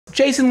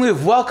Jason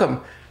Louv, welcome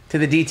to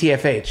the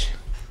DTFH.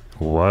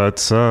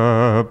 What's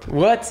up?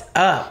 What's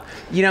up?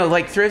 You know,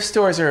 like thrift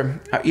stores are,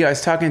 I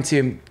was talking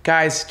to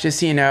guys, just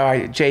so you know,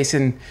 I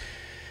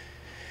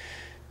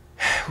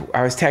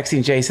was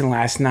texting Jason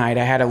last night.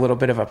 I had a little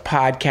bit of a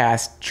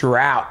podcast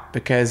drought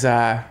because,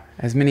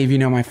 as many of you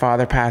know, my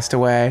father passed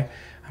away.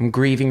 I'm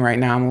grieving right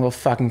now. I'm a little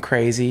fucking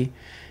crazy.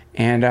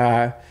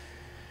 And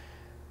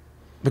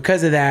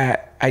because of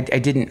that,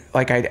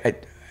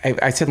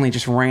 I suddenly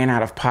just ran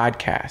out of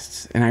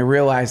podcasts. And I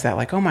realized that,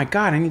 like, oh my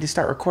God, I need to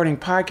start recording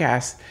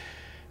podcasts.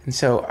 And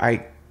so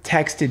I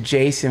texted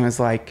Jason, was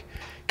like,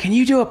 can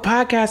you do a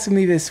podcast with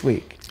me this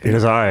week? It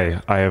is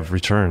I. I have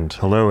returned.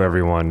 Hello,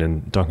 everyone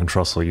in Duncan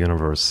Trussell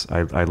universe.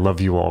 I love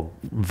you all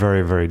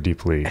very, very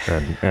deeply.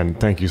 And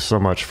thank you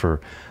so much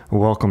for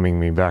welcoming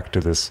me back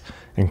to this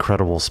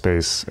incredible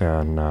space.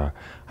 And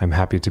I'm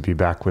happy to be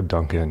back with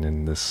Duncan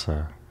in this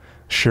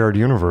shared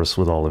universe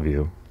with all of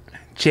you.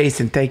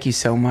 Jason, thank you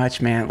so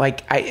much, man.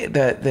 Like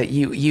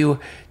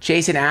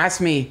Jason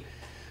asked me,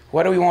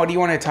 what do you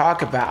want to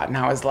talk about? And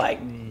I was like,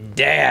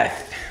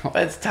 death.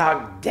 Let's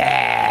talk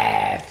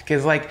death.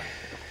 Cause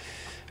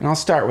and I'll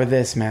start with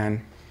this,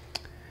 man.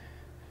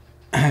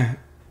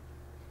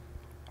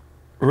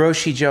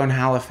 Roshi Joan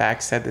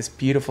Halifax said this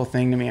beautiful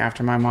thing to me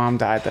after my mom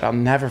died that I'll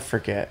never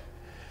forget,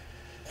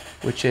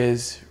 which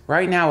is,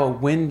 right now a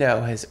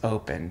window has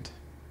opened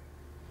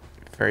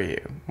for you.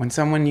 When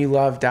someone you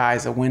love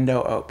dies, a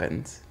window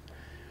opens.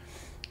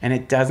 And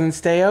it doesn't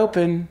stay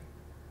open,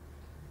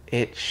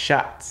 it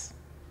shuts.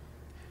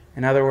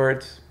 In other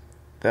words,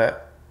 the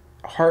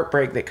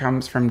heartbreak that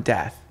comes from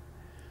death,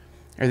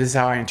 or this is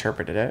how I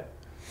interpreted it,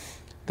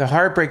 the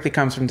heartbreak that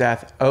comes from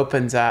death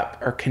opens up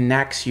or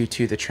connects you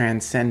to the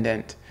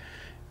transcendent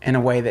in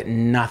a way that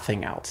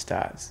nothing else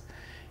does.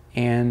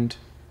 And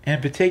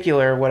in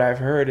particular, what I've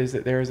heard is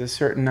that there's a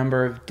certain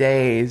number of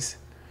days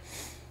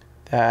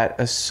that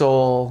a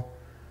soul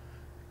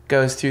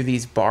goes through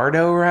these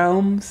bardo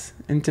realms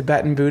in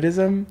Tibetan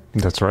Buddhism.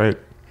 That's right.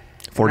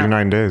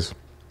 49 days.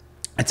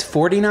 It's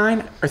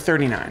 49 or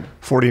 39?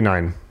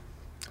 49.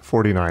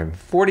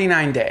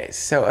 49 days.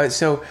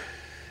 So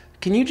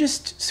can you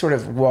just sort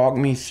of walk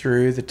me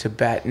through the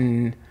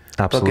Tibetan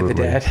Book of the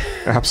Dead?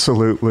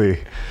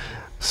 Absolutely.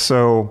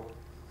 So,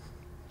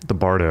 the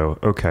bardo.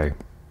 Okay.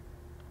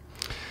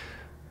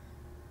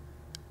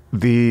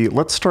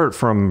 Let's start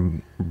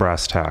from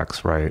brass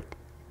tacks, right?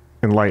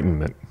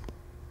 Enlightenment.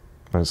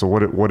 And so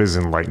what is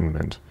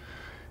enlightenment?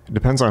 It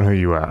depends on who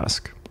you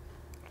ask.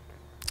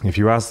 If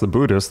you ask the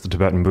Buddhists, the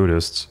Tibetan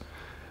Buddhists,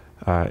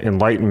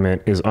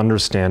 enlightenment is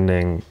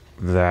understanding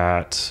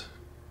that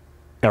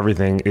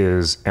everything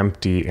is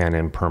empty and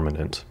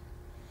impermanent.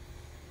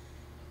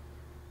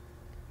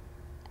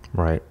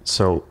 Right?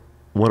 So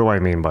what do I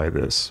mean by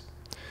this?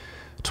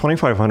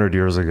 2,500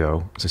 years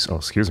ago,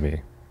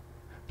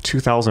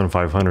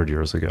 2,500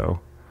 years ago,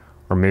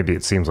 or maybe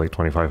it seems like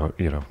 2,500,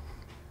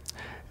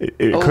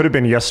 it could have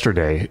been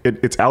yesterday.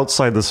 It's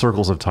outside the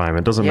circles of time.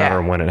 It doesn't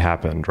matter when it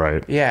happened,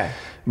 right? Yeah.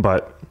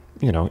 But,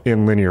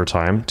 in linear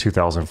time,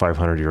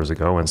 2,500 years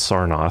ago, in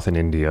Sarnath in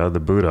India, the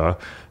Buddha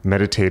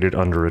meditated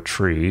under a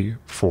tree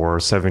for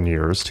 7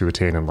 years to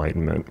attain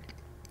enlightenment.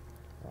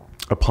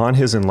 Upon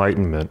his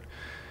enlightenment,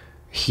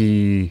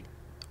 he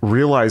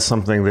realized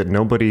something that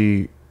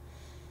nobody,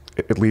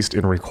 at least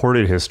in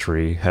recorded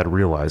history, had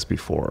realized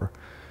before,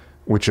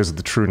 which is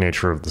the true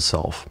nature of the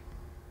self.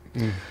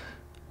 Mm.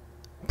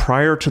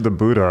 Prior to the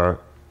Buddha,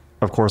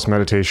 of course,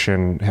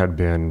 meditation had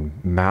been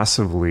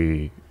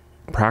massively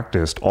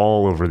practiced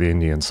all over the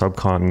Indian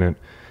subcontinent,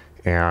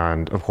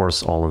 and of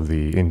course all of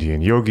the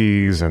Indian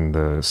yogis and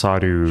the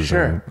sadhus,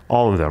 and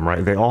all of them,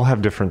 right? They all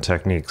have different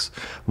techniques.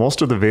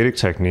 Most of the Vedic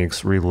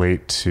techniques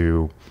relate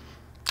to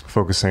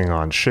focusing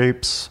on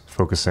shapes,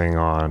 focusing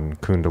on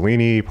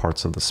kundalini,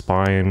 parts of the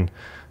spine,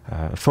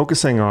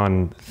 focusing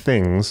on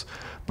things,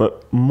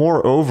 but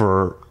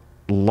moreover,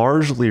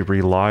 largely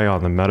rely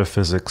on the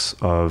metaphysics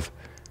of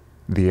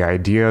the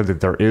idea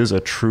that there is a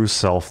true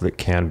self that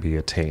can be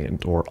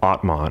attained, or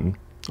Atman,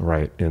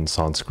 right, in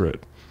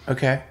Sanskrit.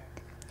 Okay.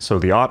 So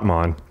the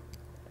Atman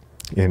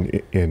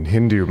in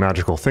Hindu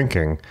magical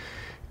thinking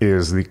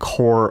is the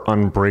core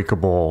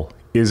unbreakable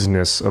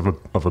isness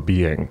of a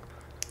being.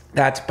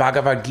 That's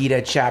Bhagavad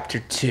Gita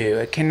chapter 2.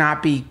 It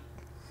cannot be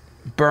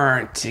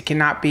burnt. It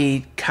cannot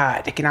be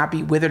cut. It cannot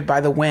be withered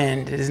by the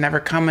wind. It has never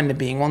come into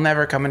being, will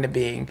never come into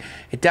being.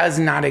 It does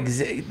not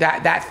exist.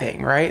 That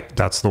thing, right?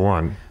 That's the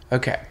one.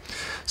 Okay.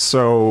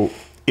 So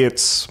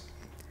if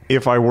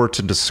I were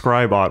to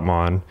describe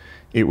Atman,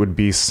 it would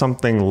be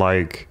something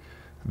like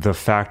the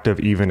fact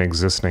of even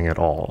existing at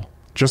all.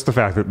 Just the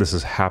fact that this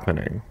is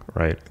happening,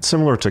 right? It's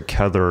similar to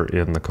Kether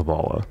in the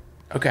Kabbalah.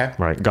 Okay.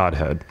 Right,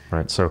 Godhead,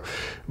 right? So,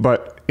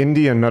 but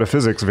Indian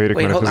metaphysics, Vedic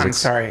metaphysics... Wait, hold on,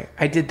 sorry.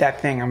 I did that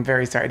thing, I'm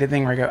very sorry. I did the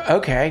thing where I go,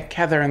 okay,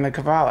 Kether in the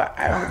Kabbalah.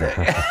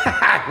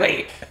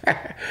 Wait.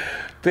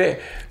 But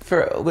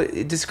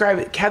describe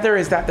it. Kether,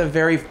 is that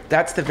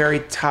that's the very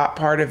top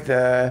part of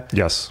the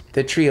Yes.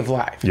 the tree of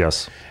life?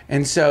 Yes.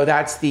 And so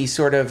that's the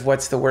sort of,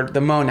 what's the word? The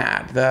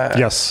monad.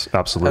 Yes,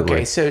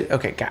 absolutely.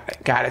 Okay,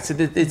 got it. So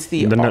it's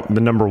the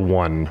number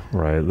one,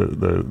 right?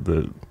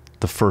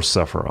 The first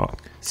Sephiroth.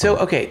 So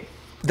okay,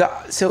 the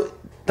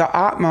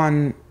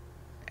Atman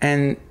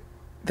and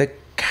the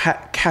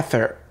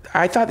Kether.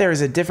 I thought there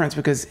was a difference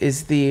because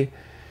isn't the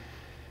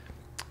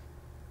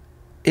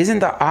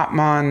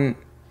Atman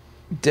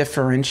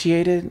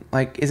differentiated?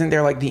 Like, isn't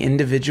there like the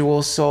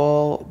individual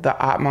soul, the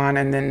Atman,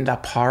 and then the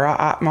para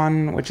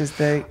Atman, which is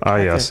the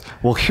yes.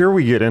 Well, here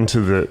we get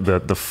into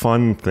the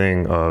fun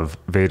thing of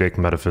Vedic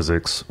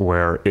metaphysics,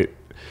 where it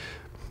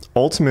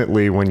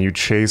ultimately, when you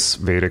chase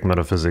Vedic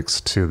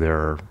metaphysics to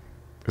their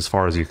as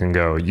far as you can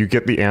go, you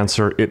get the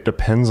answer. It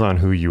depends on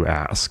who you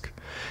ask,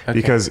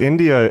 because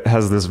India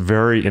has this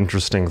very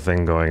interesting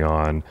thing going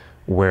on,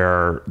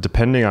 where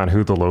depending on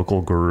who the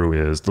local guru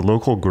is, the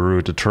local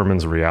guru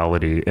determines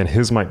reality, and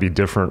his might be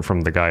different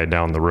from the guy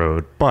down the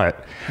road.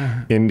 But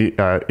in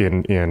India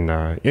and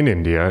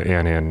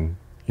in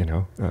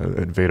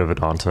Advaita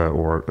Vedanta,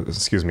 or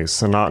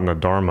Sanatana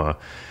Dharma,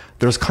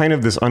 there's kind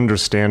of this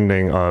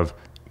understanding of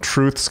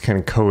truths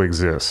can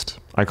coexist.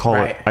 I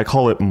call it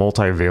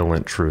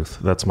multivalent truth.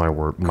 That's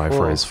my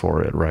phrase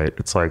for it. Right?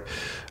 It's like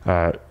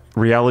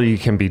reality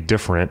can be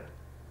different.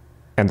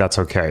 And that's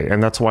okay.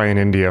 And that's why in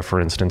India, for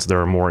instance,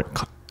 there are more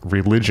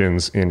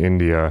religions in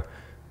India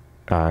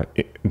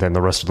than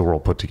the rest of the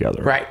world put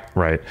together. Right.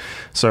 Right.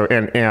 So,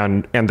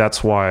 and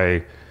that's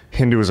why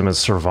Hinduism has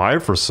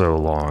survived for so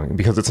long,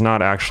 because it's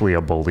not actually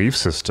a belief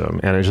system,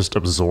 and it just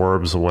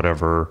absorbs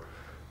whatever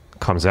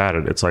comes at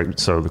it. It's like,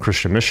 so the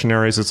Christian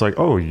missionaries, it's like,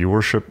 oh, you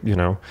worship,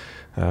 the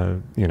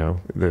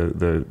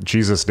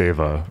Jesus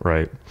Deva,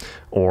 right?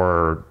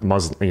 Or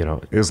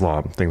Muslim,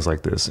 Islam, things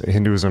like this.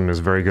 Hinduism is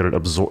very good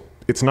at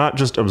it's not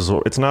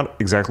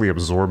exactly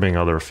absorbing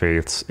other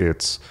faiths.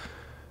 It's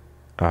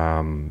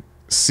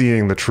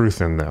seeing the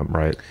truth in them,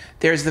 right?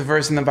 There's the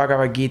verse in the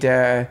Bhagavad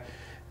Gita,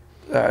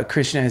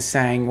 Krishna is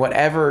saying,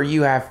 whatever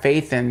you have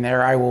faith in,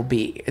 there I will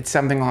be. It's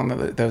something along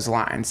those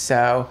lines.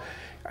 So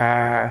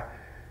I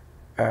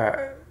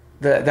don't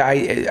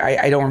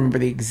remember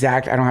the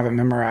exact, I don't have it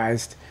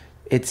memorized.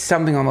 It's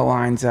something on the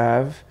lines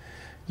of,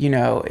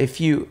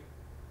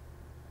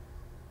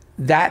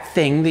 that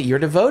thing that you're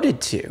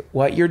devoted to,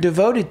 what you're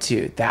devoted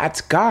to,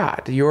 that's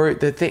God. You're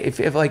the thing.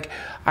 If like,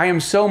 I am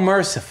so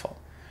merciful,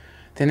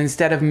 then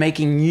instead of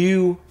making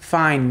you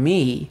find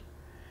me,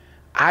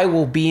 I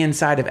will be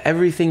inside of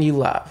everything you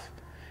love.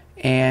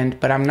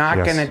 But I'm not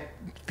going to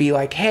be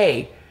like,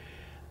 hey,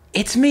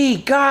 it's me,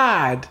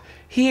 God,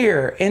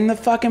 here in the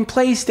fucking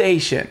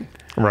PlayStation.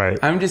 Right.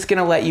 I'm just going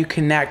to let you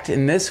connect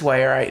in this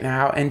way right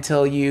now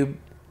until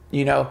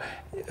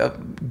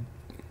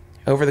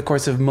over the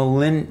course of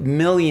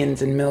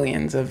millions and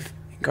millions of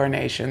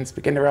incarnations,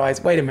 begin to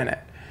realize, wait a minute,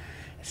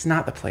 it's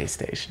not the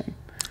PlayStation.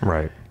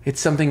 Right.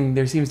 It's something,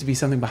 there seems to be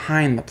something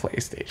behind the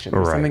PlayStation.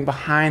 There's something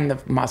behind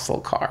the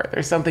muscle car.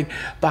 There's something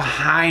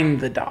behind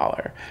the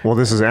dollar. Well,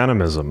 this is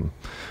animism,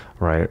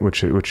 right?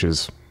 Which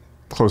is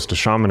close to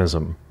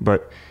shamanism.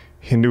 But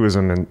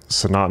Hinduism and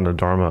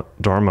Sanatana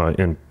Dharma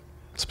in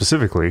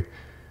specifically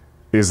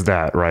is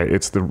that, right?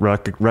 It's the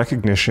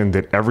recognition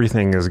that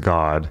everything is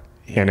God.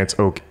 And it's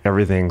okay.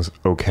 Everything's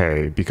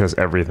okay because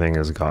everything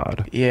is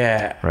God.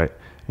 Yeah. Right.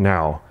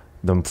 Now,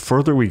 the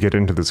further we get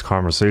into this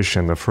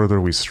conversation, the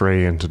further we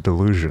stray into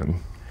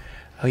delusion.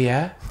 Oh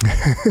yeah.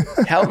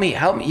 Help me.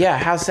 Yeah.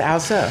 How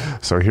so?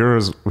 So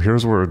here's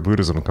where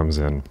Buddhism comes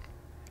in.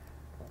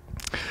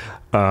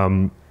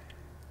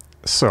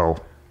 So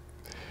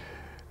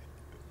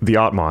the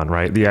Atman,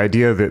 right? The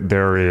idea that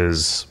there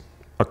is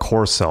a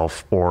core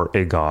self or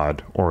a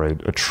God or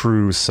a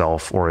true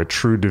self or a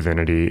true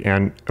divinity.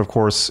 And of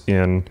course,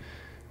 in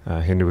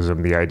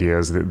Hinduism, the idea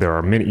is that there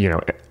are many,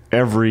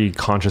 every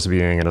conscious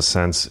being in a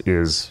sense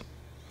is,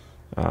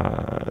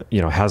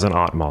 has an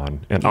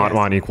Atman, and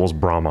Atman equals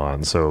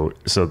Brahman. So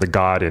the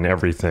God in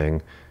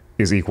everything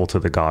is equal to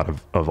the God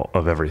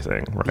of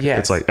everything, right? Yes.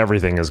 It's like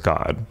everything is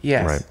God.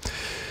 Yes. Right.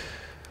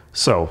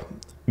 So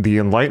the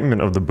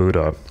enlightenment of the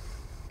Buddha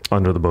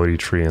under the Bodhi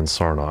tree in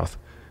Sarnath,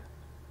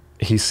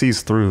 he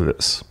sees through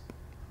this.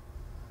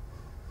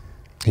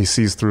 He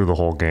sees through the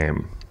whole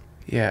game.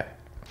 Yeah.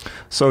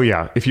 So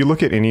yeah, if you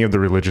look at any of the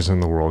religions in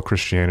the world,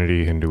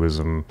 Christianity,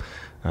 Hinduism,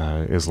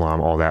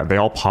 Islam, all that, they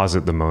all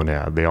posit the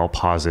monad. They all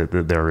posit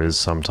that there is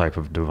some type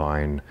of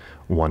divine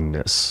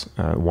oneness,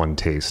 one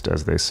taste,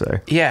 as they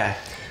say. Yeah.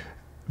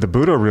 The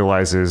Buddha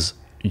realizes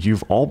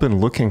you've all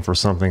been looking for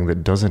something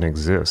that doesn't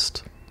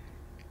exist.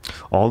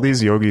 All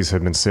these yogis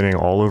have been sitting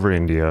all over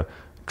India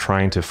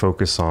trying to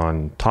focus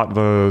on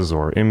tattvas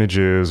or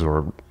images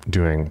or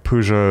doing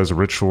pujas,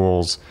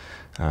 rituals,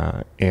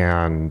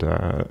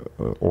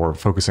 or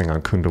focusing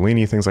on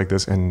kundalini, things like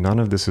this, and none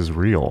of this is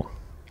real.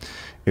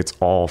 It's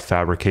all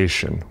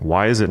fabrication.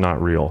 Why is it not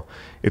real?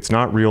 It's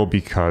not real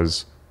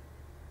because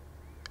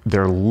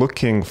they're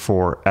looking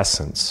for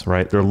essence,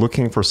 right? They're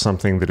looking for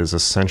something that is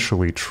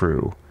essentially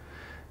true.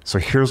 So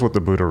here's what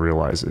the Buddha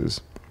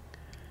realizes.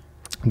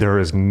 There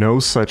is no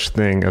such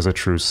thing as a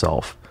true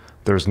self.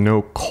 There's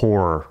no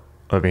core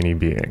of any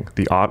being.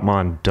 The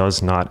Atman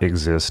does not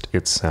exist.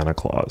 It's Santa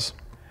Claus.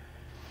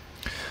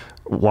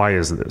 Why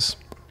is this?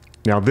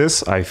 Now,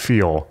 this, I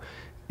feel,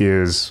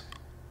 is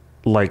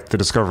like the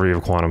discovery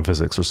of quantum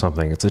physics or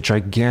something. It's a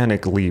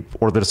gigantic leap,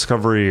 or the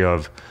discovery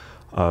of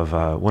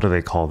what do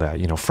they call that?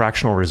 You know,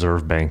 fractional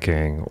reserve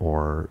banking,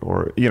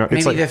 or you know, it's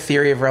maybe like the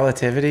theory of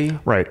relativity.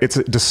 Right. It's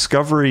a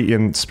discovery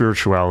in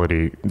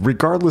spirituality,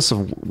 regardless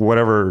of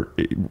whatever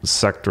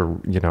sect or,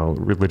 you know,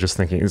 religious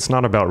thinking. It's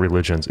not about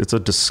religions. It's a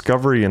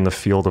discovery in the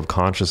field of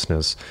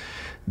consciousness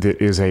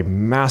that is a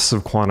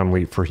massive quantum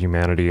leap for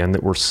humanity, and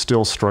that we're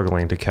still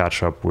struggling to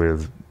catch up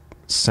with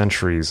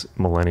centuries,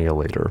 millennia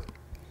later.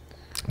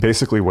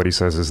 Basically, what he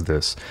says is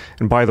this.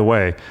 And by the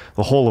way,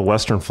 the whole of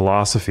Western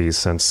philosophy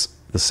since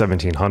the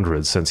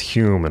 1700s, since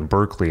Hume and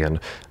Berkeley, and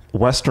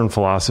Western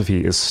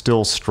philosophy is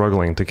still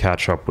struggling to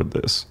catch up with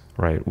this,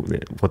 right?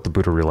 What the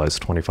Buddha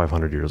realized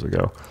 2,500 years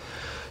ago.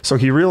 So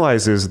he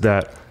realizes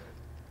that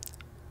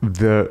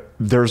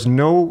there's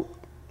no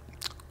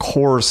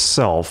core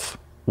self.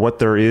 What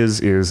there is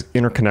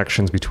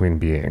interconnections between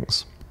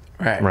beings.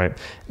 Right.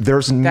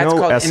 There's That's no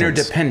called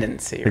essence.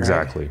 Interdependency. Right?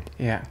 Exactly.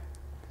 Yeah.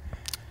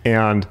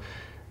 And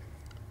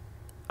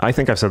I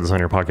think I've said this on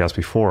your podcast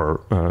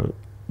before,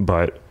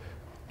 but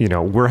you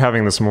know, we're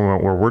having this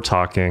moment where we're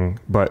talking,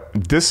 but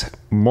this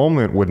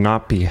moment would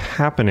not be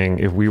happening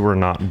if we were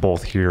not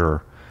both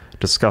here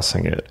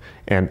discussing it,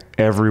 and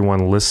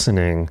everyone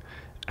listening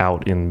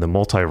out in the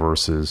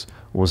multiverses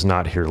was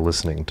not here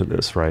listening to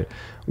this, right?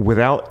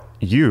 Without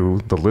you,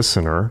 the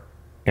listener,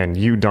 and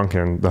you,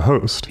 Duncan, the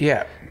host,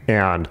 Yeah.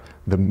 and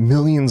the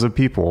millions of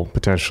people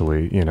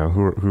potentially, you know,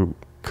 who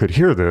could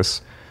hear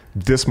this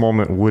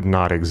moment would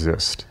not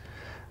exist.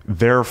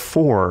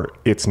 Therefore,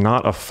 it's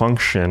not a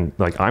function,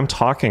 like I'm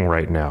talking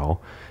right now,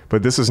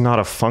 but this is not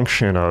a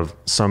function of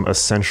some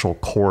essential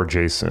core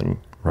Jason,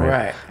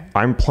 right?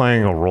 I'm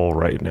playing a role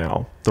right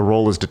now. The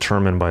role is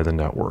determined by the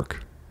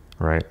network,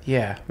 right?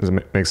 Yeah. Does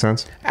it make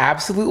sense?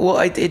 Absolutely.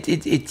 Well,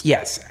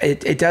 yes,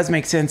 it does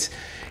make sense.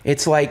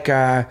 It's like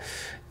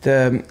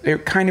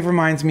it kind of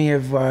reminds me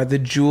of the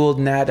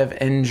jeweled net of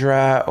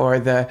Indra, or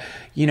the,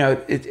 you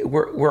know,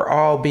 we're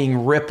all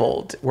being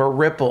rippled. We're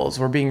ripples.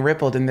 We're being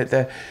rippled, and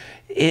that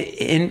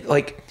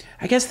like,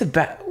 I guess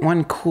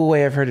one cool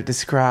way I've heard it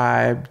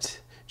described,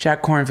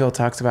 Jack Kornfield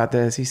talks about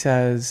this. He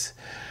says,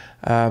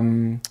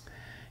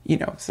 you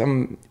know,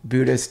 some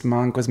Buddhist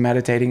monk was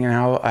meditating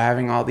and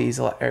having all these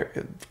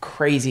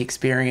crazy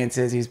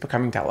experiences. He's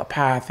becoming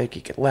telepathic.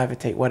 He could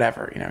levitate,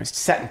 whatever. You know, he's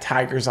setting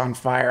tigers on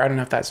fire. I don't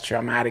know if that's true.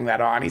 I'm adding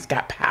that on. He's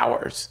got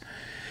powers.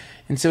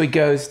 And so he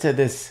goes to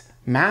this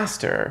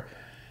master,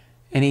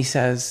 and he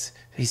says,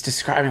 he's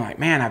describing like,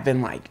 man, I've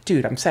been like,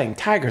 dude, I'm setting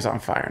tigers on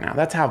fire now.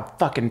 That's how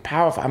fucking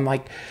powerful. I'm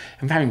like,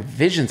 I'm having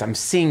visions. I'm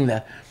seeing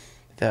the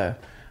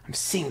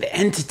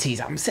entities.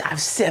 I'm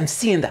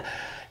seeing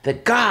the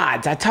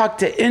gods. I talked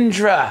to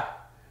Indra.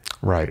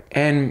 Right.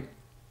 And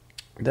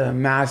the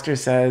master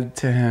said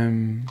to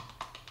him,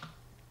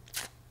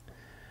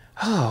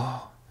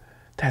 oh,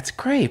 that's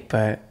great,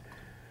 but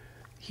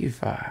you've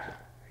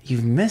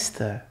missed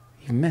the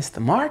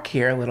mark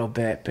here a little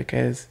bit,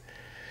 because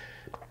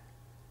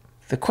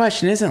the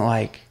question isn't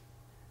like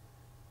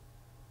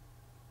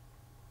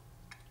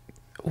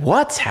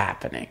what's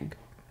happening.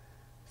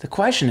 The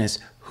question is,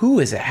 who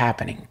is it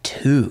happening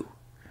to?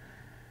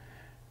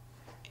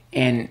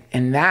 And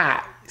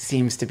that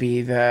seems to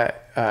be the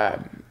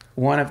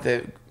one of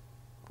the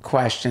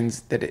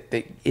questions that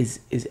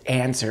is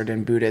answered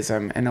in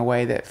Buddhism in a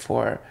way that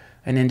for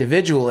an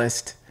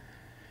individualist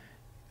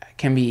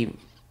can be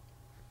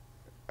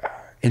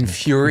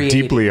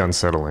infuriating, deeply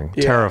unsettling,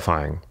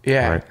 terrifying.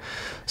 Yeah. Right?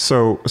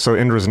 So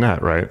Indra's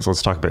net, right? So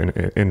let's talk about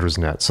Indra's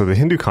net. So the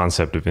Hindu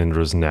concept of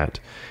Indra's net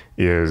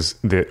is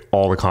that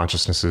all the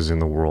consciousnesses in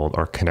the world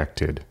are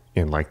connected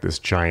in like this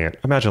giant,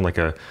 imagine like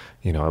a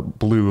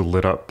blue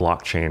lit up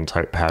blockchain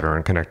type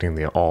pattern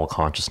connecting all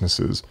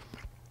consciousnesses.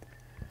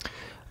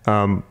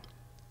 The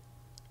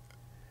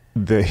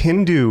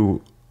Hindu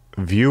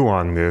view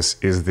on this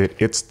is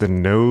that it's the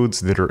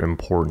nodes that are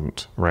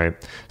important, right?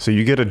 So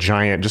you get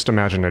just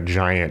imagine a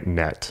giant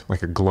net,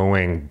 like a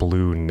glowing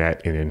blue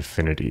net in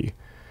infinity.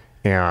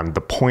 And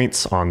the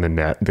points on the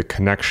net, the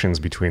connections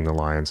between the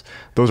lines,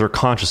 those are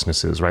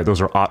consciousnesses, right? Those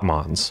are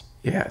Atmans.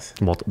 Yes.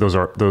 Well, those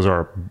are,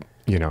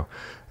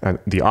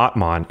 the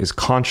Atman is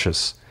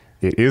conscious.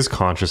 It is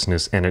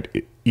consciousness, and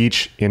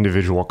each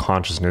individual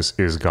consciousness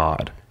is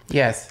God.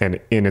 Yes. And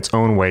in its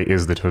own way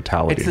is the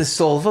totality. It's the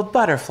soul of a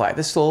butterfly,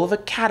 the soul of a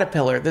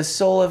caterpillar, the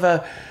soul of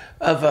a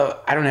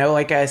I don't know,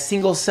 like a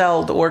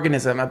single-celled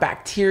organism, a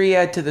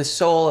bacteria, to the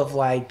soul of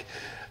like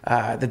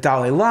the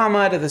Dalai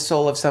Lama, to the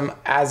soul of some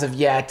as of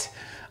yet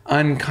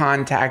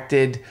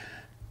uncontacted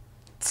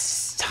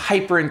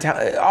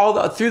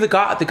hyper-intelligent, through the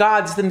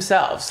gods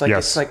themselves. Like,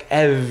 yes. It's like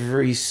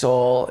every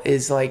soul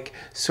is like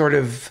sort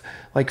of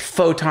like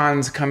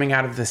photons coming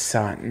out of the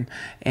sun.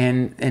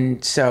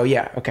 And so,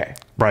 yeah, okay.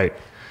 Right.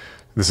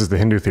 This is the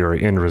Hindu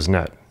theory, Indra's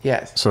net.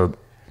 Yes. So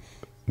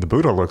the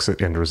Buddha looks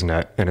at Indra's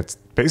net, and it's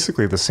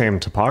basically the same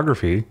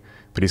topography,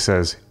 but he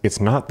says it's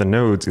not the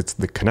nodes, it's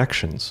the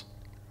connections.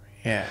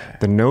 Yeah.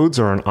 The nodes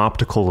are an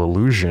optical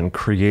illusion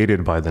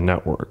created by the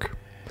network.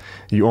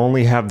 You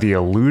only have the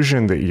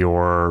illusion that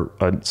you're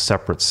a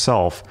separate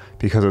self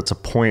because it's a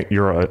point,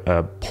 you're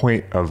a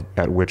point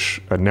at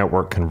which a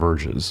network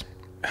converges.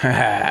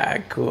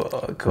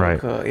 Cool, Right.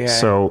 cool. Yeah.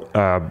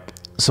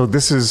 So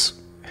this is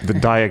the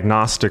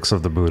diagnostics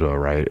of the Buddha,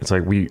 right? It's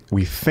like we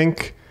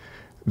think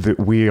that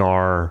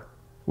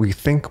we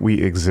think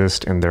we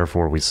exist and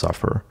therefore we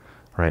suffer,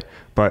 right?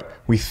 But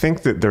we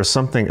think that there's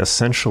something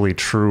essentially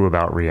true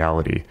about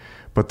reality,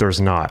 but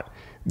there's not.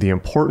 The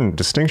important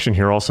distinction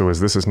here also is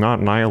this is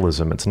not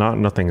nihilism. It's not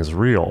nothing is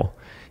real.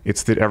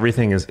 It's that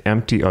everything is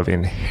empty of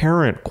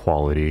inherent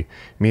quality,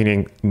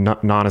 meaning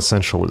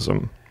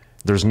non-essentialism.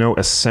 There's no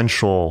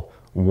essential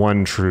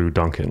one true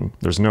Duncan.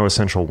 There's no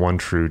essential one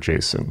true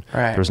Jason.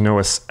 Right. There's no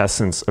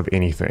essence of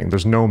anything.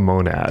 There's no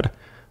monad.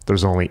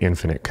 There's only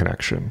infinite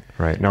connection,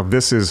 right? Now,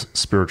 this is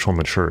spiritual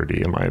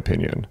maturity, in my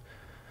opinion,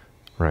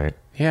 right?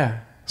 Yeah.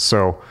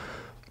 So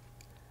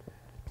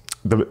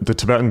the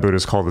Tibetan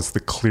Buddhists call this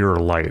the clear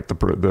light,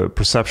 the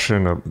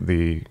perception of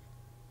the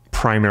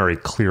primary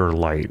clear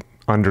light,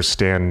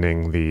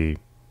 understanding the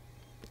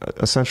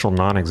essential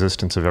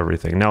non-existence of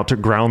everything. Now, to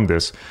ground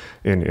this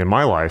in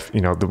my life,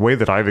 the way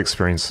that I've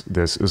experienced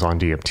this is on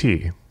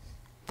DMT,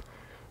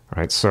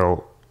 right?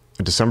 So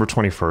December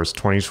 21st,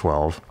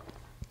 2012,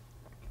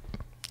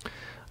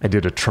 I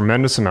did a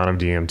tremendous amount of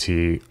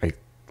DMT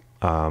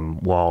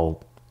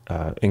while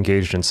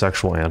engaged in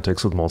sexual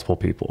antics with multiple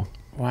people.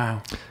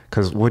 Wow.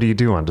 Because what do you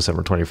do on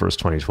December 21st,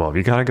 2012?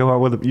 You gotta go out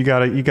with you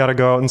gotta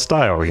go out in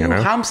style, Who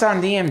humps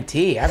on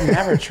DMT? I've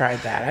never tried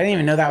that. I didn't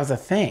even know that was a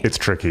thing. It's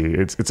tricky.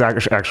 It's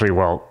actually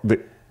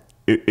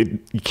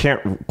you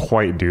can't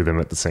quite do them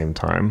at the same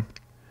time.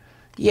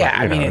 Yeah,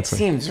 but, I mean, it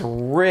seems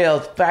real,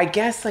 but I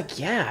guess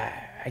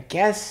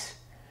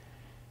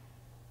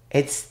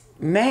it's,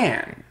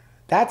 man,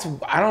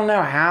 I don't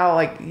know how,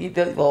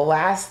 the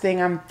last thing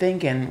I'm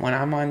thinking when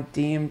I'm on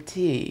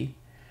DMT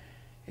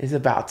is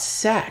about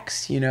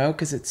sex,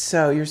 because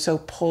you're so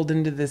pulled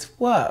into this,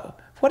 whoa,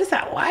 what is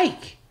that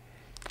like?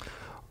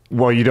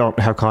 Well, you don't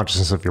have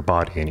consciousness of your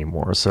body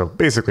anymore. So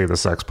basically the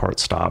sex part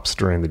stops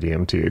during the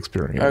DMT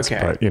experience.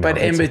 Okay. But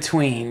in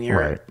between,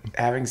 you're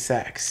having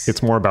sex.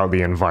 It's more about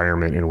the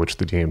environment in which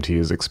the DMT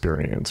is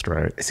experienced,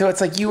 right? So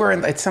it's like you were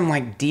at some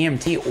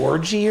DMT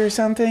orgy or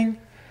something?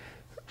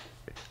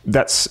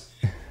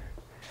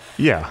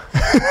 Yeah.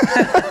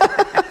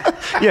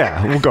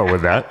 Yeah, we'll go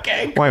with that.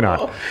 Okay, cool. Why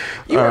not?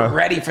 You were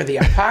ready for the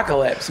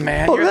apocalypse,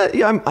 man.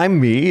 Well, I'm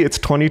me. It's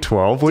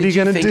 2012. What are you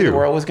going to do? Did you think the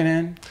world was going to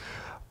end?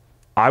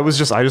 I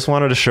just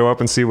wanted to show up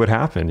and see what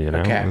happened,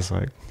 Okay. It was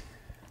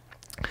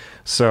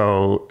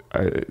so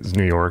it's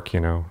New York,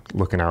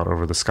 looking out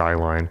over the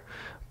skyline.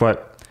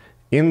 But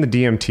in the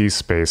DMT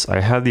space,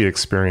 I had the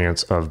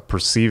experience of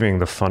perceiving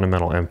the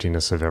fundamental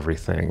emptiness of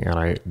everything. And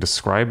I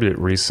described it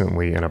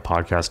recently in a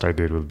podcast I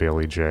did with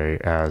Bailey J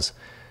as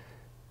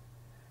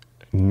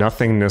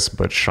nothingness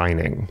but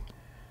shining.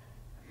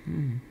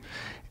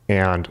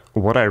 And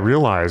what I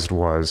realized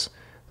was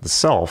the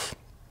self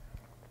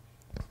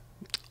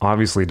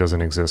obviously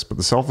doesn't exist, but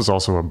the self is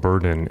also a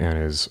burden and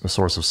is a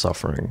source of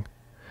suffering.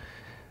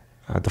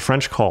 The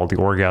French call the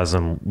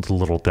orgasm the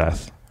little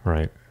death,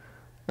 right?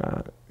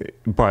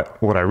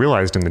 But what I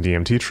realized in the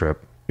DMT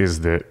trip is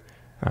that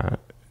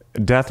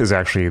death is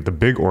actually the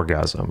big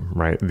orgasm,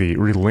 right? The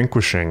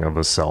relinquishing of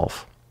a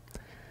self.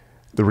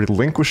 The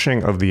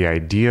relinquishing of the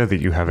idea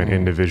that you have an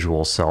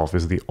individual self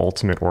is the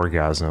ultimate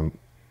orgasm.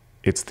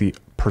 It's the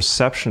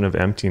perception of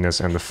emptiness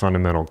and the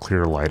fundamental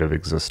clear light of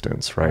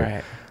existence,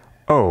 right?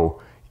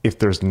 Oh, if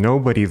there's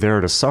nobody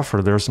there to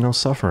suffer, there's no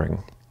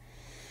suffering,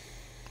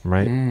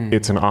 right?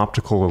 It's an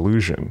optical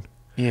illusion.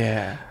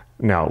 Yeah.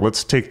 Now,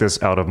 let's take this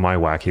out of my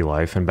wacky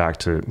life and back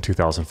to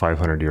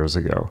 2,500 years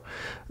ago.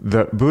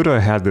 The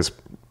Buddha had this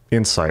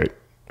insight.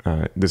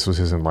 This was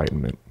his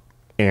enlightenment.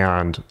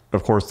 And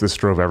of course, this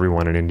drove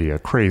everyone in India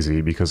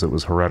crazy because it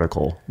was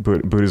heretical.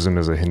 Buddhism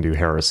is a Hindu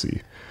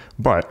heresy.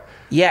 But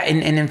yeah,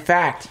 and in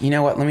fact, you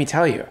know what? Let me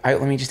tell you.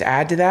 Let me just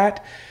add to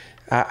that.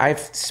 I've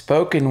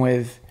spoken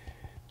with,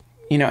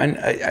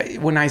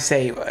 and when I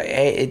say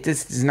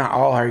this is not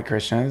all Hare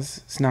Krishnas,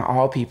 it's not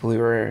all people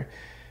who are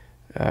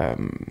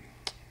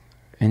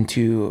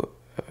into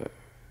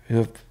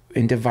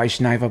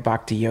Vaishnava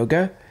Bhakti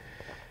Yoga,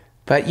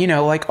 but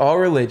like all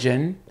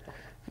religion.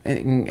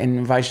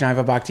 And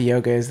Vaishnava Bhakti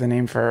Yoga is the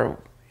name for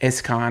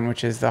ISKCON,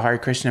 which is the Hare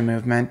Krishna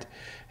movement.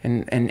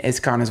 And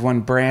ISKCON is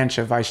one branch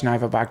of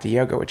Vaishnava Bhakti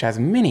Yoga, which has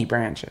many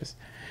branches.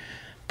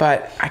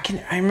 But I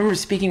remember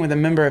speaking with a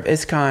member of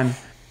ISKCON,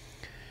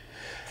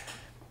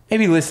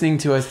 maybe listening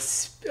to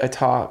a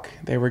talk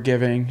they were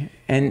giving,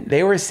 and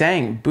they were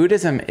saying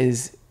Buddhism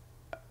is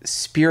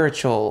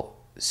spiritual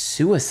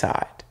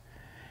suicide.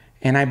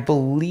 And I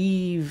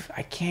believe,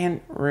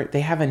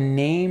 they have a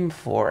name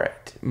for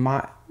it,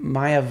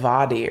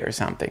 Mayavadi or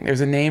something. There's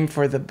a name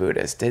for the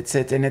Buddhist. It's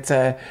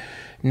a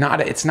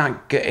it's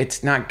not good.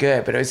 It's not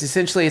good, but it's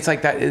essentially, it's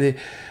like that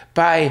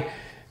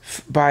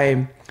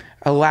by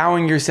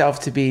allowing yourself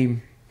to be,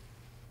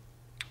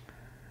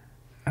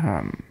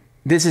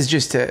 this is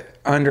just to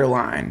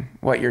underline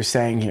what you're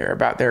saying here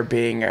about there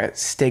being a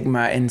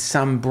stigma in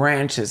some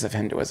branches of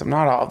Hinduism,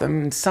 not all of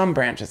them, in some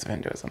branches of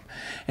Hinduism.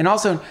 And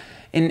also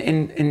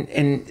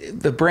in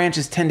the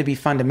branches tend to be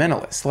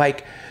fundamentalist.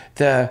 Like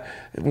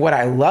what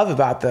I love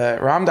about the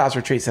Ram Dass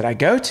retreats that I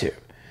go to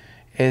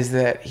is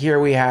that here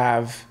we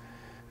have,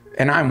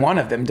 and I'm one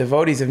of them,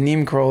 devotees of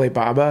Neem Karoli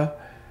Baba.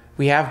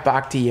 We have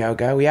Bhakti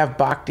Yoga. We have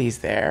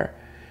Bhaktis there.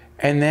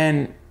 And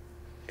then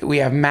we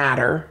have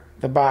matter,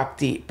 the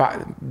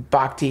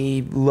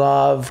Bhakti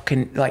love,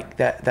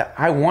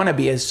 I want to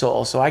be a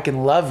soul so I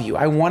can love you.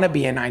 I want to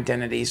be an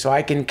identity so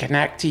I can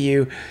connect to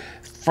you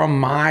from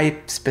my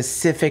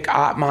specific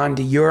Atman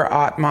to your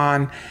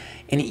Atman.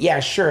 And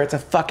yeah, sure, it's a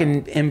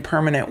fucking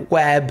impermanent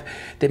web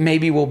that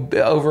maybe will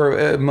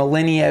over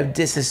millennia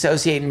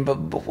disassociate.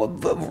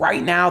 But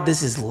right now,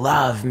 this is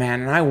love,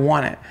 man, and I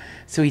want it.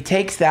 So he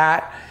takes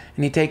that,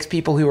 and he takes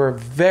people who are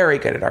very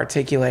good at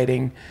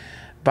articulating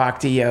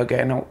Bhakti Yoga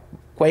and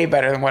way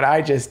better than what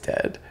I just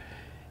did,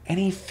 and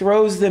he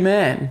throws them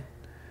in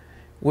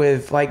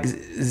with like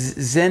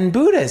Zen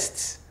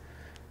Buddhists,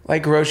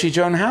 like Roshi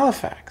Joan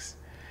Halifax.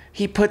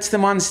 He puts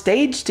them on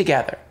stage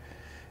together.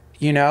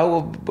 You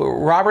know,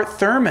 Robert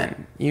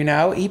Thurman, you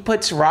know, he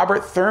puts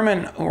Robert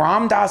Thurman,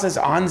 Ram Dass is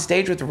on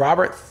stage with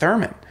Robert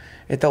Thurman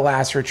at the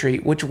last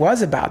retreat, which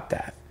was about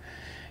death.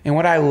 And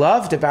what I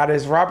loved about it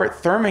is Robert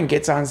Thurman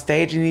gets on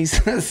stage and he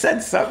said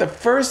so. The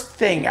first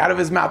thing out of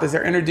his mouth as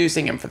they're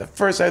introducing him for the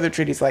first other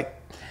retreat, he's like,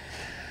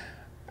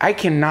 I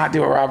cannot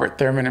do a Robert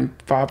Thurman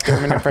and Bob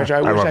Thurman impression.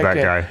 I wish love I that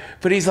could. guy.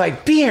 But he's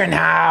like, be here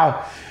now.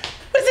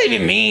 What does that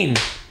even mean?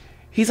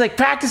 He's like,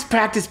 practice,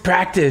 practice,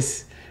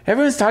 practice.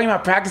 Everyone's talking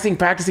about practicing,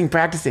 practicing,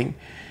 practicing.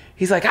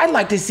 He's like, I'd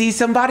like to see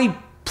somebody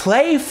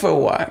play for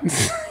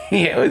once.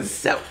 It was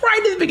so,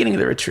 right at the beginning of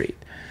the retreat.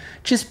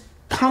 Just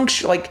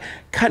puncture, like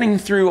cutting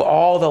through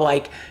all the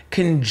like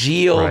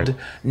congealed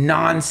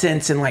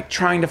nonsense and like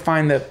trying to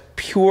find the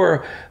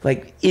pure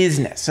like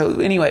isness. So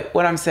anyway,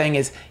 what I'm saying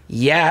is,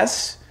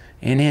 yes,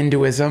 in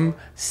Hinduism,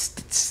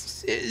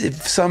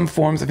 some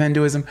forms of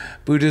Hinduism,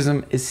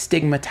 Buddhism is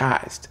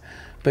stigmatized,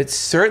 but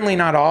certainly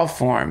not all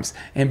forms.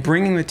 And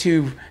bringing the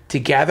two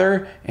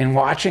together and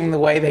watching the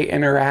way they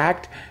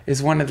interact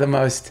is one of the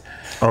most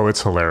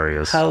it's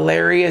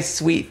hilarious,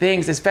 sweet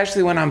things,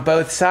 especially when on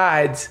both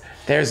sides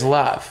there's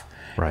love.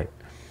 Right.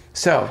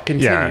 So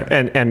continue.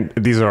 Yeah, and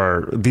these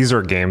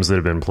are games that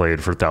have been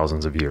played for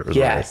thousands of years.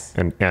 Yes.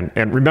 Right?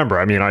 And remember,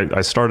 I mean,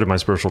 I started my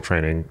spiritual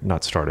training,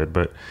 not started,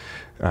 but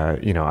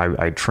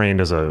I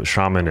trained as a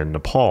shaman in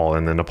Nepal,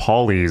 and the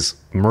Nepalese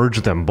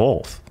merged them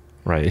both.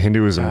 Right,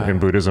 Hinduism and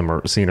Buddhism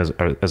are seen as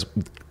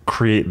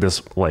create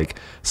this like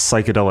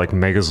psychedelic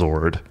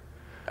megazord.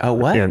 Oh,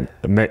 what? And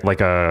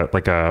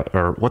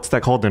or what's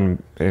that called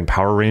in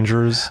Power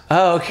Rangers?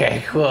 Oh,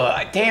 okay, cool.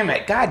 Damn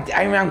it, God!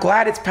 I mean, I'm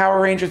glad it's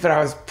Power Rangers, but I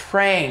was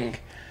praying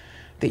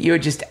that you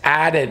had just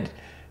added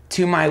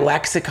to my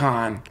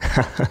lexicon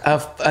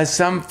of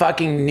some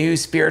fucking new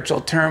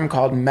spiritual term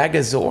called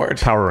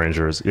megazord. Power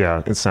Rangers,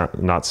 yeah, it's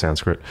not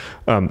Sanskrit.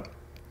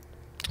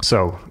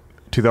 So,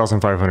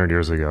 2,500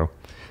 years ago.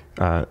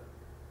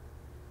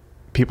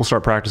 People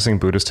start practicing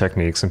Buddhist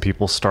techniques and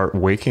people start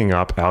waking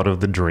up out of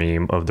the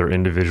dream of their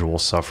individual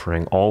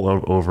suffering all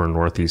over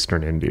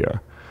northeastern India.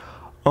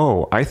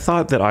 Oh, I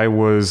thought that I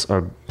was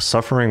a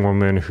suffering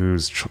woman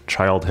whose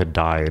child had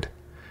died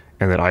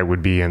and that I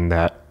would be in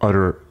that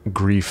utter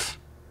grief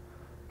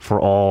for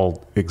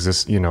all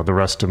the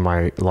rest of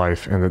my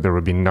life, and that there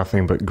would be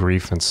nothing but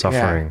grief and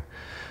suffering.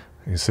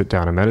 Yeah. You sit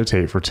down and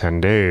meditate for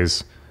 10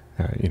 days.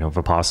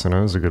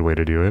 Vipassana is a good way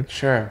to do it.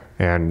 Sure.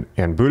 And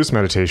Buddhist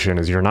meditation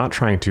is you're not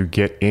trying to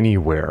get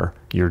anywhere.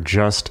 You're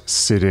just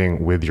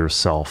sitting with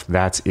yourself.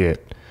 That's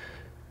it.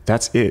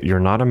 That's it. You're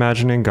not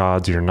imagining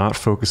gods. You're not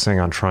focusing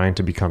on trying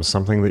to become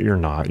something that you're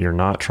not. You're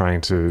not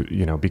trying to,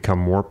 become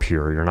more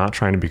pure. You're not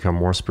trying to become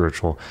more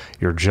spiritual.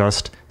 You're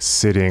just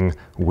sitting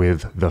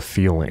with the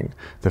feeling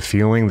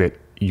that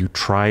you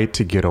try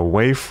to get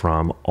away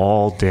from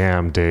all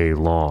damn day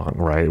long,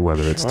 right?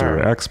 Whether it's through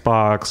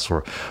Xbox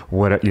or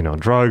what,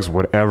 drugs,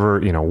 whatever,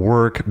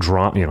 work,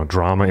 drama,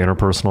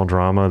 interpersonal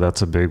drama,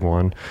 that's a big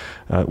one.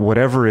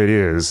 Whatever it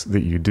is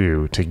that you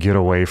do to get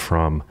away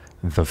from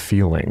the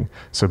feeling.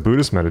 So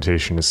Buddhist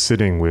meditation is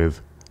sitting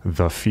with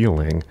the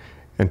feeling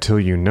until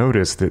you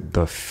notice that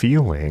the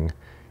feeling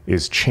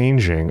is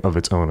changing of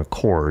its own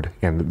accord,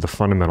 and the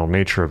fundamental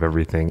nature of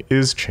everything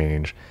is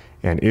change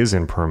and is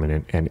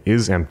impermanent and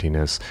is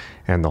emptiness,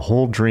 and the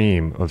whole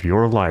dream of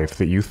your life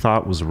that you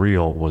thought was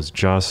real was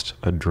just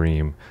a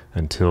dream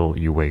until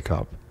you wake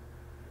up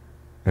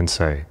and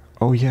say,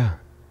 oh yeah,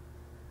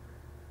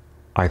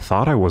 I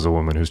thought I was a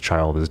woman whose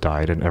child has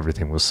died and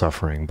everything was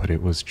suffering, but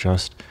it was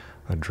just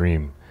a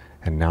dream,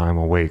 and now I'm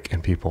awake.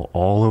 And people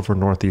all over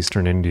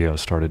northeastern India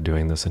started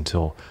doing this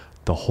until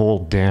the whole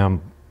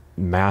damn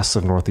mass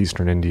of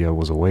northeastern India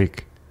was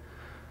awake,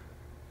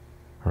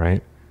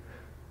 right?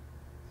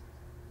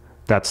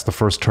 that's the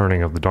first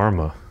turning of the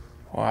Dharma.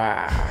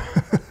 Wow.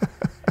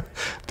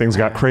 Things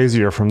got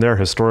crazier from there,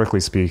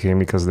 historically speaking,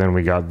 because then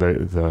we got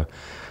the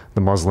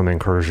Muslim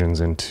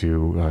incursions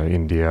into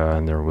India,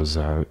 and there was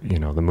the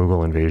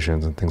Mughal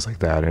invasions and things like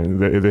that,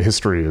 and the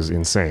history is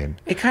insane.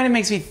 It kind of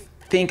makes me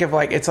think of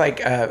like, it's like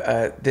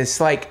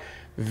this like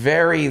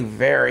very,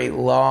 very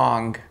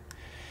long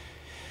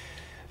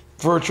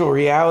virtual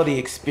reality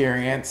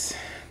experience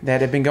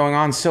that had been going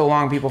on so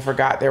long people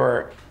forgot they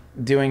were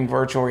doing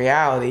virtual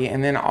reality,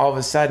 and then all of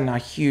a sudden a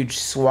huge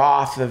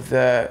swath of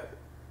the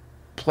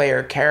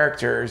player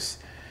characters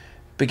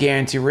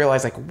began to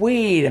realize, like,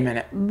 wait a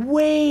minute,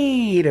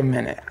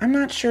 I'm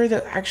not sure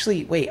that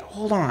actually,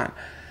 hold on,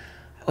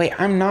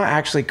 I'm not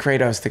actually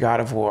Kratos, the god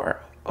of war.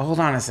 Hold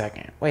on a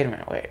second, wait a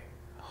minute,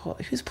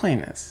 who's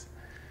playing this?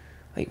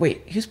 Like,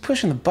 wait, who's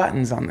pushing the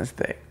buttons on this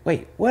thing?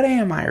 Wait, what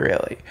am I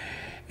really?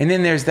 And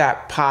then there's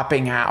that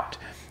popping out.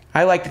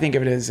 I like to think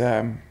of it as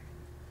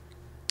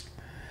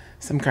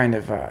some kind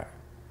of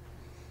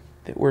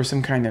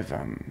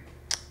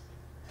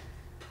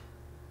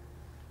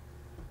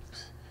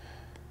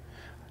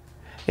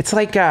it's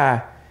like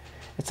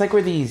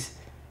we're these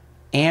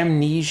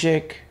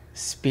amnesic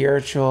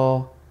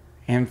spiritual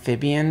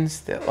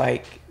amphibians that,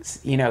 like,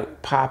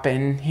 pop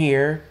in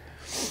here,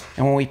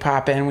 and when we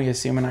pop in we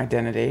assume an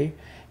identity,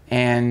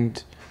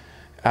 and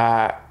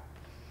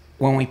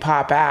when we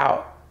pop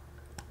out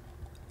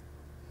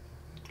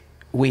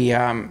we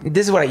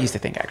this is what I used to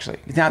think, actually.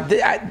 Now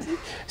I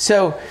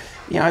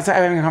was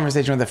having a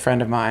conversation with a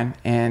friend of mine,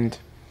 and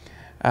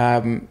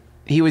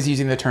he was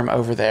using the term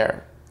over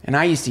there, and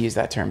I used to use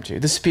that term too.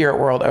 The spirit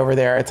world over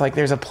there. It's like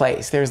there's a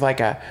place. There's like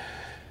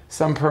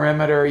some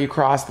perimeter. You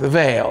cross the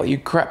veil. You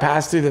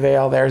pass through the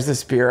veil. There's the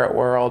spirit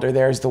world, or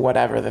there's the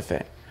whatever the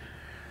thing.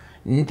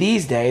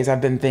 These days,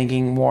 I've been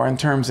thinking more in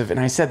terms of, and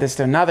I said this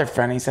to another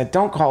friend. He said,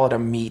 "Don't call it a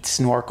meat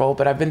snorkel,"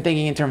 but I've been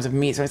thinking in terms of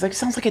meat. So he's like,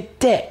 "Sounds like a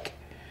dick."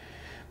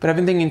 But I've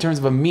been thinking in terms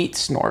of a meat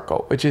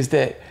snorkel, which is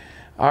that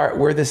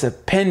we're this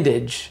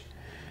appendage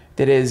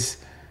that is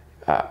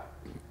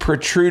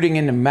protruding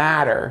into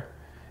matter,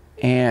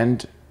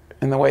 and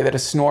in the way that a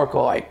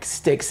snorkel like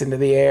sticks into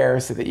the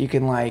air so that you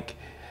can like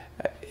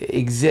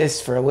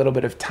exist for a little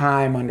bit of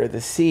time under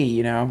the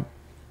sea,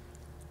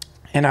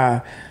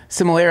 And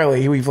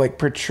similarly, we've like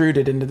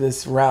protruded into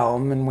this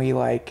realm, and we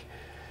like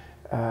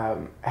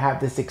have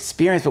this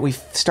experience, but we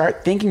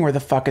start thinking we're the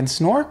fucking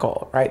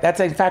snorkel, right? That's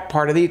in fact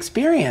part of the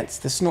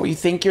experience. You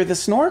think you're the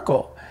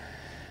snorkel.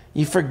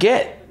 You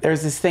forget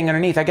there's this thing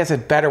underneath. I guess a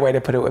better way to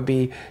put it would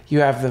be you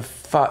have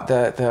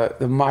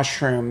the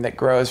mushroom that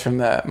grows from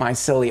the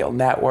mycelial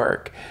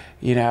network,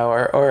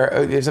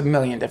 or there's a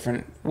million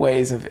different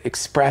ways of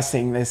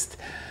expressing this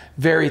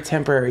very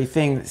temporary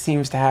thing that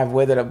seems to have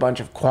with it a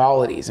bunch of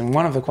qualities. And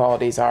one of the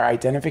qualities are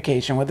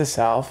identification with the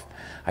self,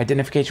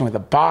 identification with the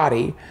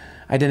body,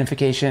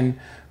 identification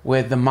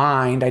with the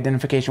mind,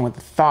 identification with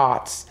the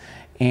thoughts,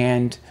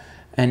 and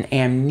an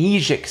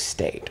amnesic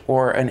state,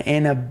 or an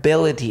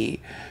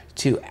inability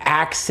to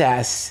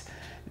access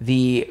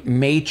the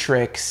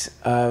matrix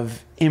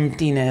of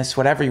emptiness,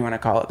 whatever you want to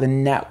call it, the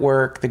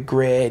network, the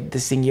grid, the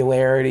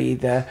singularity,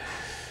 the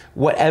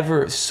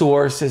whatever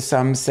source, as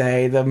some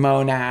say, the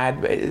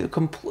monad,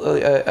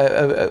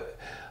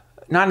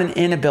 not an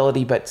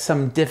inability, but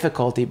some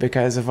difficulty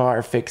because of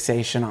our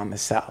fixation on the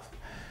self.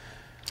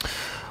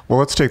 Well,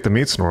 let's take the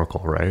meat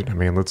snorkel, right? I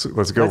mean, let's go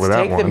with that one. Let's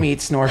take the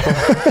meat snorkel.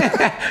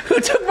 Who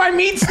took my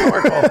meat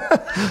snorkel?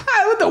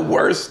 I with the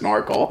worst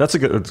snorkel. That's a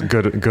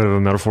good of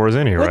a metaphor as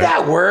any, right? Would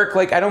that work?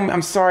 Like,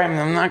 I'm sorry,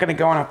 I'm not going to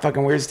go on a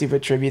fucking weird,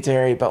 stupid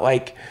tributary, but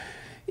like,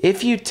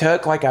 if you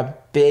took like a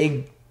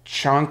big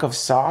chunk of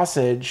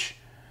sausage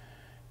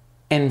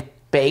and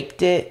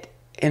baked it,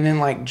 and then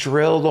like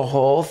drilled a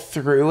hole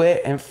through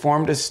it and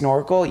formed a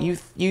snorkel, you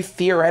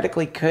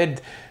theoretically could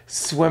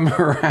swim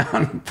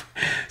around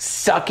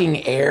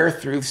sucking air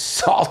through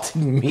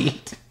salted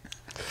meat.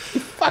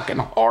 Fucking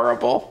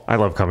horrible. I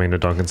love coming to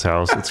Duncan's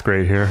house. It's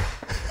great here.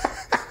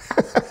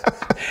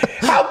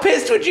 How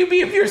pissed would you be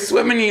if you're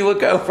swimming and you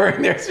look over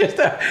and there's just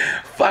a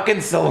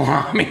fucking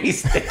salami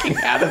sticking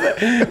out of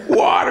the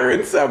water,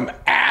 and some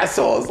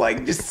assholes,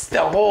 like, just the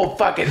whole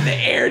fucking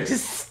air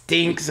just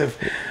stinks of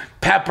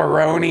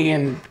pepperoni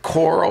and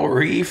coral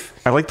reef.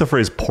 I like the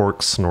phrase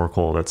pork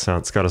snorkel. It's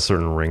got a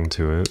certain ring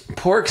to it.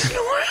 Pork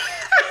snorkel.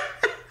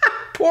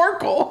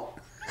 Porkle.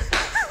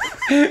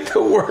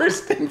 The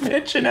worst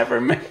invention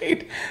ever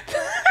made.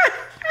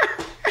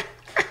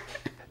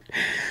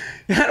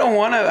 I don't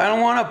want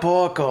a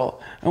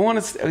porkle.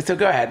 So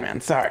go ahead, man.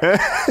 Sorry.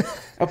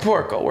 A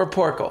porkle. We're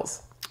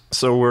porkles.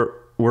 So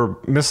we're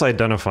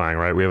misidentifying,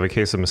 right? We have a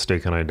case of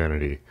mistaken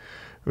identity.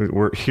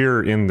 We're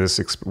here in this,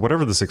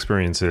 whatever this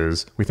experience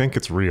is, we think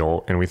it's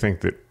real, and we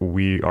think that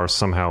we are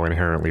somehow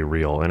inherently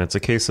real, and it's a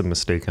case of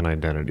mistaken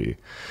identity.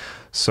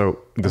 So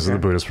this is the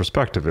Buddhist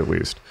perspective, at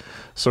least.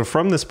 So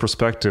from this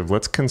perspective,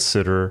 let's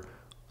consider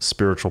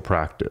spiritual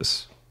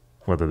practice,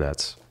 whether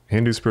that's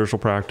Hindu spiritual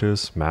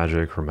practice,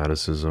 magic,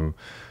 Hermeticism,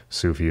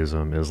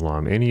 Sufism,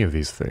 Islam, any of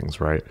these things,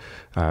 right?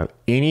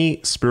 Any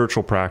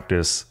spiritual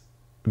practice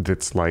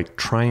that's like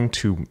trying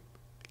to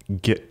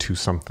get to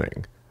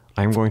something.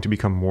 I'm going to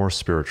become more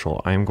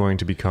spiritual. I'm going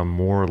to become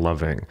more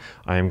loving.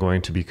 I am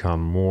going to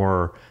become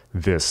more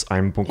this.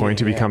 I'm going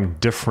to become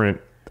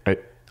different.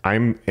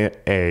 I'm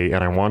at A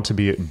and I want to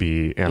be at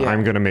B, and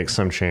I'm going to make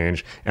some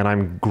change, and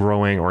I'm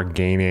growing or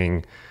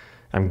gaining.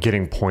 I'm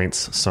getting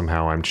points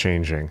somehow. I'm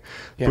changing.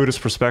 Yeah.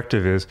 Buddhist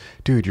perspective is,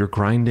 dude, you're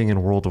grinding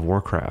in World of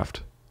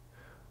Warcraft.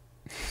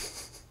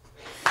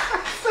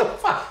 So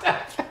fucked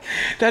up.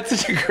 That's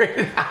such a great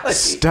analogy.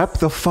 Step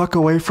the fuck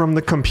away from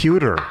the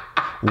computer.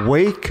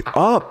 Wake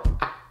up.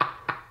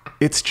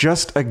 It's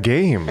just a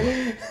game.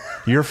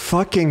 You're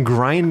fucking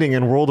grinding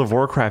in World of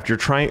Warcraft. You're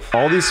trying,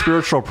 all these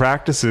spiritual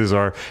practices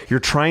are, you're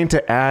trying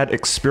to add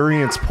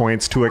experience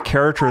points to a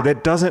character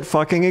that doesn't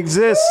fucking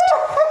exist.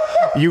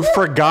 You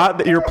forgot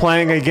that you're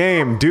playing a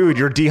game. Dude,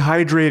 you're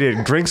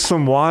dehydrated. Drink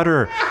some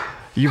water.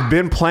 You've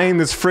been playing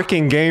this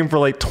freaking game for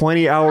like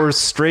 20 hours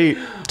straight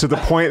to the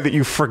point that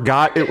you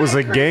forgot it was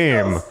a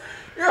game.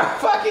 You're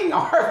fucking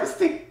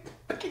harvesting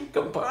fucking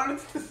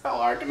components to sell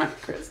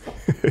Arcanite crystals.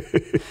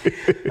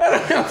 I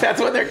don't know if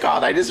that's what they're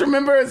called. I just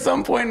remember at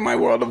some point in my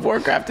World of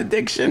Warcraft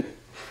addiction.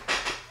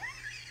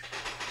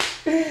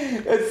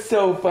 It's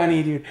so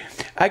funny, dude.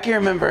 I can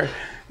remember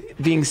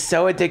being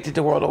so addicted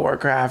to World of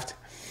Warcraft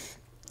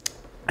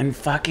and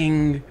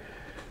fucking...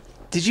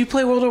 Did you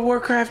play World of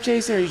Warcraft,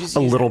 Jason? Or you just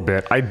a little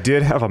bit. I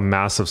did have a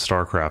massive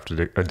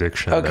StarCraft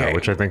addiction, though,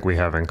 which I think we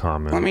have in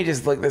common. Let me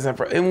just look this up.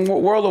 In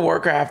World of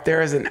Warcraft,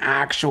 there is an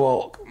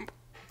actual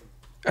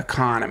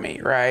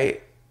economy,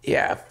 right?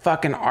 Yeah,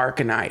 fucking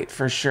Arcanite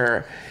for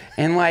sure.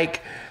 And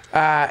like,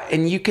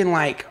 and you can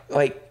like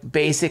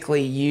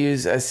basically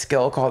use a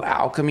skill called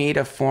alchemy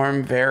to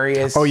form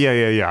various. Oh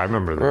yeah. I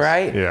remember this.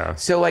 Right? Yeah.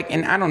 So like,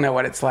 and I don't know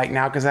what it's like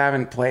now because I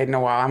haven't played in a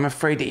while. I'm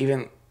afraid to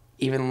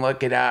even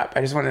look it up.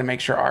 I just wanted to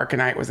make sure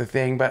Arcanite was a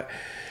thing, but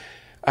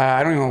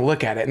I don't even want to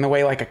look at it in the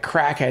way like a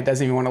crackhead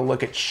doesn't even want to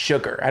look at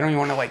sugar. I don't even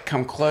want to like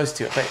come close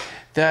to it.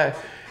 But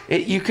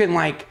you can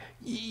like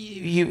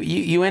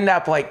you end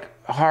up like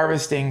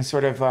harvesting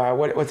sort of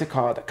what's it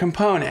called,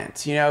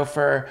 components, you know,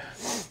 for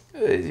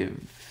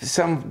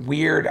some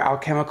weird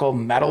alchemical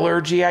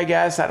metallurgy, I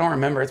guess. I don't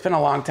remember. It's been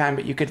a long time,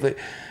 but you could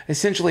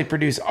essentially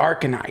produce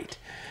Arcanite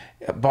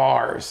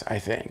bars, I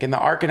think. And the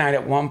Arcanite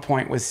at one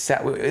point was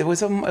set. It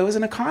was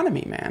an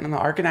economy, man. And the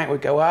Arcanite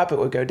would go up, it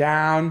would go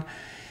down,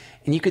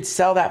 and you could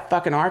sell that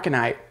fucking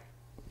Arcanite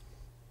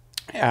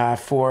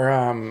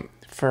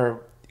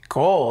for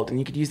gold, and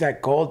you could use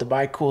that gold to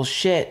buy cool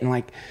shit.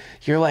 And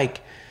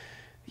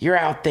you're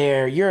out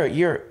there.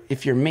 You're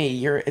if you're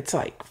me, it's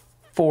like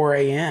 4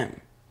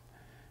 a.m.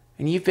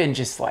 and you've been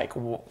just like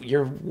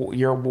your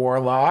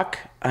warlock,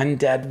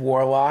 undead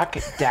warlock,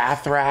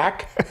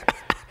 Dathrak.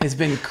 Has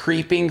been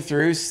creeping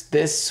through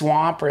this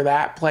swamp or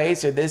that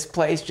place or this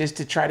place just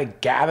to try to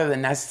gather the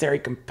necessary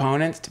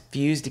components to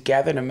fuse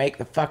together to make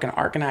the fucking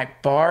Arcanite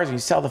bars. And you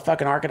sell the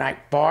fucking Arcanite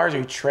bars or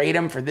you trade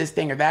them for this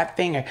thing or that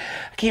thing. I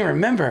can't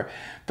remember.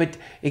 But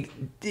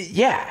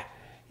yeah,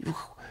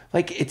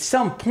 like at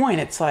some point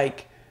it's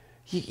like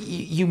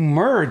you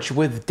merge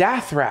with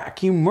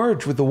Dathrak. You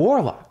merge with the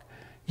warlock.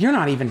 You're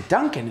not even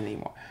Duncan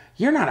anymore.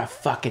 You're not a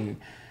fucking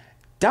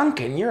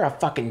Duncan. You're a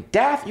fucking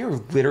Dath. You're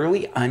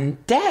literally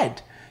undead.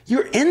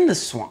 You're in the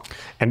swamp.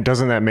 And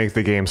doesn't that make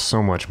the game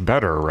so much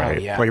better, right?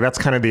 Oh, yeah. Like that's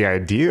kind of the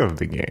idea of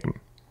the game,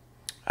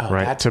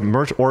 right? To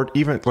merge, or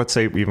even let's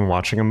say even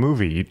watching a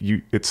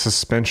movie, it's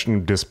suspension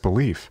of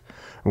disbelief.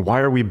 Why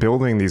are we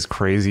building these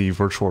crazy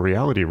virtual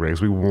reality rigs?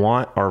 We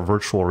want our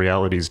virtual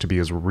realities to be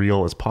as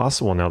real as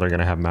possible. Now they're going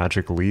to have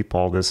Magic Leap,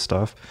 all this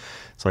stuff.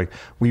 It's like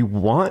we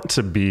want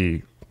to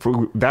be.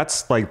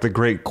 That's like the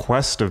great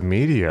quest of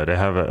media, to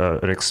have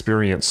an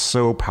experience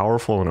so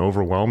powerful and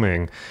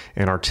overwhelming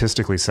and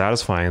artistically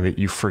satisfying that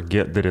you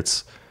forget that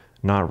it's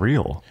not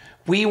real.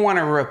 We want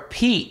to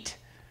repeat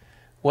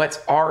what's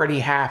already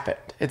happened.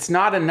 It's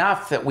not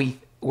enough that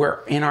we're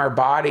in our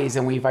bodies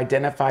and we've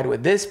identified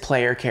with this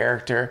player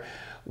character.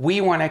 We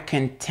want to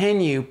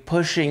continue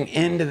pushing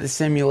into the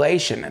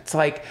simulation. It's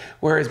like,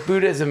 whereas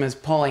Buddhism is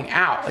pulling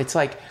out, it's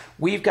like,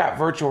 we've got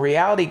virtual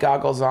reality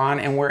goggles on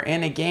and we're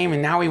in a game,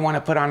 and now we want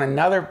to put on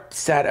another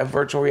set of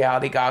virtual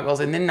reality goggles.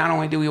 And then not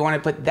only do we want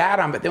to put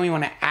that on, but then we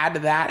want to add to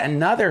that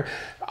another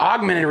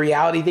augmented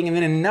reality thing, and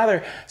then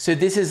another. So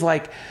this is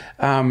like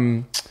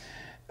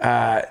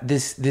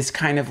this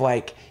kind of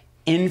like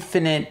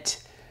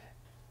infinite,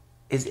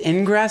 is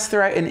ingress the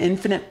right? An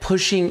infinite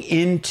pushing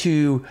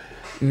into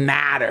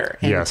matter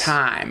and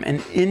time,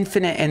 and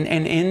infinite, and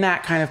in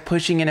that kind of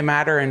pushing into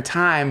matter and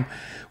time,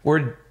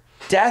 we're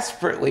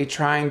desperately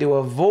trying to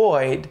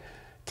avoid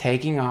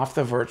taking off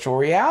the virtual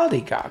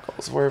reality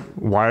goggles.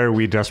 Why are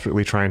we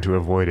desperately trying to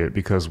avoid it?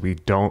 Because we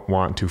don't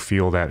want to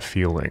feel that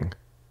feeling.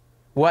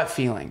 What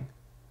feeling?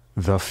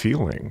 The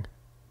feeling.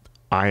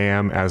 I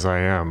am as I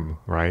am,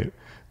 right?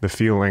 The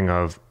feeling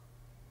of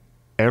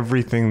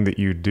everything that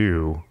you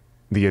do,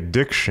 the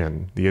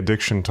addiction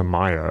to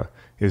Maya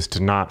is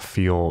to not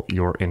feel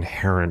your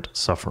inherent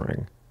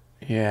suffering.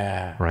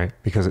 Yeah. Right?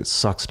 Because it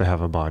sucks to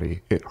have a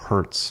body. It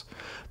hurts.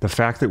 The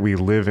fact that we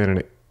live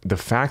in the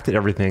fact that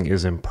everything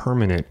is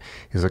impermanent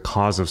is a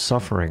cause of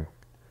suffering,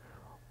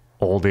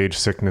 old age,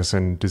 sickness,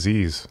 and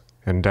disease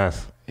and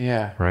death.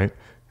 Yeah. Right?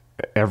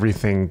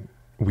 Everything,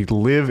 we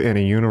live in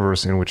a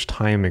universe in which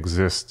time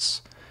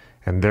exists,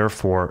 and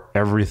therefore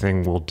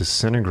everything will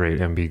disintegrate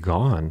and be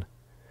gone.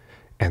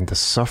 And the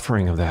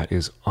suffering of that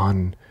is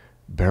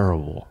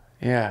unbearable.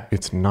 Yeah.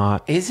 It's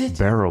not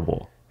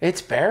bearable.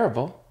 It's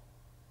bearable.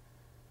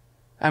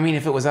 I mean,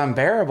 if it was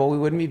unbearable, we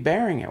wouldn't be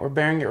bearing it. We're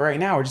bearing it right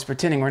now. We're just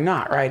pretending we're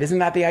not, right? Isn't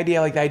that the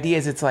idea? Like, the idea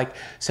is it's like,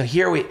 so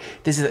here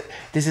this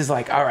is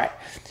like, all right,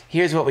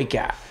 here's what we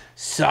got.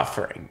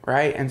 Suffering,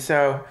 right? And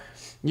so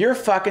you're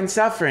fucking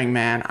suffering,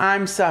 man.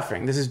 I'm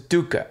suffering. This is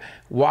dukkha.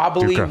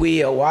 Wobbly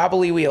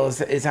wheel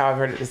is how I've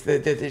heard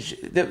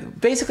it.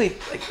 Basically,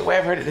 like, the way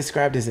I've heard it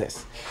described is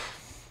this.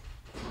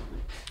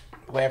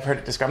 The way I've heard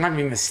it described, I'm not going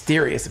to be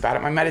mysterious about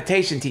it. My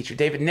meditation teacher,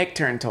 David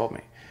Nickturn, told me.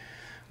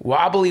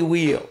 Wobbly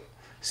wheel.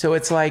 So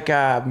it's like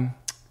you're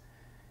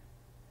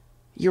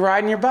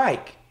riding your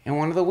bike, and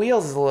one of the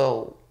wheels is a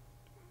little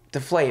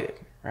deflated,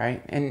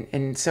 right?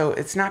 And so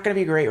it's not going to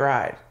be a great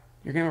ride.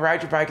 You're going to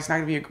ride your bike. It's not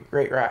going to be a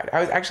great ride.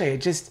 I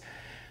just,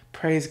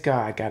 praise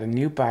God, got a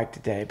new bike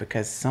today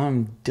because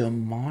some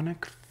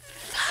demonic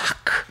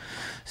fuck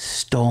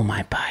stole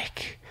my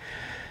bike.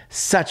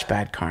 Such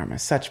bad karma.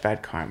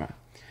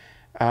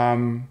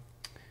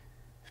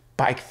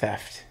 Bike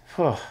theft.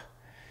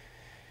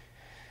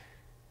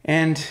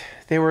 And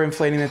they were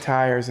inflating the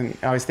tires, and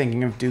I was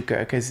thinking of dukkha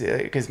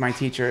because my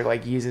teacher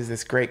like uses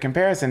this great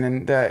comparison,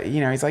 and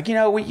he's like,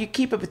 you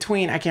keep it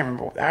between, I can't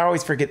remember, I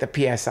always forget the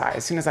PSI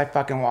as soon as I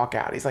fucking walk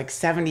out. He's like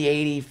 70,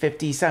 80,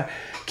 50, so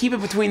keep it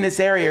between this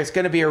area. It's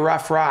going to be a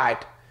rough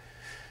ride.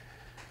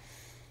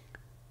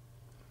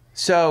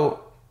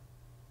 So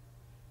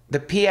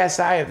the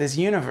PSI of this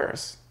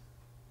universe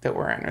that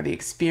we're in, or the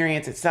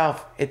experience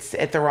itself, it's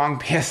at the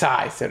wrong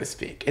PSI, so to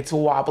speak. It's a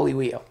wobbly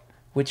wheel,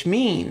 which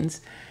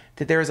means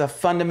that there is a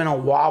fundamental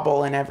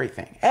wobble in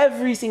everything.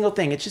 Every single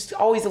thing. It's just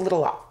always a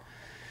little off.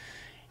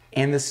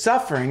 And the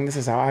suffering, this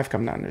is how I've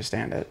come to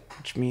understand it,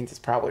 which means it's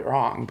probably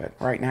wrong, but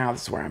right now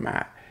this is where I'm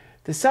at.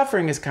 The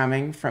suffering is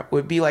coming from,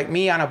 would be like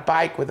me on a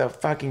bike with a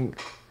fucking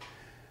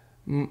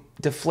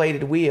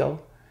deflated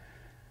wheel,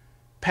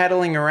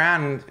 pedaling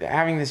around and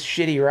having this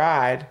shitty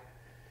ride,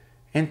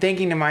 and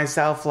thinking to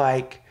myself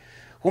like,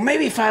 well,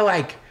 maybe if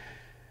I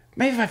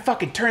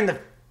fucking turn the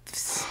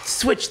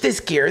switch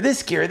this gear,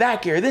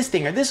 that gear, this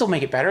thing, or this will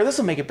make it better.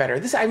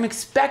 I'm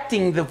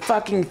expecting the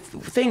fucking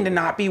thing to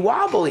not be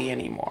wobbly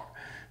anymore.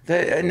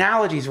 The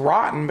analogy's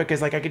rotten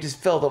because like I could just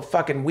fill the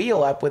fucking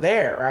wheel up with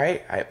air,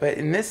 right? But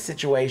in this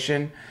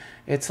situation,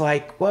 it's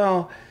like,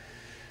 well,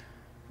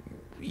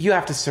 you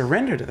have to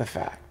surrender to the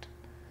fact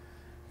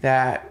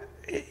that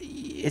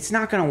it's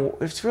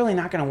really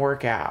not gonna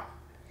work out.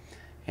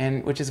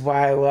 And which is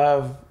why I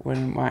love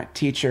when my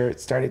teacher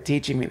started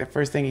teaching me, the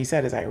first thing he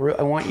said is, I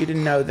want you to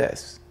know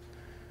this.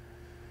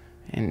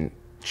 And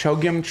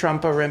Chogyam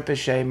Trungpa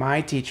Rinpoche,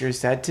 my teacher,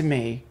 said to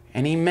me,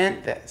 and he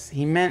meant this.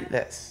 And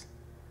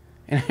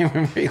I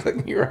remember he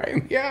looked me right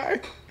in the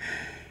eye.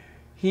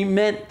 He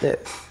meant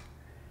this.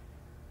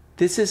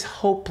 This is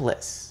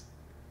hopeless.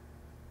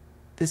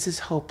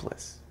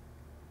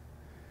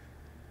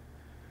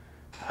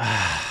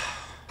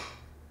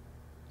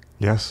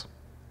 Yes.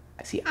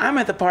 See, I'm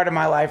at the part of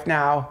my life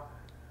now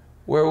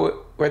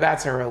where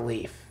that's a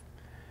relief.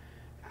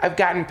 I've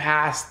gotten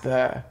past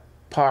the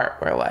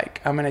part where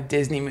like I'm in a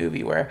Disney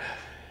movie where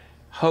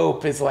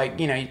hope is like,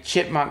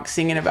 Chipmunk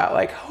singing about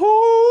like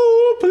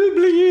hope will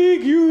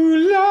bring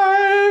you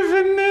life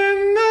and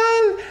then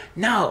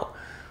no.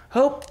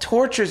 Hope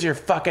tortures your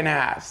fucking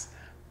ass.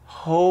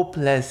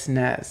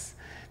 Hopelessness.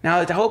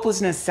 Now the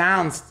hopelessness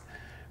sounds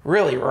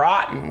really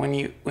rotten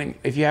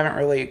if you haven't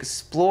really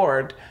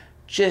explored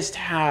just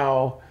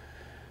how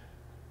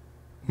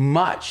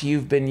much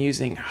you've been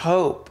using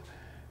hope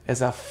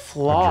as a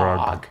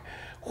flog.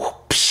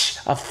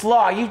 A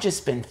flaw. You've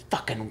just been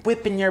fucking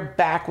whipping your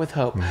back with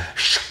hope.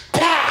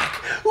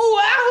 Back! Ooh,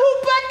 I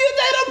hope I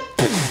get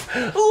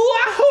that. Ooh,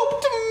 I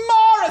hope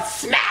tomorrow.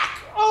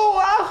 Smack!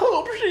 Oh, I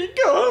hope she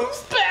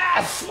comes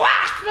back.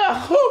 Slack! I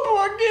hope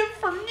I get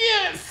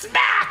forgiven.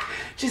 Smack!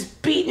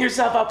 Just beating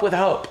yourself up with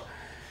hope.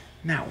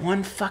 Not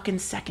one fucking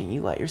second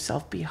you let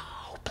yourself be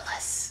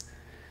hopeless.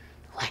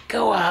 Let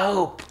go of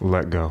hope.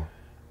 Let go.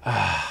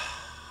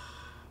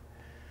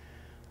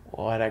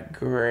 What a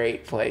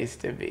great place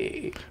to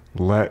be.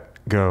 Let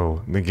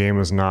go. The game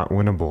is not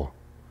winnable,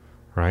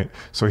 right?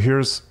 So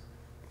here's,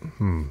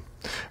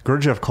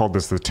 Gurdjieff called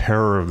this the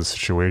terror of the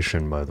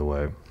situation, by the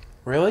way.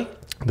 Really?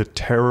 The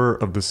terror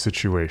of the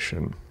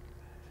situation.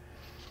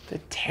 The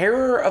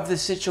terror of the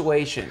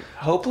situation.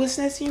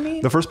 Hopelessness, you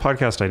mean? The first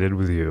podcast I did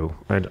with you,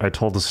 I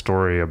told the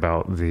story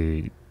about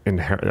a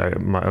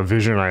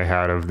vision I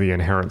had of the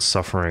inherent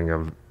suffering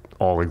of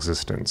all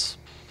existence.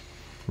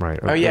 Right.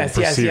 Oh, yes.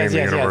 Perceiving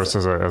the universe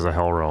as a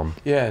hell realm.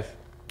 Yes.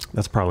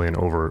 That's probably an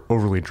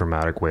overly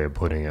dramatic way of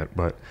putting it,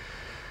 but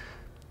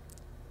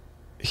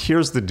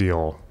here's the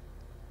deal.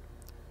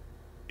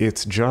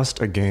 It's just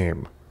a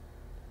game,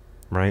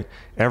 right?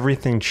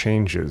 Everything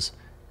changes.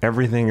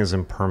 everything is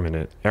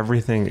impermanent,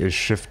 everything is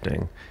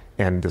shifting.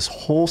 And this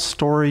whole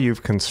story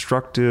you've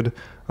constructed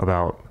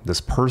about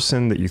this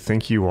person that you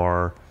think you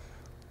are,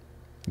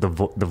 the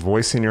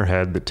voice in your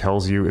head that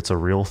tells you it's a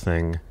real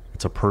thing,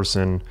 it's a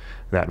person,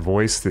 that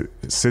voice that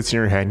sits in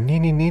your head,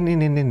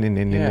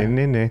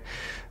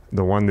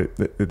 the one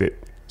that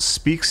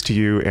speaks to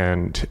you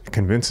and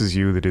convinces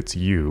you that it's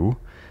you,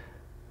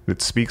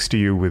 that speaks to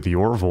you with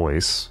your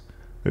voice,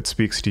 that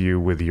speaks to you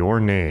with your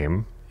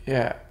name,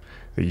 Yeah.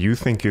 that you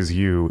think is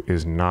you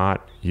is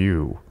not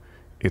you.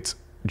 It's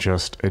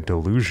just a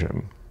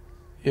delusion.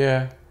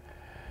 Yeah.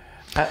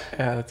 Yeah,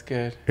 that's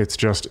good. It's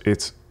just,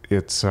 it's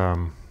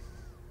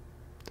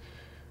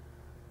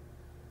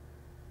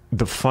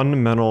the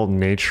fundamental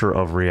nature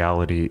of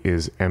reality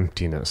is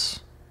emptiness.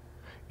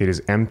 It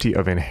is empty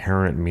of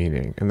inherent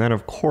meaning. And then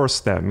of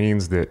course that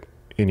means that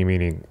any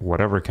meaning,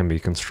 whatever can be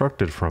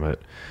constructed from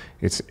it,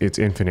 it's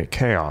infinite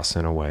chaos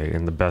in a way,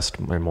 in the best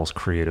and most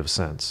creative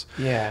sense.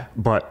 Yeah.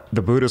 But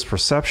the Buddhist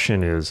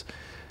perception is,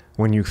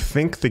 when you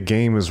think the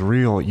game is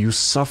real, you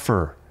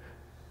suffer,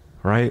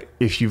 right?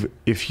 If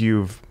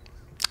you've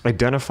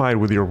identified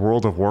with your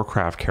World of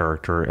Warcraft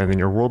character and then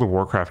your World of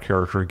Warcraft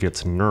character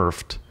gets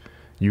nerfed,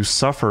 you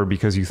suffer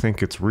because you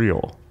think it's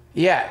real.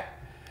 Yeah.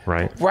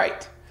 Right?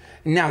 Right.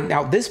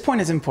 Now this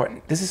point is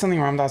important. This is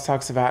something Ram Dass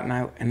talks about,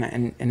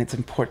 and it's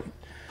important.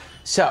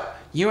 So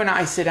you and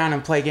I sit down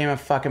and play a game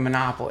of fucking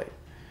Monopoly.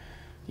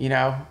 You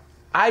know,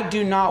 I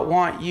do not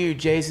want you,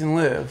 Jason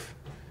Louv,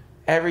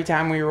 every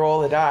time we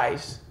roll the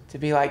dice, to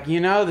be like,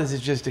 this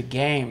is just a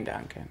game,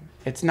 Duncan.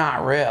 It's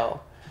not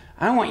real.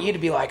 I want you to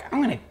be like,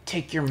 I'm gonna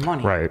take your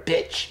money, right,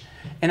 bitch.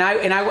 And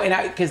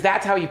I, because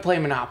that's how you play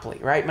Monopoly,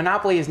 right?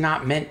 Monopoly is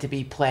not meant to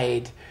be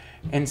played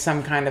in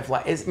some kind of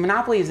like.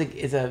 Monopoly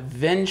is a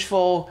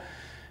vengeful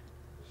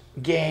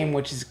game,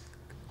 which is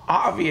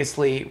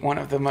obviously one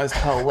of the most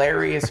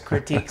hilarious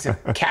critiques of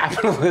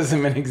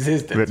capitalism in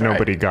existence. That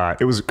nobody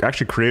got. It was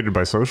actually created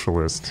by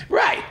socialists.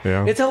 Right.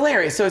 Yeah. It's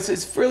hilarious. So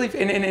it's really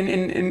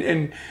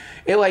and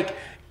it like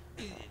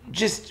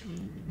just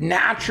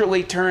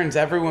naturally turns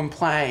everyone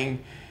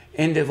playing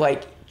into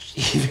like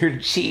either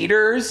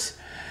cheaters.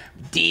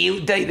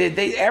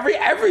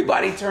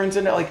 Everybody turns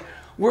into like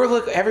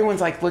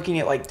everyone's like looking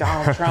at like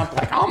Donald Trump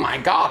like, oh my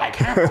God, I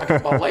can't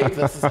fucking believe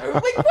this is like,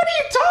 what are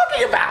you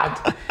talking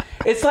about?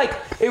 It's like,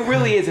 it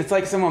really is. It's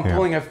like someone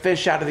pulling a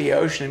fish out of the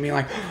ocean and being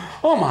like,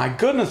 oh my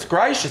goodness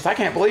gracious, I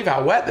can't believe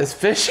how wet this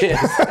fish is.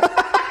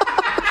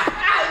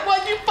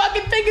 What, you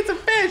fucking think it's a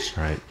fish?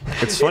 Right.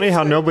 It's funny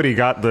how nobody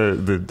got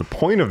the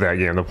point of that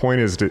game. The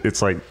point is,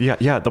 it's like,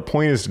 the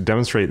point is to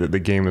demonstrate that the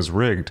game is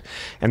rigged.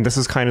 And this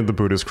is kind of the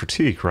Buddhist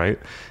critique, right?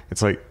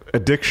 It's like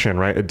addiction,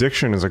 right?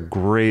 Addiction is a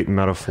great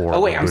metaphor.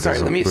 Oh, wait, I'm sorry.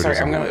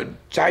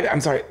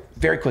 I'm sorry.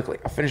 Very quickly.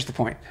 I'll finish the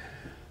point.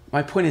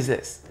 My point is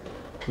this.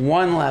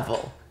 One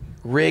level,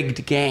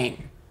 rigged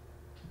game.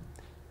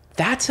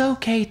 That's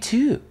okay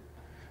too.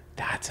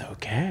 That's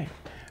okay.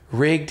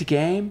 Rigged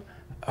game,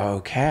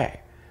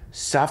 okay.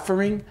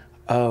 Suffering,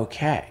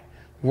 okay.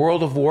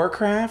 World of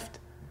Warcraft,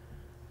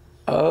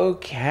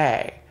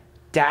 okay.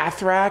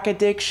 Dathrak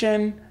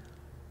addiction,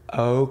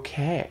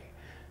 okay.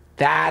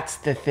 That's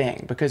the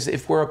thing. Because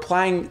if we're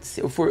applying,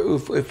 if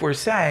we're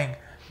saying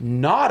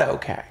not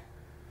okay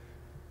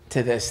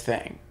to this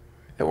thing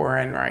that we're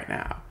in right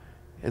now,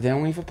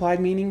 then we've applied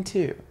meaning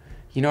too.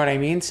 You know what I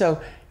mean?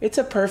 So it's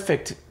a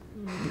perfect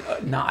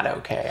not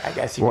okay, I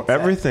guess you could say.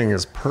 Everything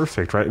is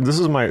perfect, right? This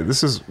is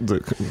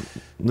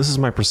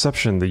my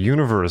perception. The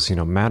universe,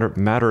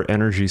 matter,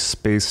 energy,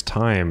 space,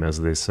 time,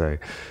 as they say.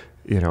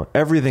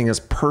 Everything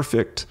is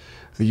perfect.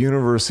 The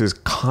universe is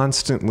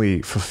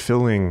constantly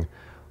fulfilling.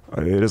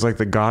 It is like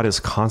the God is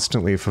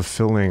constantly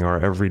fulfilling our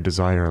every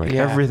desire. Like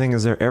everything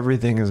is there.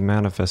 Everything is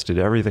manifested.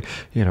 Everything,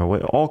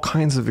 all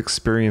kinds of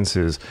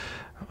experiences.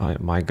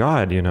 My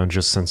God,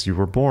 just since you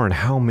were born,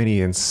 how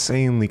many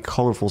insanely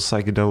colorful,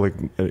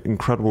 psychedelic,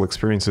 incredible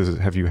experiences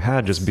have you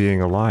had just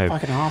being alive?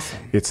 Fucking awesome.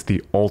 It's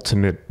the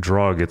ultimate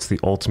drug. It's the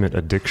ultimate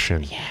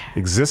addiction. Yeah.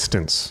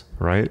 Existence,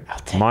 right?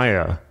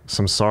 Maya,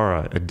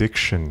 samsara,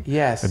 addiction.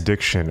 Yes.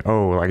 Addiction.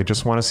 Oh, I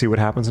just want to see what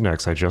happens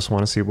next. I just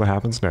want to see what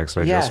happens next.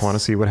 I just want to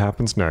see what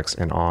happens next.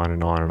 And on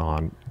and on and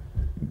on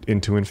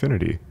into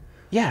infinity.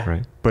 Yeah.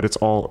 Right? But it's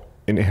all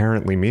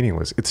inherently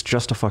meaningless. It's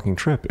just a fucking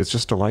trip. It's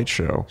just a light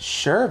show.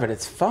 Sure, but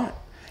it's fun.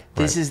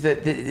 This is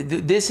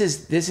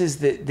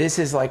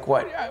like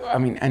what I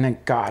mean. And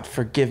God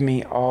forgive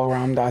me, all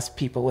Ram Dass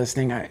people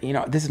listening.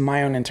 This is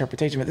my own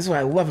interpretation, but this is what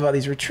I love about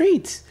these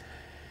retreats.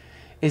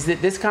 Is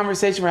that this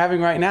conversation we're having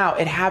right now?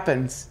 It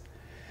happens,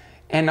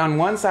 and on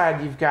one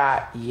side you've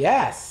got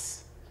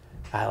yes,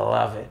 I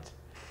love it.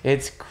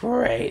 It's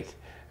great.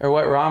 Or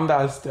what Ram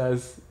Dass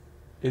does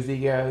is he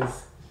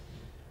goes,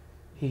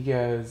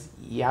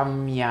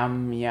 yum,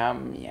 yum,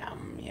 yum,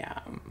 yum,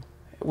 yum,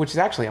 which is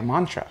actually a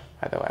mantra,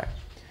 by the way.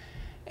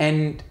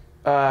 And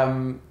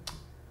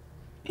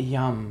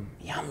yum,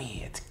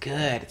 yummy, it's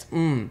good. It's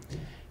and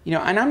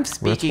I'm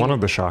speaking. Well, it's one of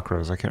the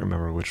chakras. I can't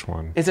remember which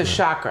one. It's a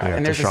chakra,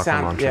 and there's a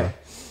sound. Mantra. Yeah.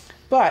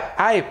 But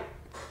I,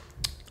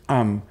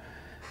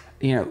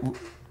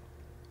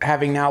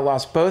 having now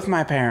lost both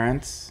my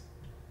parents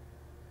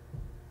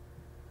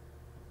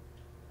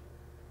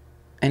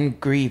and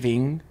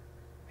grieving,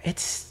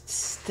 it's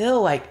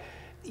still like,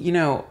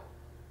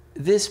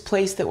 this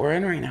place that we're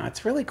in right now,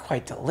 it's really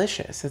quite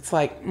delicious. It's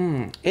like,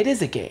 it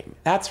is a game.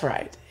 That's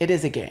right. It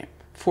is a game,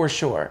 for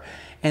sure.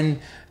 And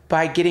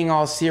by getting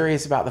all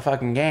serious about the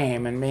fucking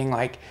game and being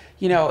like,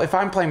 if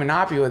I'm playing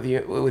Monopoly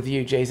with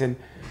you, Jason,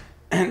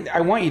 and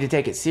I want you to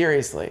take it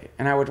seriously.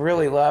 And I would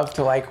really love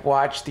to like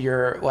watch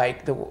your,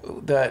 like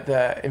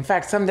the in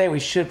fact, someday we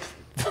should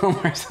film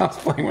ourselves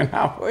playing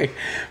Monopoly,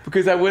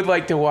 because I would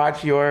like to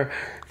watch the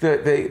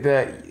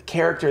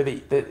character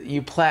that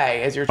you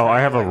play as you're trying. I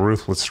have to, a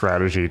ruthless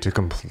strategy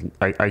to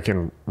I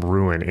can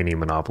ruin any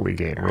Monopoly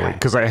game, really,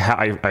 because I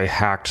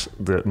hacked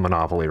the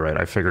Monopoly, right?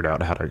 I figured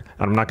out how to.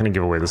 I'm not going to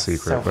give away the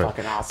secret, but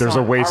awesome. there's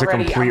a way to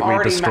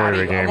completely destroy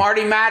the game. I'm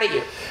already mad at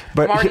you.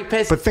 I'm already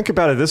pissed. But think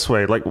about it this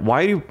way: like,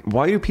 why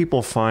do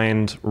people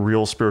find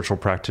real spiritual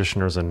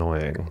practitioners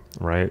annoying,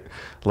 right?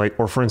 Like,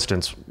 or for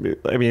instance,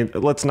 I mean,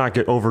 let's not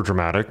get over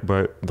dramatic,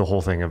 but the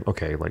whole thing of,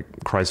 okay, like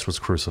Christ was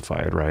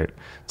crucified, right?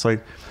 It's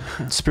like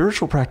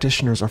spiritual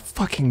practitioners are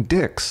fucking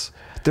dicks.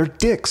 They're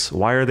dicks.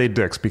 Why are they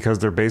dicks? Because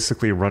they're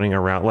basically running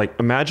around. Like,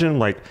 imagine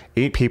like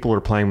 8 people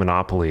are playing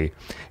Monopoly,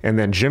 and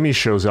then Jimmy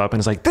shows up and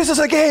is like, "This is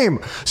a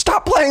game.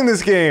 Stop playing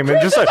this game!" And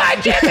just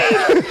like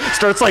Jimmy!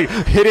 starts like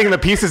hitting the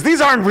pieces.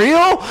 These aren't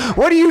real.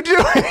 What are you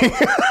doing?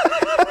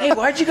 Hey,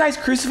 why'd you guys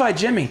crucify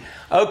Jimmy?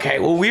 Okay,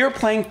 well, we were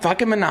playing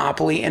fucking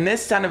Monopoly, and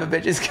this son of a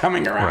bitch is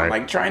coming around,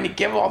 like, trying to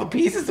give all the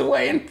pieces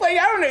away and play.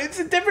 I don't know, it's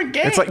a different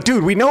game. It's like,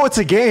 dude, we know it's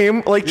a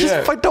game. Like,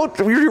 just don't.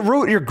 Another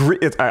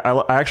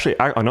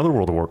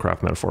World of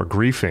Warcraft metaphor,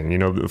 griefing. You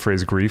know the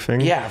phrase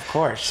griefing? Yeah, of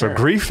course. So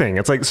griefing,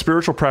 it's like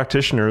spiritual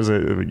practitioners.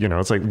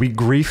 It's like we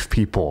grief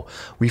people.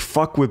 We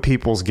fuck with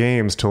people's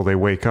games till they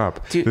wake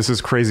up. Dude, this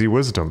is crazy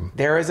wisdom.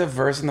 There is a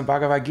verse in the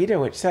Bhagavad Gita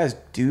which says,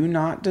 "Do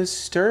not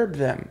disturb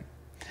them."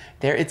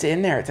 It's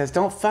in there. It says,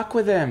 don't fuck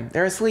with them.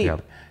 They're asleep.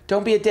 Yep.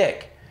 Don't be a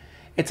dick.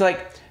 It's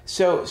like,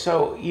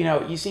 so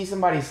you see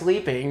somebody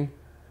sleeping.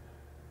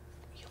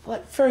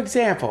 For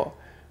example,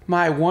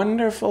 my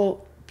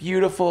wonderful,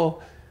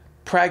 beautiful,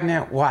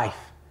 pregnant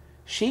wife.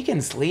 She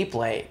can sleep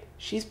late.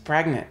 She's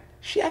pregnant.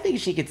 I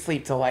think she could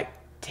sleep till like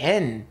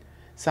 10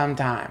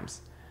 sometimes.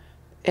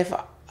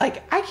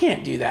 I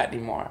can't do that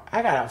anymore.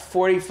 I got a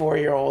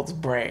 44-year-old's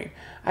brain.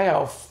 I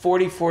got a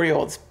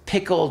 44-year-old's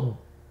pickled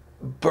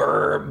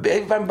burr.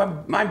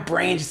 My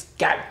brain just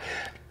got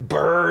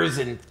burrs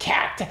and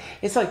cat.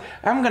 It's like,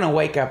 I'm gonna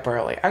wake up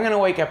early. I'm gonna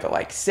wake up at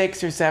like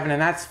 6 or 7,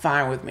 and that's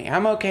fine with me.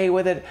 I'm okay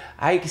with it.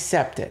 I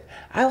accept it.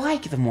 I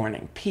like the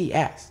morning,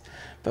 P.S.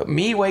 But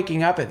me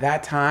waking up at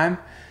that time,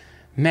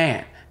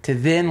 man, to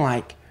then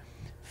like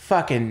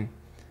fucking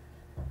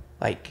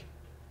like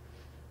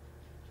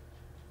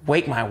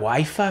wake my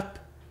wife up.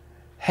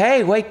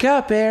 Hey, wake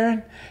up,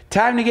 Aaron.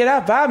 Time to get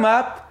up. I'm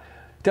up.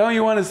 Don't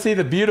you want to see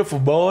the beautiful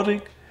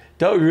morning?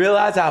 Don't you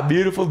realize how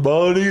beautiful the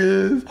morning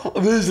is?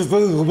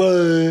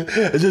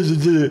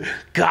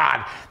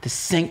 God, the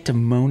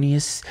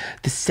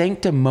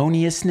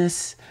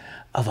sanctimoniousness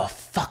of a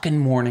fucking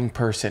morning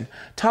person.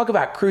 Talk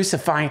about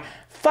crucifying.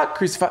 Fuck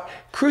crucify.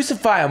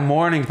 Crucify a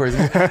morning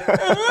person.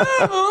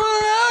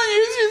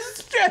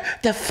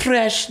 The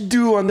fresh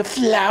dew on the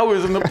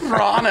flowers and the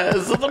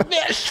piranhas of the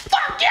fish.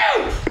 Fuck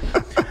you!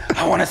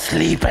 I want to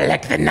sleep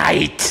like the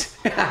night.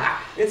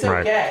 It's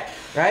okay,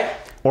 right?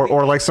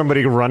 Or like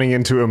somebody running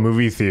into a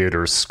movie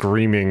theater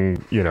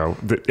screaming, you're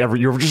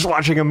just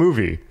watching a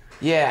movie.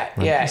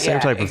 Same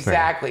type of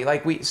exactly. thing.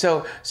 Like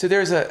so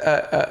there's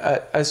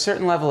a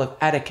certain level of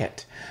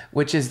etiquette,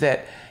 which is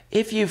that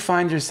if you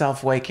find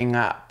yourself waking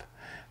up,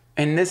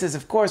 and this is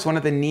of course one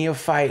of the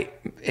neophyte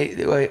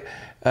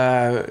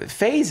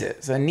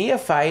phases. A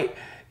neophyte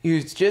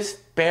who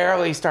just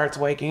barely starts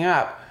waking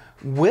up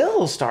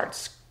will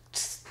start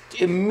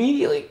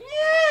immediately.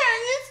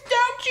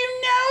 Don't you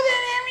know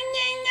that everything?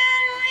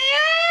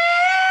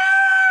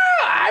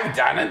 I've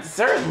done it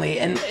certainly,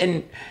 and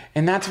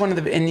that's one of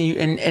the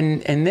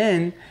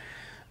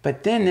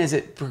but then as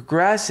it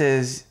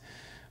progresses,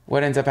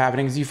 what ends up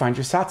happening is you find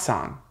your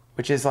satsang,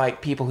 which is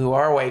like people who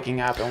are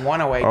waking up and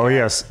want to wake up. Oh,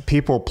 yes.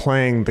 People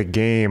playing the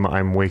game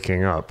I'm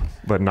waking up,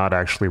 but not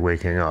actually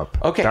waking up.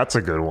 Okay. That's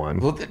a good one.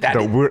 Well,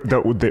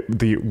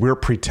 we're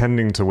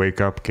pretending to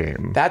wake up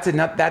game. That's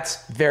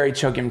very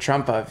Chogyam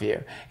Trungpa of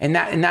you. And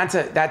I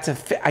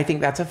think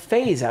that's a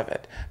phase of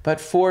it.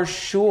 But for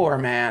sure,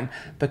 man,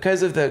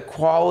 because of the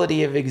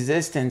quality of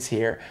existence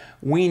here,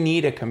 we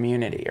need a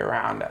community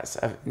around us,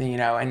 and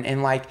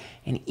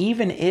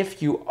even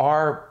if you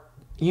are,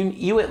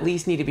 you at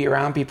least need to be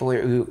around people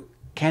who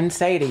can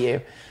say to you,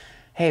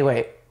 hey,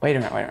 wait a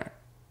minute.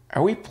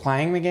 Are we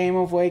playing the game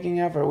of waking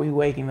up, or are we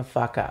waking the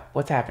fuck up?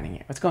 What's happening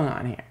here? What's going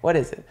on here? What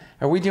is it?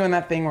 Are we doing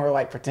that thing where we're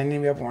like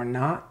pretending to be up and we're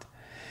not?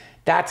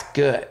 That's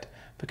good,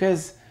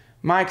 because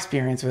my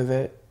experience with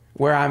it,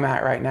 where I'm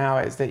at right now,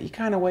 is that you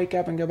kind of wake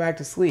up and go back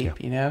to sleep.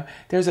 Yeah.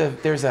 There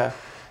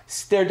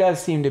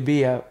does seem to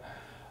be a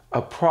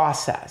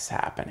process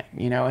happening,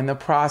 and the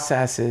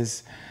process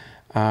is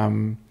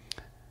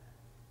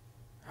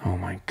Oh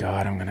my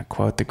God, I'm going to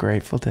quote the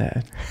Grateful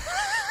Dead.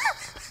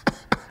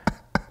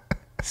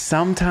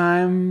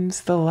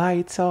 Sometimes the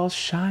light's all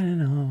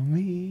shining on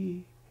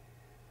me.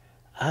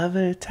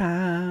 Other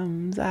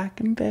times I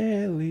can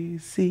barely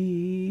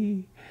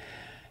see.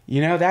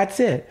 You know, that's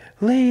it.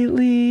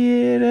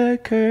 Lately it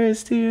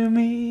occurs to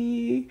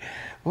me.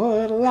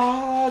 What a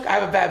log. I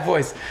have a bad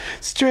voice.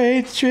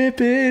 Straight trip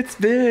it's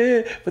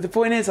been. But the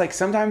point is, like,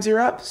 sometimes you're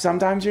up,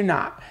 sometimes you're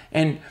not.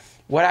 And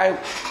what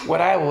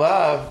I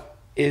love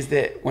is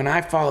that when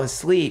I fall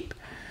asleep,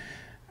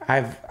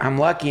 I'm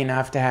lucky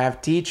enough to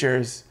have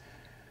teachers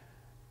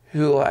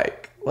who,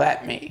 like,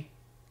 let me.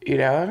 You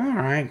know,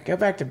 all right, go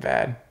back to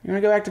bed. You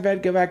want to go back to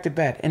bed? Go back to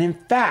bed. And in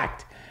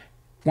fact,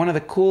 one of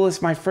the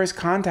coolest, my first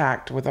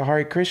contact with the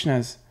Hare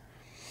Krishnas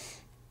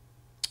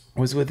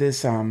was with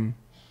this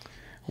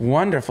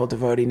wonderful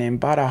devotee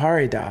named Bada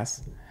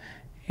Haridas.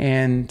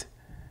 And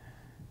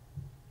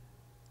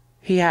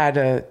he had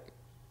a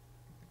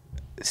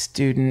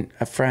student,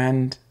 a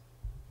friend.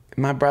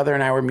 My brother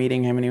and I were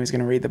meeting him, and he was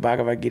going to read the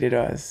Bhagavad Gita to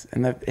us.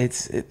 And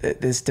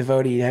this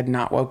devotee had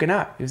not woken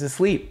up. He was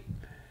asleep.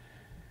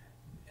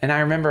 And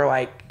I remember,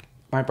 like,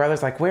 my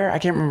brother's like, where? I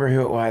can't remember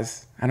who it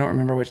was. I don't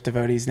remember which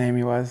devotee's name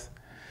he was.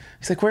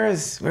 He's like, where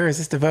is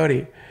this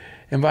devotee?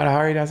 And Bada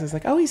Haridas is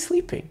like, oh, he's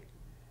sleeping.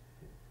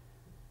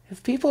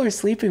 If people are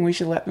sleeping, we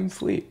should let them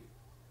sleep.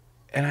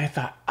 And I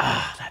thought,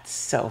 that's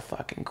so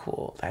fucking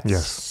cool.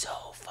 That's so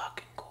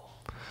fucking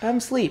cool. Let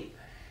them sleep.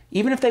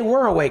 Even if they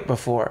were awake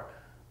before,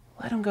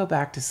 let them go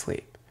back to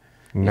sleep.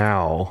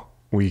 Now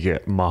we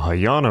get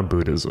Mahayana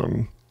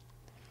Buddhism.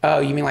 Oh,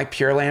 you mean like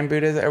Pure Land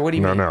Buddhism? Or what do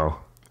you mean? No.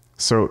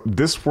 So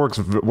this works,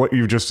 what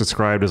you've just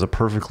described is a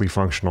perfectly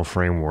functional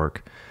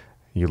framework.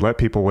 You let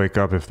people wake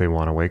up if they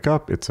want to wake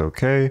up. It's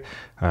okay.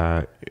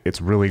 It's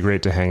really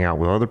great to hang out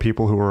with other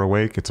people who are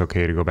awake. It's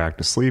okay to go back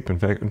to sleep. In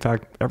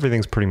fact,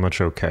 everything's pretty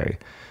much okay.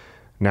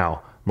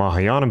 Now,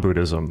 Mahayana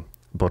Buddhism,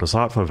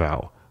 Bodhisattva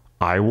vow,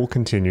 I will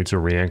continue to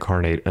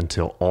reincarnate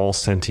until all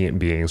sentient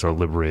beings are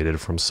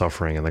liberated from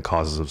suffering and the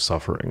causes of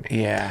suffering.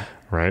 Yeah.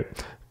 Right?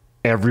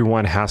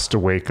 Everyone has to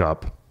wake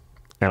up,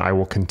 and I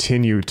will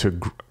continue to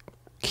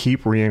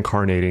keep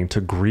reincarnating to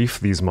grief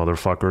these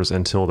motherfuckers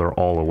until they're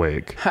all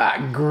awake.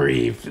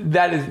 Grief.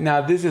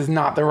 This is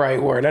not the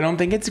right word. I don't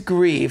think it's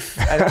grief.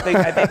 I think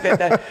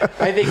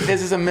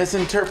this is a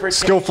misinterpretation.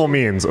 Skillful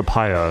means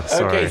apaya.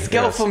 Sorry. Okay,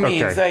 skillful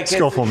means. Okay. Like,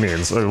 skillful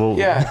means.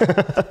 Yeah.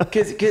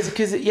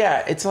 Because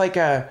yeah, it's like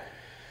but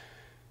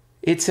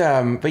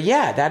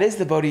yeah, that is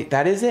the Bodhi,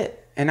 that is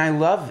it. And I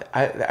love,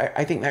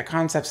 I think that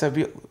concept's so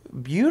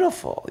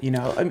beautiful, you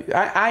know.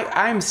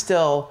 I'm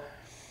still,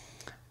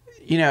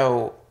 you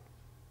know,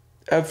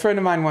 a friend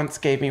of mine once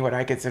gave me what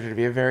I consider to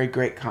be a very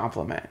great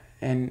compliment.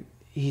 And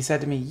he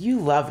said to me, you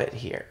love it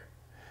here.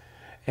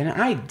 And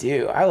I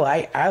do.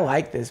 I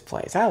like this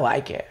place. I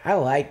like it. I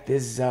like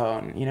this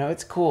zone. You know,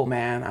 it's cool,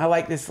 man. I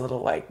like this little,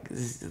 like,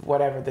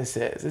 whatever this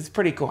is. It's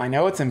pretty cool. I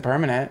know it's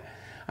impermanent.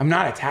 I'm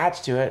not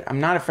attached to it.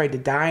 I'm not afraid to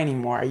die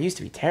anymore. I used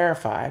to be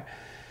terrified.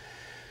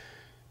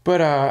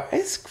 But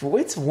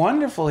it's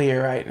wonderful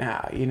here right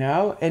now, you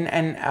know?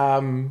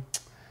 And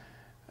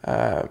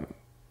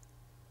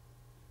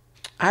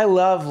I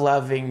love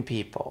loving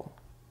people.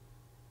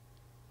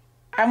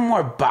 I'm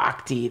more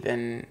bhakti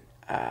than,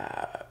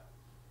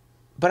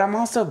 but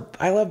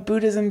I love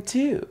Buddhism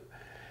too.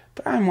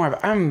 But I'm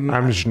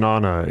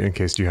jnana, in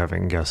case you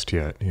haven't guessed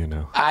yet, you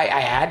know. I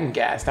hadn't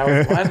guessed. I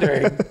was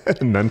wondering.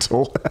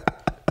 Mental.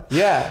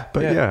 Yeah.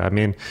 But yeah, I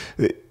mean,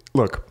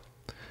 look,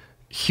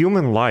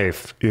 human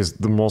life is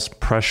the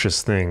most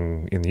precious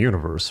thing in the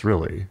universe,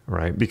 really,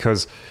 right?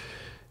 Because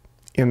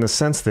in the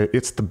sense that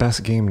it's the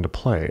best game to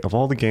play. Of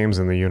all the games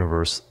in the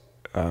universe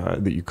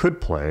that you could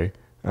play,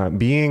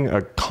 being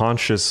a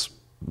conscious,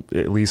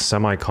 at least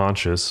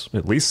semi-conscious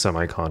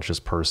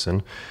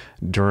person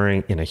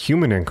in a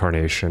human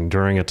incarnation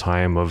during a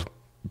time of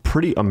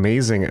pretty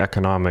amazing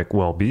economic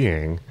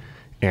well-being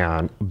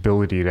and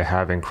ability to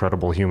have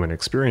incredible human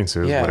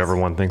experiences, yes. Whatever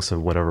one thinks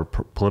of whatever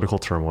political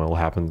turmoil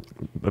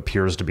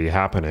appears to be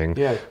happening,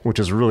 yeah. Which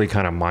is really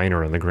kind of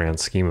minor in the grand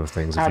scheme of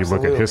things. If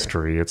Absolutely. you look at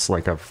history, it's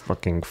like a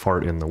fucking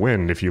fart in the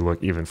wind if you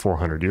look even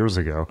 400 years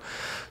ago.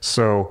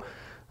 So...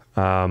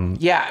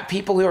 yeah,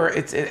 people who are,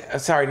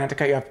 sorry, not to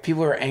cut you off,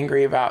 people who are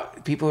angry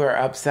about, people who are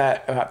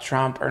upset about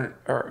Trump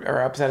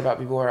or upset about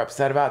people who are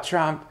upset about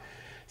Trump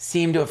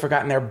seem to have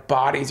forgotten their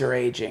bodies are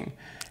aging.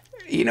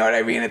 You know what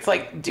I mean? It's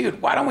like,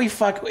 dude, why don't we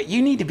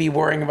you need to be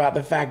worrying about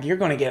the fact you're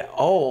going to get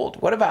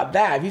old. What about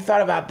that? Have you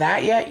thought about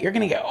that yet? You're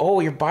going to get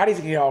old. Your body's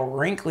going to get all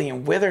wrinkly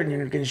and withered and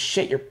you're going to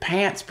shit your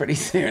pants pretty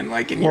soon.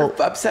 Like, and you're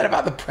upset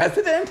about the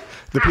president?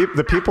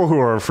 The people who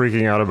are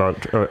freaking out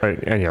about,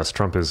 and yes,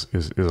 Trump is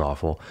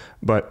awful,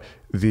 but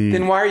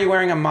Then why are you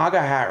wearing a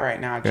MAGA hat right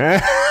now?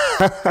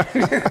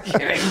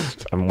 Kidding.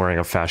 I'm wearing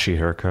a fashy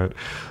haircut.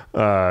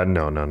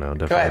 No,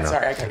 definitely Go ahead, not.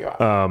 sorry, I cut you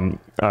off.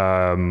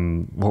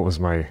 What was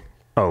my...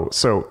 Oh,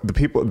 so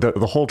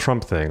the whole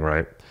Trump thing,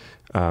 right?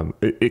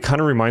 It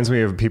kind of reminds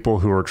me of people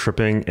who are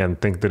tripping and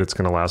think that it's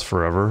going to last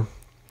forever.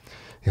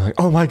 You're like,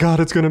 oh my God,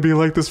 it's going to be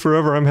like this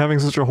forever. I'm having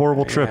such a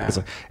horrible trip. Yeah. It's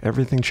like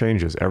everything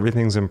changes.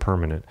 Everything's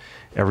impermanent.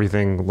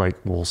 Everything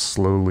like will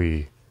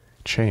slowly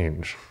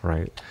change,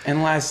 right?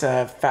 Unless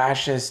a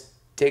fascist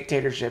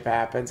dictatorship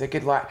happens,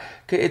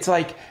 it's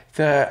like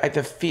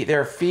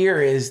their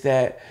fear is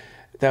that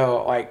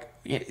though, like,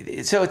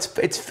 so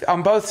it's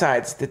on both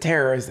sides. The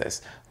terror is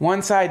this: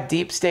 one side,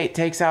 deep state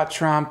takes out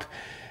Trump,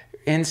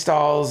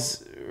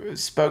 installs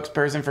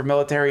spokesperson for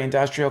military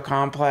industrial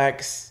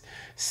complex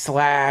 /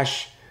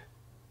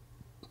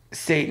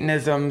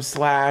 Satanism /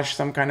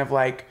 some kind of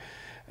like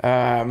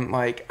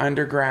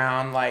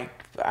underground, like,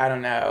 I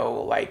don't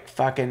know, like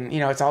fucking,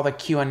 it's all the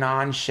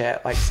QAnon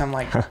shit, like some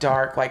like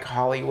dark, like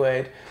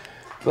Hollywood,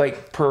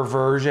 like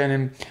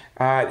perversion,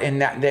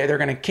 and that they're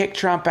going to kick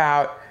Trump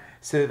out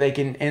so that they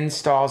can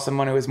install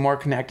someone who is more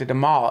connected to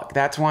Moloch.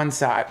 That's one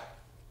side.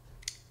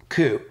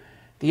 Coup.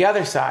 The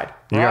other side.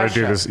 You got to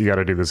do this. You got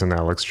to do this in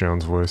Alex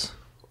Jones voice.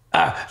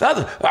 They're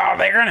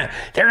gonna.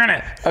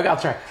 Okay, I'll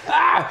try.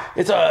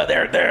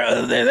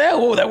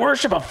 They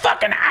worship a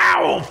fucking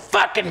owl,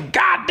 fucking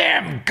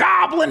goddamn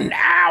goblin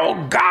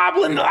owl.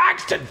 Goblin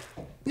likes to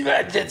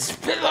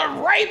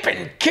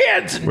raping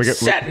kids and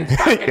setting.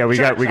 Yeah, we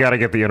got to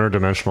get the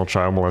interdimensional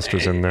child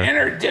molesters in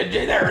there.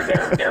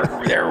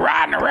 They're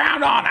riding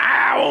around on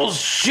owls,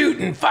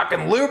 shooting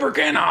fucking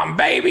lubricant on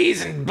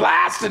babies and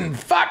blasting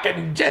fucking,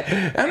 and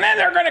then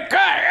they're gonna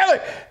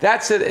cut.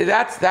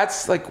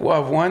 That's like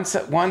one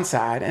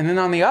side, and then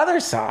on the other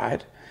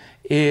side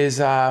is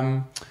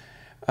the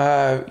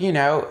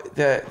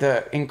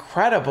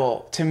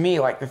incredible, to me,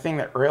 like the thing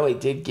that really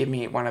did give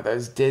me one of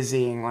those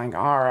dizzying, like,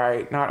 all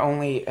right, not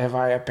only have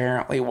I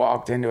apparently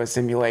walked into a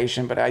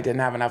simulation, but I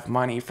didn't have enough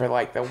money for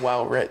like the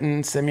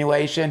well-written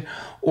simulation,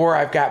 or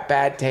I've got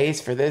bad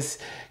taste for this,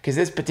 because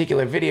this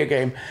particular video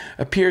game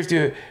appears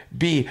to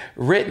be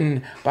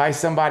written by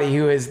somebody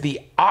who is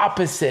the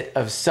opposite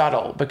of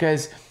subtle.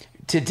 Because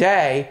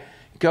today,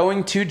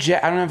 going to jail,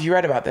 I don't know if you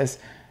read about this,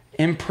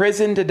 in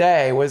prison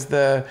today was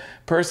the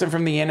person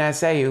from the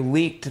NSA who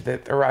leaked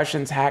that the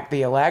Russians hacked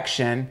the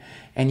election.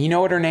 And you know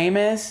what her name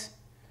is?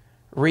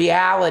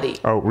 Reality.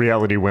 Oh,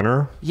 Reality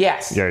Winner?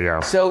 Yes.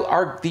 Yeah.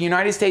 So the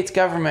United States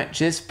government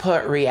just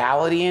put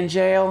Reality in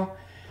jail.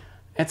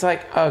 It's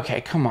like,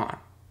 okay, come on.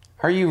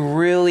 Are you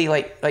really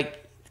like,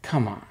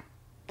 come on.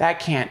 That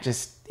can't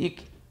just,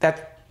 the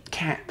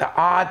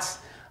odds,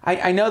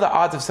 I know the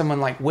odds of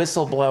someone like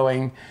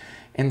whistleblowing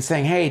and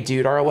saying, hey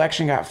dude, our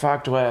election got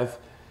fucked with.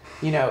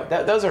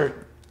 Those are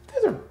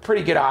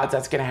pretty good odds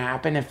that's going to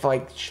happen if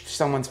like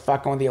someone's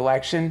fucking with the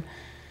election.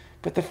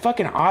 But the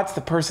fucking odds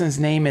the person's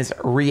name is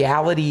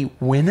Reality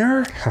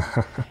Winner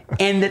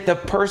and that the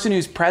person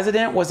who's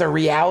president was a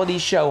reality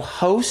show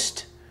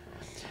host,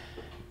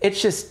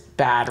 it's just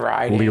bad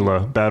writing.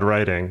 Leela, bad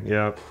writing.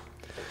 Yeah.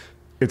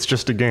 It's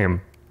just a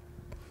game.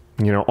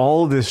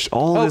 All this.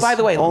 By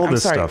the way, I'm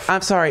sorry. Stuff.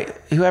 I'm sorry.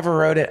 Whoever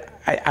wrote it,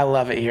 I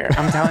love it here.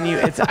 I'm telling you,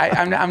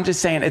 I'm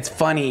just saying it's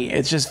funny.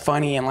 It's just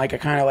funny in like a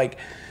kind of like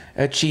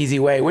a cheesy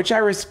way, which I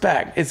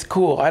respect. It's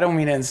cool. I don't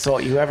mean to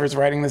insult you. Whoever's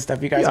writing this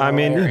stuff, you guys. Yeah, I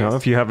mean,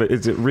 if you have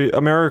it,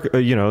 America.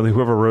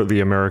 Whoever wrote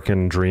the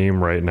American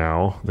dream right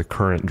now, the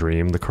current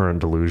dream, the current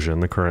delusion,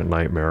 the current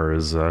nightmare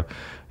is,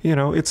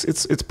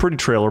 it's pretty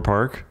trailer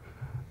park.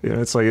 Yeah,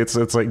 it's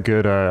like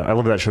good. I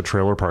love that show,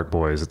 Trailer Park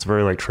Boys. It's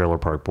very like Trailer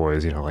Park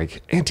Boys.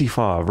 Like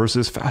Antifa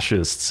versus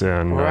fascists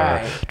and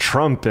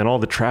Trump and all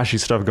the trashy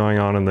stuff going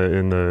on in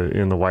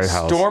the White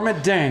House. Stormy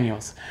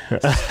Daniels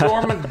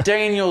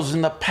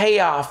and the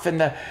payoff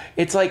and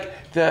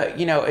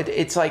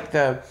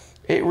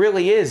it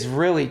really is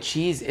really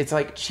cheesy. It's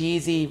like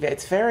cheesy.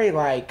 It's very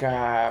like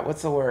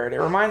what's the word?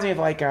 It reminds me of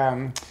like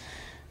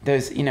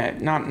those,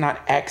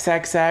 not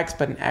XXX,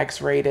 but an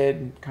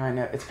X-rated kind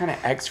of, it's kind of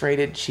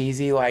X-rated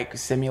cheesy, like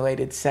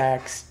simulated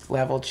sex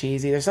level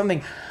cheesy. There's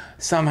something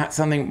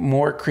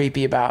more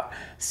creepy about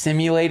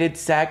simulated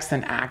sex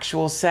than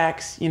actual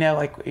sex,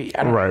 like,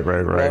 I don't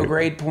know, low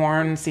grade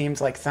porn seems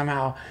like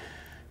somehow,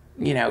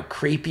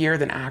 creepier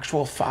than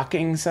actual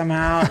fucking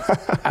somehow.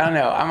 I don't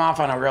know. I'm off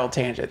on a real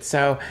tangent.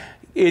 So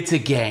it's a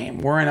game.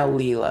 We're in a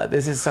Leela.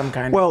 This is some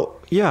kind of... Well,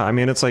 yeah. I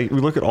mean, it's like, we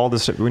look at all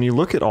this, when you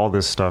look at all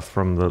this stuff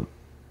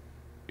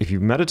if you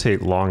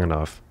meditate long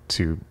enough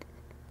to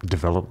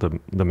develop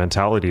the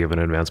mentality of an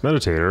advanced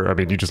meditator, I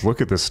mean, you just look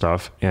at this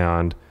stuff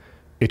and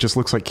it just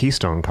looks like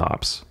Keystone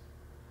Cops.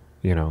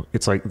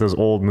 It's like those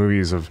old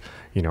movies of,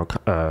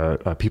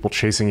 people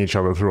chasing each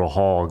other through a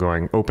hall,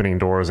 opening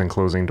doors and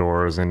closing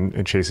doors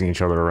and chasing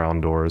each other around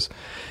doors.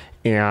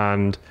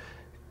 And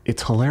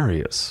it's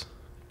hilarious.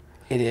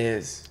 It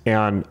is.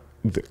 And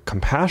the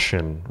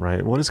compassion,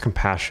 right? What is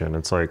compassion?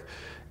 It's like...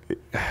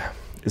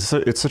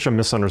 It's such a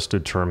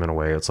misunderstood term in a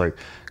way. It's like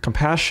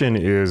compassion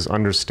is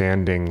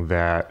understanding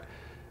that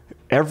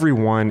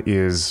everyone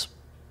is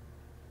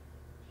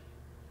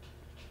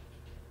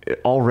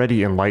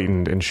already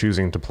enlightened and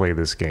choosing to play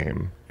this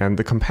game. And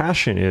the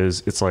compassion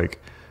is, it's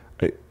like,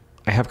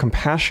 I have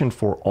compassion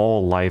for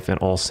all life and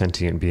all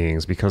sentient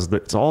beings because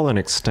it's all an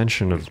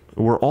extension of,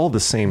 we're all the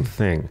same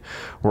thing.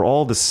 We're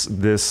all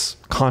this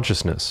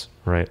consciousness.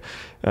 right?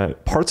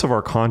 Parts of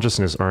our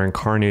consciousness are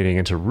incarnating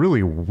into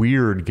really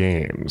weird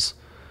games,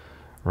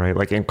 right?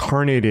 Like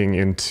incarnating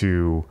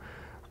into,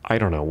 I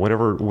don't know,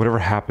 whatever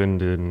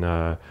happened in,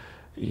 the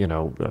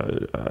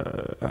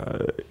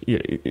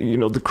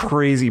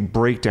crazy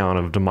breakdown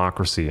of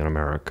democracy in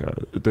America,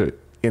 the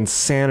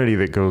insanity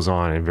that goes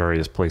on in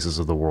various places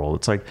of the world.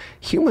 It's like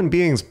human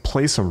beings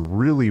play some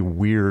really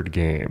weird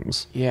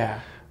games. Yeah.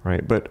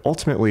 Right. But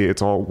ultimately,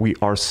 we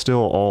are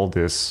still all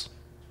this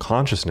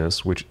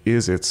consciousness, which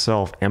is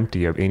itself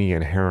empty of any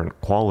inherent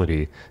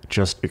quality,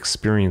 just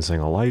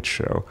experiencing a light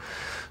show.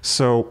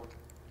 So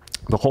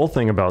the whole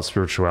thing about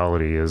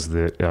spirituality is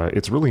that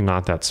it's really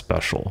not that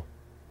special,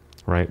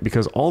 right?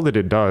 Because all that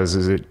it does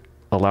is it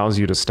allows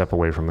you to step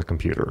away from the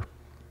computer,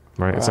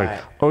 right? It's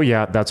like, oh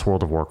yeah, that's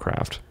World of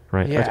Warcraft,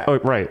 right? Yeah. Oh,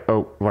 right.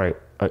 Oh, right.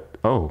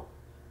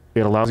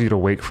 It allows you to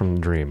wake from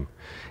the dream.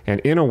 And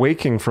in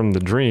awaking from the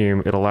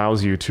dream, it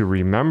allows you to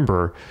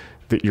remember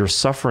that your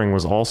suffering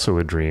was also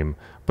a dream,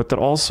 but that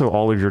also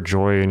all of your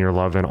joy and your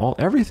love and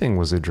everything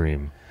was a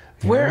dream.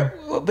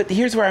 But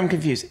here's where I'm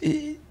confused.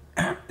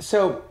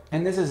 So,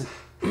 and this is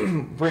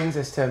brings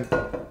us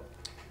to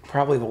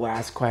probably the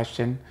last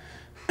question.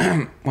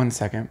 1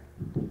 second.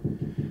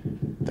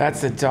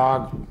 That's the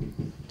dog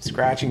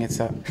scratching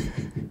itself.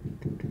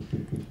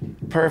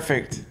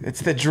 Perfect.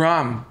 It's the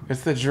drum.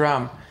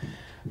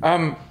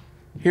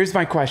 Here's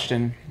my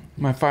question,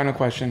 my final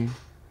question.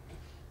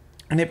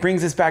 And it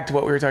brings us back to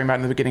what we were talking about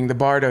in the beginning, the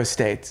Bardo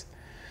states.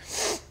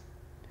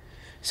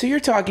 So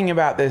you're talking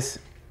about this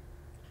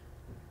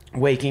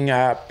waking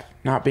up,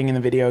 not being in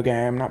the video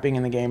game, not being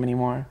in the game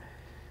anymore.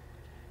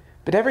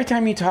 But every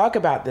time you talk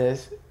about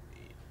this,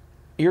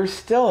 you're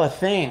still a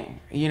thing.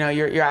 You know,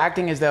 you're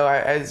acting as though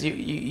as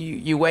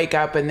you wake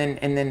up and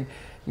then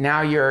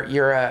now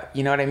you're a,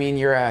 you know what I mean?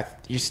 You're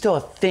still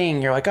a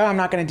thing. You're like, oh, I'm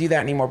not going to do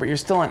that anymore, but you're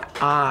still an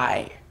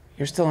I.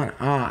 You're still an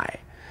I.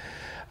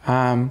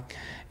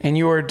 And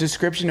your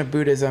description of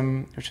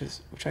Buddhism,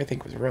 which I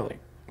think was really,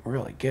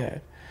 really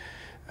good.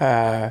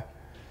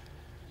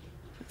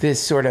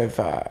 This sort of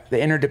the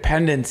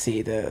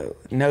interdependency, the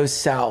no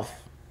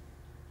self.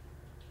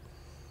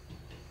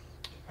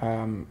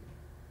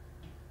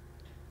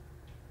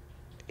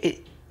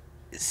 It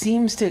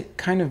seems to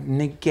kind of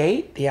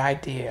negate the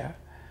idea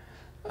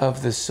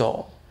of the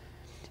soul,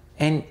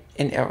 and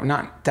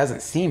not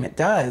doesn't seem, it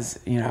does,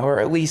 you know, or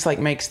at least like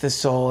makes the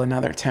soul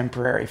another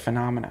temporary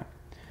phenomena.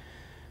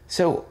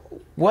 So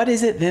what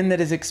is it then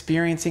that is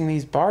experiencing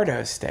these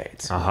Bardo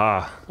states?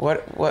 Aha.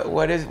 What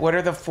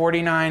are the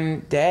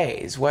 49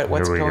 days?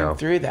 What's going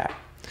through that?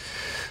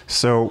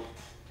 So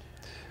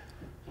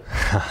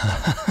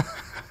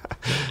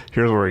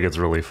here's where it gets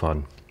really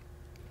fun.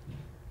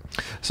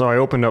 So I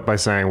opened up by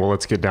saying, well,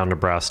 let's get down to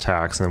brass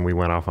tacks, and then we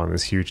went off on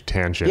this huge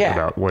tangent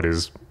about what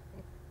is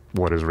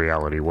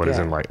reality, what is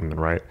enlightenment,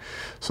 right?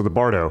 So the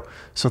Bardo.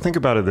 So think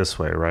about it this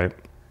way, right?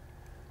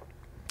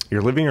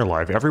 You're living your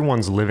life.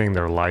 Everyone's living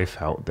their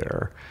life out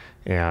there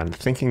and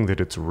thinking that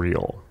it's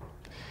real.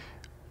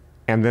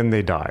 And then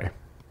they die,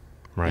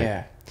 right?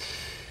 Yeah.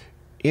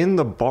 In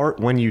the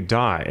when you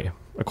die,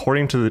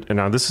 according to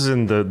now this is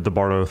in the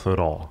Bardo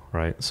Thodol,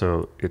 right?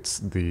 So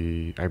it's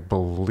I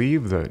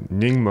believe the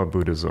Nyingma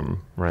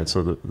Buddhism, right?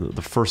 So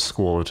the first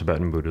school of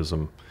Tibetan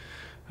Buddhism,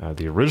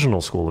 the original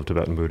school of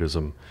Tibetan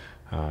Buddhism,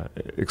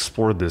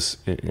 explored this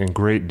in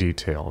great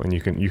detail, and you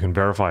can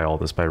verify all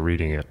this by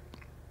reading it.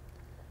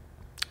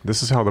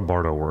 This is how the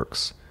Bardo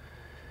works.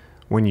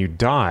 When you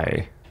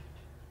die,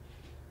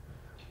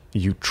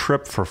 you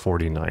trip for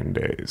 49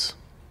 days,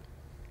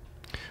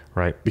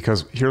 right?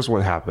 Because here's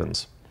what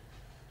happens.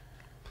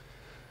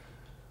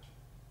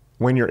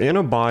 When you're in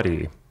a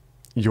body,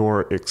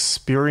 you're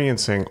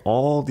experiencing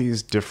all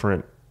these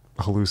different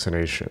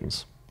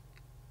hallucinations.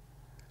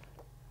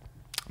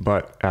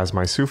 But as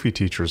my Sufi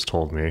teachers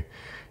told me,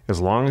 as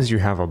long as you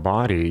have a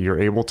body, you're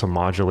able to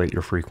modulate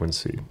your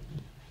frequency,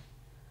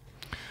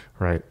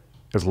 right?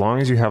 As long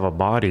as you have a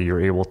body,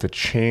 you're able to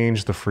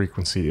change the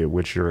frequency at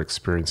which you're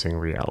experiencing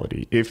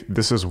reality.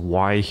 This is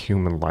why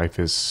human life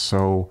is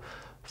so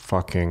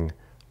fucking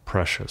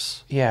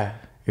precious. Yeah.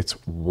 It's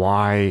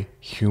why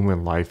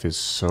human life is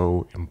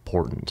so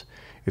important.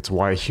 It's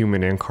why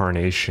human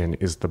incarnation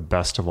is the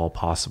best of all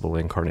possible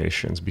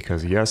incarnations.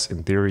 Because yes,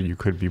 in theory, you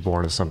could be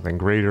born as something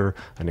greater,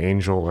 an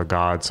angel, a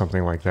god,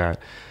 something like that.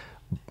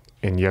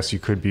 And yes, you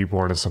could be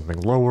born as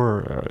something lower,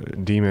 a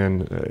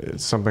demon,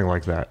 something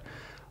like that.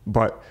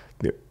 But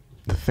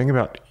the thing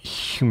about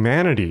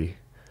humanity,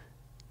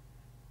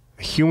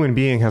 a human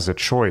being has a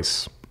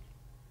choice.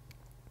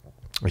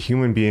 A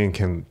human being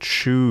can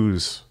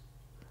choose,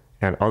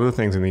 and other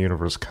things in the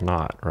universe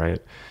cannot,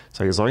 right?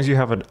 So as long as you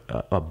have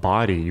a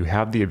body, you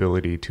have the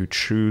ability to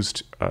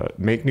choose,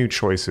 make new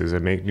choices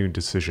and make new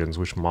decisions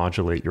which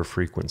modulate your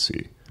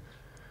frequency.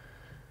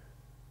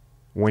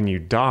 When you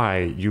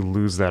die, you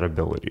lose that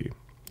ability.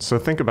 So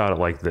think about it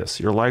like this.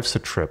 Your life's a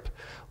trip.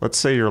 Let's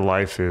say your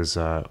life is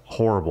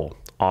horrible,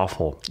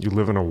 awful. You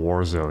live in a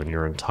war zone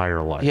your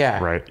entire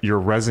life, right? You're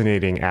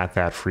resonating at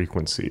that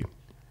frequency.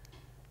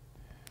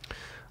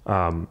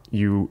 Over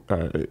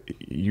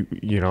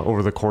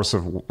the course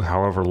of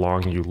however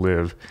long you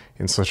live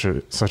in such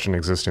an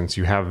existence,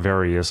 you have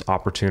various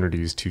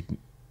opportunities to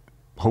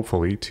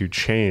hopefully to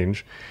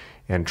change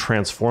and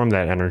transform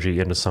that energy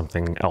into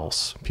something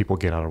else. People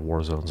get out of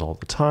war zones all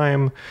the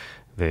time.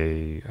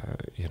 They,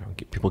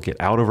 people get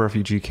out of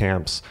refugee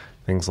camps,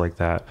 things like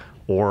that,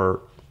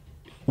 or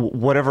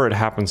whatever it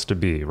happens to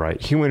be,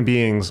 right? Human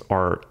beings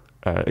are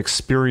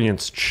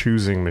experience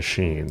choosing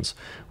machines.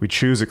 We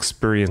choose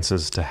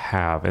experiences to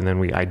have, and then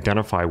we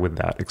identify with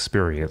that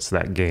experience,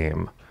 that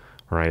game,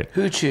 right?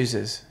 Who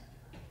chooses?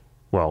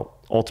 Well,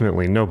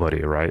 ultimately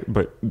nobody, right?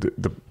 But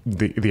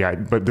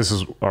but this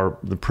is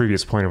the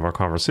previous point of our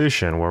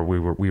conversation where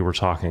we were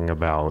talking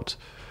about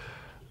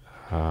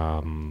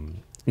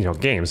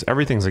games.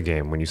 Everything's a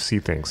game. When you see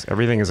things,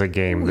 everything is a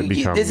game that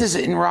becomes... This is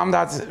in Ram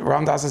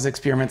Dass's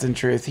Experiments in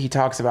Truth. He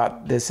talks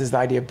about this is the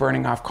idea of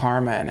burning off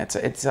karma, and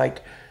it's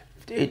like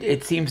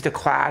it seems to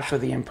clash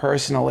with the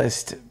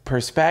impersonalist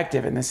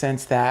perspective in the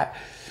sense that,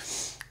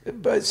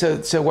 but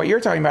so what you're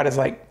talking about is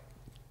like,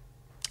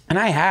 and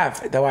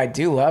I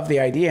do love the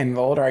idea, and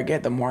the older I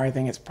get, the more I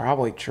think it's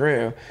probably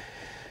true.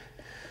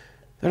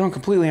 I don't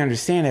completely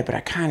understand it, but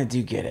I kind of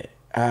do get it.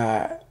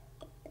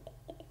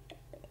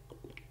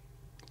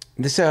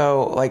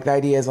 So like the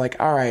idea is like,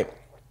 all right,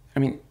 I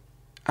mean,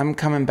 I'm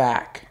coming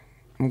back.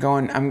 I'm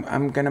going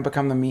to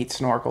become the meat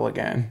snorkel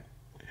again.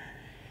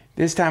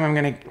 This time I'm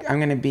going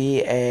to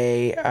be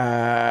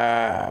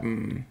I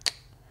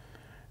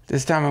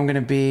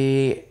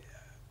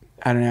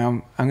don't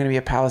know, I'm going to be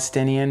a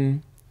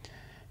Palestinian,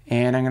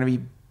 and I'm going to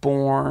be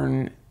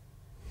born,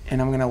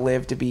 and I'm going to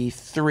live to be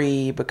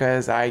 3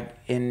 because I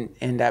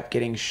end up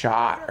getting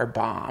shot or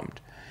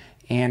bombed.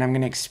 And I'm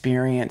going to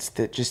experience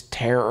just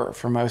terror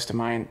for most of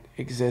my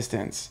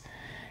existence.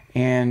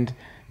 And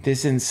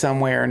this in some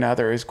way or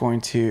another is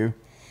going to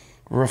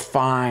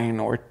refine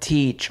or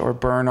teach or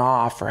burn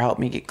off or help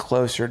me get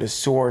closer to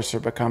source or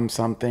become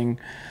something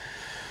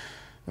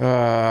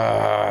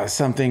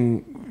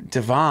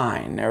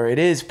divine, or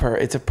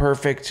it's a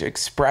perfect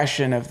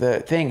expression of the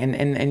thing.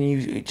 And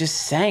you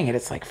just saying it,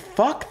 it's like,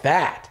 fuck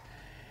that.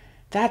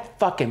 That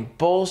fucking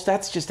bullshit.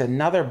 That's just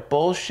another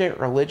bullshit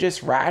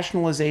religious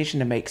rationalization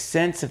to make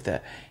sense of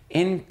the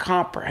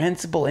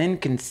incomprehensible,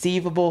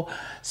 inconceivable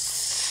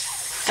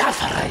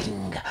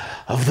suffering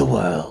of the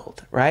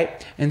world,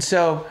 right? And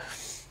so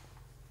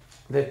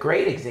the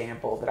great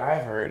example that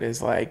I've heard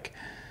is like,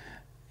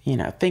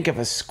 think of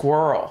a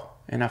squirrel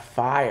in a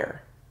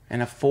fire in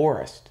a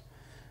forest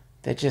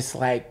that just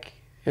like,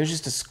 it was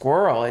just a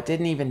squirrel. It did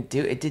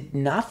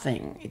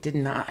nothing. It did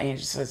not.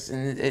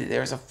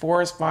 There was a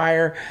forest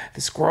fire.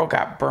 The squirrel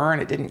got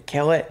burned. It didn't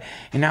kill it.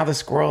 And now the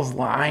squirrel's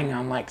lying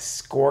on like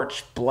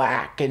scorched,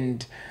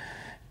 blackened,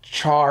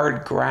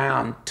 charred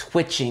ground,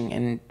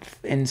 twitching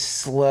in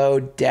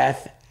slow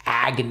death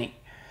agony.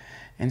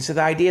 And so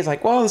the idea is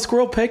like, well, the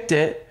squirrel picked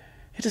it.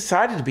 It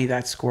decided to be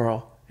that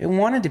squirrel. It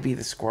wanted to be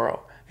the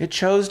squirrel. It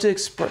chose to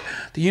express.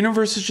 The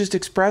universe is just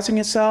expressing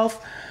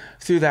itself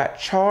through that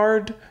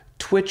charred,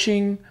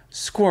 twitching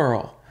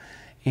squirrel.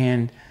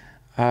 And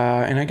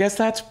I guess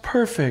that's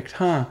perfect,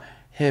 huh,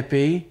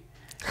 hippie?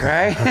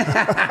 Right?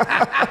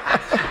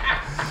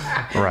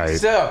 Right.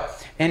 So,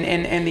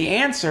 and the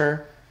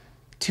answer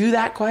to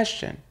that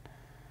question,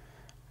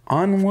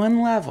 on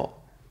one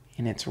level,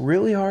 and it's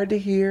really hard to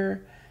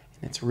hear,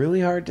 and it's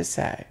really hard to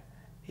say,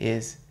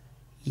 is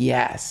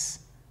yes,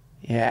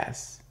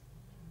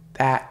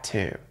 that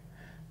too.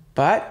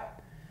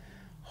 But,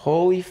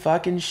 holy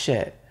fucking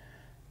shit,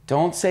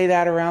 don't say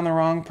that around the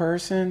wrong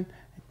person.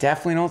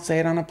 Definitely don't say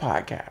it on a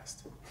podcast.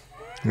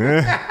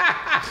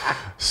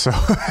 So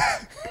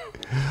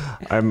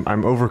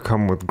I'm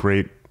overcome with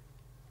great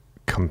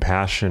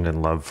compassion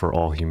and love for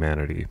all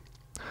humanity.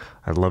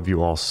 I love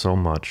you all so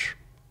much.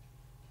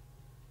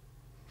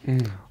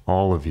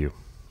 All of you.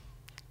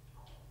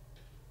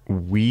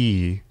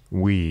 We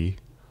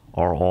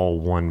are all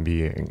one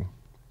being.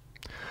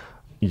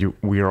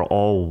 We are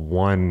all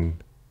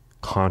one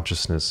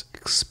consciousness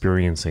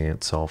experiencing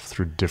itself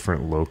through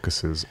different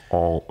locuses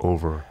all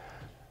over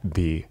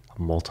the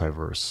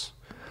multiverse.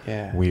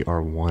 Yeah. We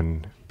are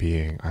one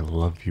being. I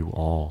love you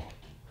all.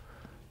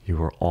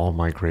 You are all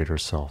my greater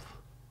self.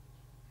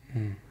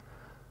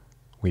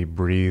 We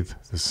breathe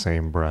the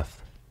same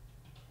breath.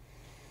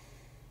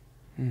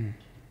 No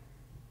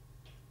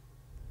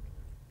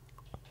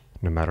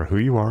matter who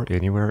you are,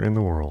 anywhere in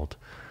the world,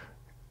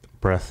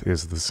 breath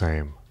is the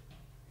same.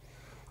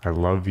 I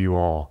love you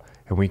all.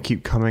 And we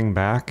keep coming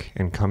back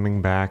and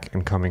coming back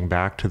and coming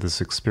back to this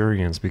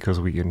experience because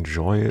we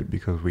enjoy it,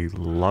 because we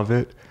love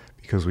it,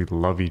 because we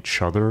love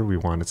each other. We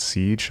want to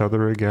see each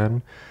other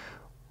again.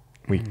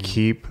 We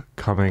keep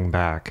coming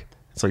back.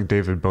 It's like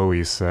David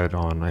Bowie said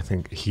on, I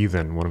think,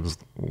 Heathen,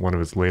 one of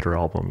his later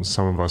albums.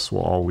 Some of us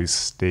will always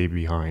stay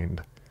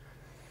behind.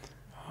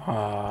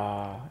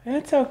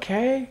 It's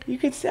okay. You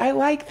could say, I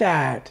like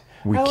that.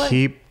 We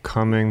keep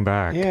coming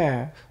back.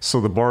 Yeah. So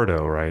the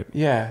Bardo, right?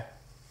 Yeah.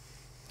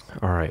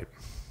 All right.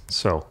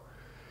 So,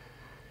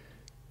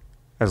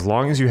 as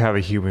long as you have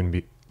a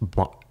human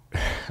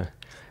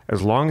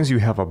As long as you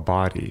have a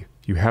body,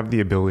 you have the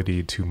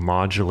ability to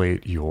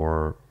modulate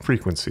your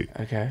frequency.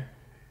 Okay.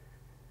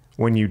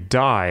 When you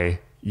die,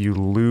 you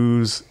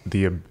lose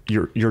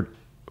your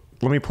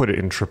let me put it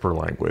in tripper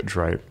language,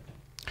 right?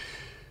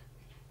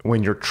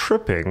 When you're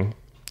tripping,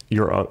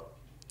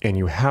 and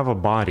you have a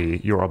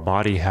body, you're a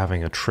body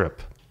having a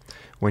trip.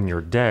 When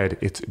you're dead,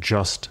 it's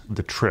just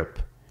the trip.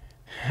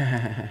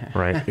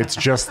 Right? It's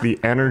just the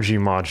energy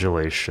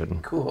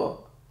modulation.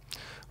 Cool.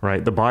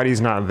 Right? The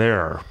body's not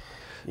there.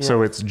 Yeah.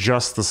 So it's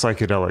just the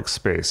psychedelic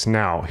space.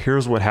 Now,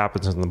 here's what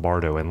happens in the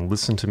bardo, and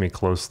listen to me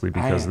closely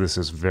because this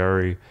is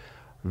very,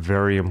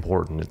 very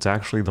important. It's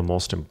actually the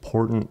most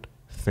important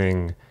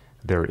thing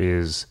there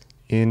is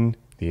in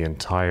the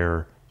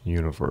entire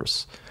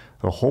universe.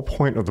 The whole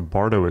point of the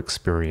bardo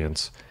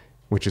experience,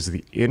 which is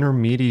the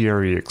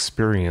intermediary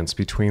experience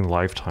between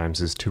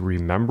lifetimes, is to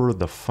remember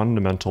the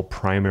fundamental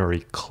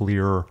primary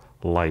clear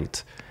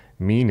light,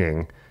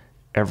 meaning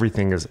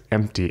everything is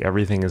empty,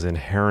 everything is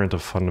inherent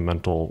of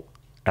fundamental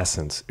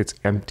essence. It's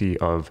empty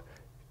of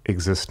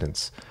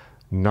existence.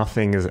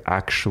 Nothing is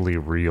actually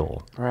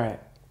real. Right.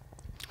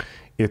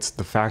 It's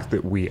the fact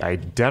that we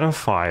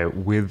identify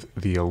with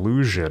the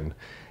illusion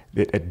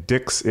that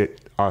addicts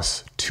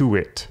us to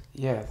it.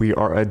 Yes. We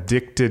are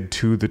addicted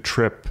to the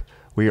trip.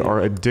 We are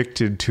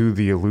addicted to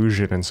the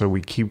illusion, and so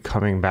we keep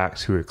coming back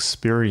to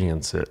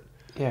experience it.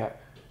 Yeah.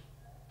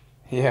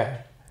 Yeah.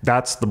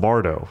 That's the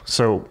bardo.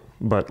 So,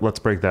 but let's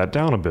break that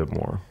down a bit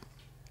more.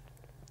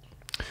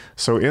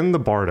 So in the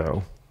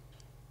bardo,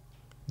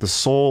 the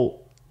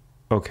soul,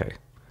 okay,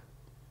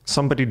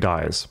 somebody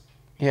dies.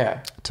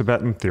 Yeah.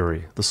 Tibetan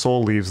theory, the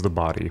soul leaves the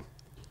body.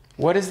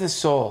 What is the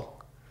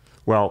soul?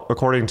 Well,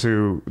 according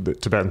to the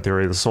Tibetan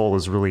theory, the soul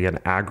is really an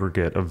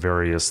aggregate of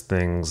various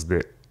things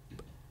that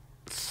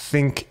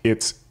think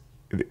it's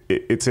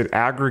an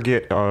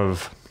aggregate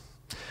of,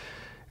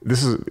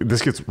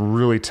 this gets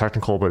really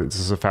technical, but this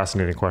is a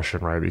fascinating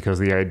question, right? Because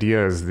the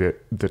idea is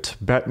that the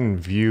Tibetan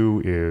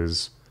view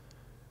is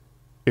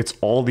it's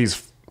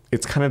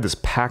kind of this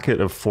packet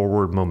of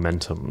forward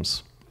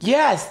momentums.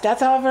 Yes,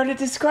 that's how I've heard it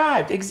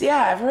described.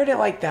 Yeah, I've heard it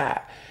like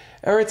that.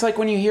 Or it's like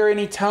when you hear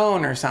any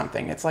tone or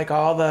something. It's like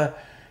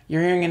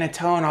you're hearing in a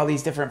tone all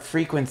these different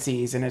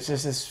frequencies, and it's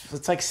just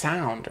it's like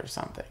sound or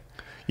something.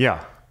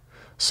 Yeah.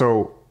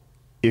 So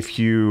if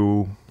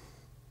you,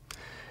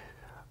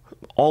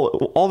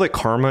 all that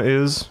karma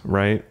is,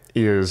 right,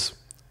 is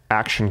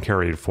action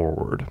carried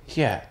forward.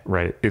 Yeah.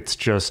 Right. It's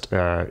just,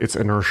 it's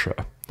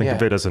inertia. Think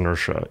of it as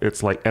inertia.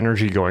 It's like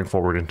energy going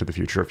forward into the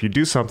future. If you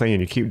do something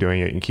and you keep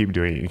doing it and you keep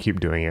doing it and you keep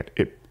doing it,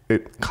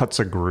 it cuts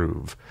a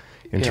groove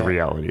into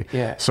reality.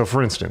 Yeah. So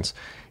for instance,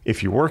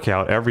 if you work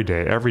out every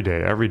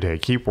day,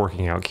 keep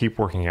working out,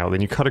 then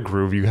you cut a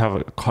groove, you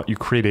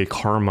create a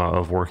karma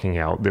of working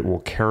out that will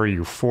carry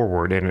you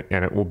forward, and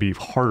it will be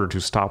harder to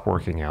stop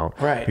working out,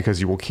 right?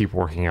 Because you will keep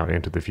working out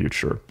into the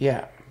future.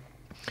 Yeah.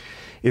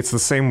 It's the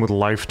same with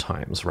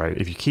lifetimes, right?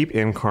 If you keep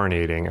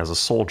incarnating as a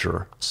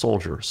soldier,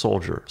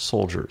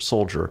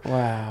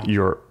 wow,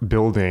 you're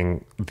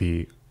building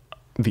the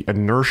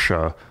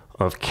inertia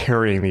of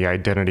carrying the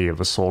identity of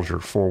a soldier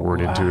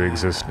forward into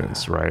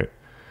existence, right?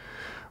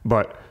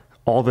 But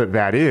all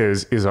that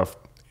is a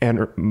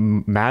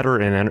matter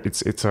and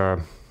it's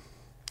a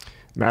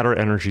matter,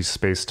 energy,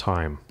 space,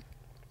 time.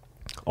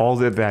 All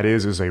that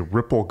is a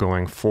ripple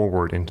going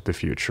forward into the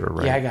future,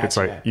 right? Yeah, I got it's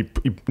like you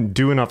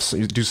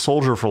do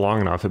soldier for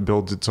long enough, it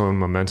builds its own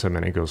momentum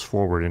and it goes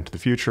forward into the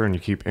future, and you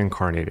keep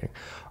incarnating.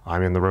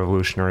 I'm in the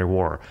Revolutionary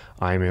War.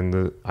 I'm in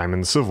the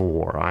Civil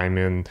War. I'm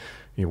in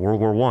World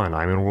War I.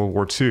 I'm in World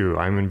War II.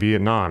 I'm in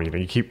Vietnam.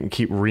 You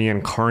keep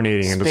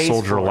reincarnating into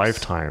soldier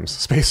lifetimes.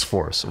 Space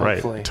Force,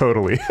 hopefully. Right?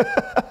 Totally.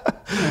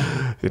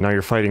 Now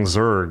you're fighting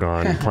Zurg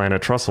on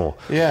Planet Trussell.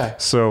 Yeah.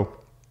 So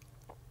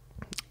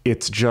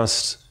it's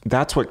just,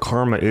 that's what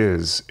karma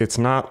is. It's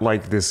not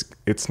like this.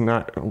 It's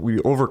not, we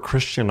over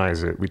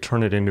Christianize it. We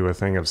turn it into a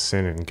thing of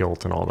sin and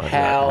guilt and all that.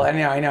 Hell, I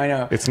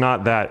know. It's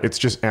not that. It's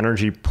just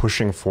energy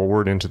pushing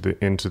forward into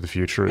the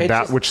future.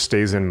 Which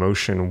stays in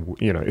motion.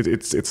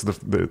 It's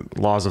the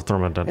laws of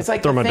thermodynamics. It's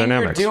like the thing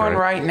you're doing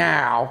right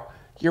now,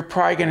 you're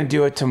probably going to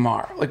do it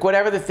tomorrow. Like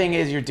whatever the thing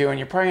is you're doing,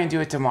 you're probably going to do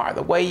it tomorrow.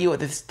 The way you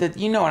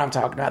know what I'm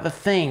talking about. The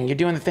thing you're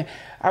doing, the thing.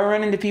 I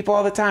run into people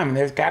all the time, and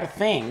there's got a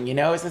thing.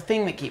 It's the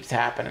thing that keeps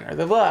happening, or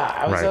the blah.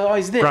 I was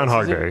always this.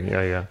 Groundhog Day.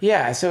 Yeah.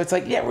 Yeah. So it's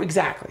like, yeah,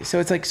 exactly. So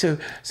it's like so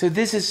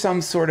this is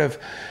some sort of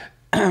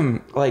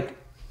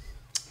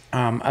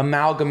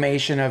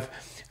amalgamation of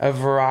a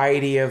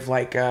variety of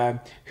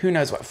who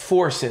knows what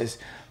forces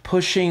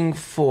pushing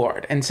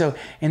forward, and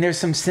there's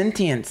some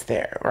sentience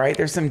there, right?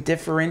 There's some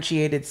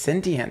differentiated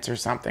sentience or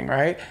something,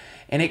 right?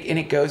 And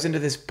it goes into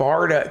this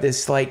bardo,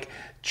 this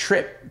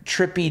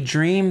trippy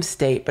dream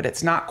state, but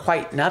it's not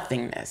quite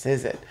nothingness,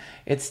 is it?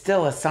 It's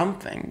still a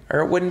something, or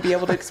it wouldn't be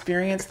able to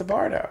experience the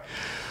bardo.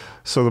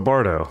 So the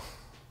bardo.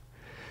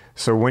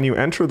 So when you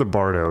enter the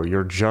bardo,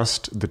 you're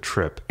just the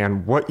trip,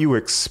 and what you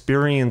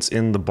experience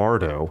in the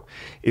bardo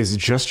is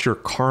just your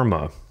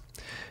karma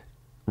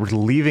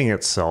relieving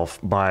itself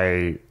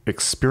by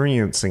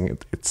experiencing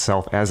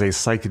itself as a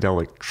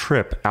psychedelic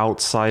trip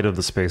outside of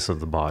the space of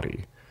the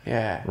body.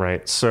 Yeah.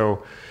 Right?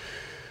 So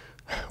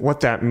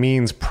what that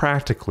means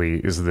practically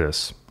is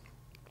this.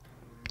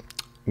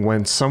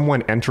 When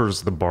someone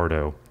enters the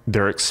bardo,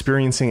 they're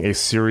experiencing a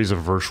series of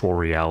virtual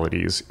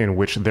realities in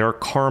which their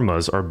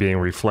karmas are being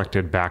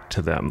reflected back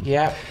to them.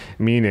 Yeah.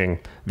 Meaning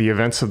the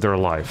events of their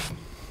life.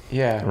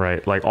 Yeah.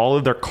 Right? Like all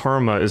of their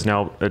karma is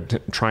now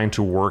trying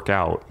to work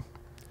out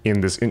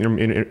in this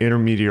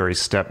intermediary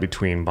step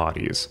between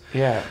bodies.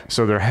 Yeah.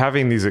 So they're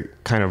having these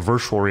kind of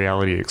virtual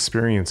reality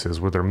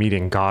experiences where they're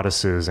meeting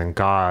goddesses and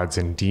gods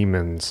and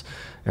demons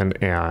and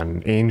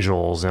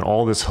angels and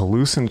all this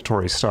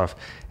hallucinatory stuff.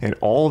 And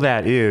all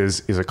that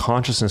is a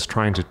consciousness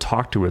trying to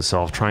talk to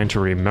itself, trying to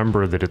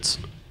remember that it's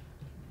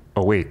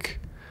awake,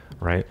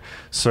 right?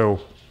 So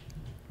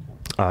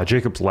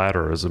Jacob's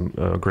Ladder is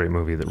a great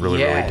movie that really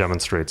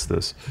demonstrates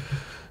this.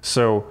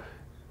 So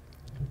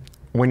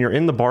when you're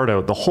in the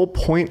bardo, the whole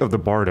point of the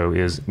bardo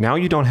is now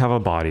you don't have a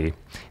body,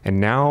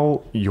 and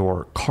now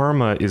your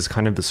karma is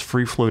kind of this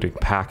free-floating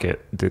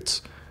packet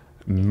that's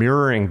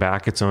mirroring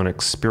back its own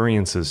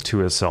experiences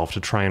to itself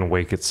to try and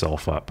wake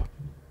itself up,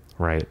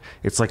 right?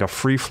 It's like a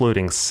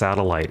free-floating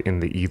satellite in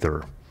the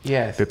ether.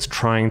 Yes. That's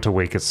trying to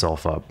wake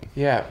itself up.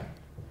 Yeah.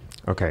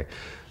 Okay.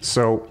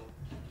 So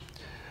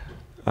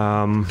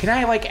can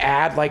I like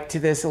add like to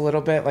this a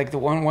little bit? Like the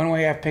one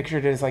way I've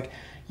pictured it is like,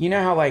 you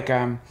know how like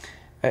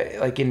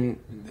in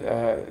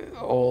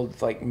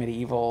old like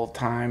medieval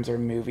times or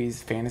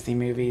movies, fantasy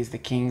movies, the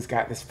king's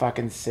got this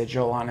fucking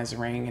sigil on his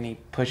ring and he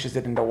pushes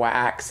it into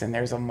wax and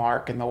there's a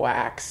mark in the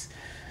wax,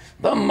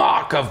 the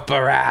mark of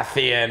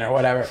Baratheon or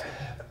whatever.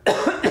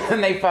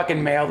 And they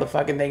fucking mail the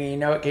fucking thing and you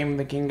know it came from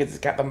the king because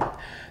it's got the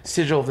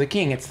sigil of the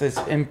king. It's this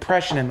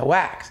impression in the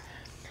wax.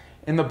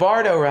 In the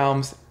bardo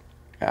realms,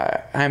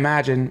 I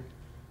imagine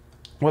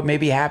what may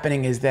be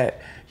happening is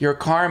that your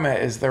karma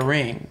is the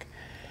ring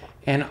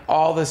and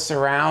all the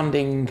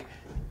surrounding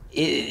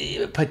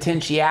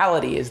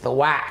potentiality is the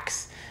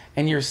wax.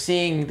 And you're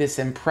seeing this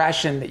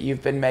impression that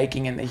you've been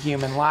making in the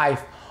human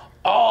life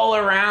all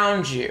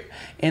around you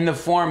in the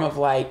form of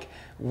like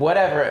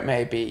whatever it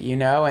may be, you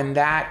know? And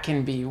that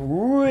can be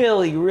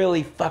really,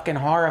 really fucking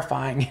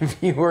horrifying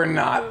if you were an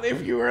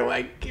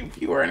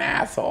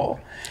asshole.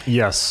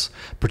 Yes,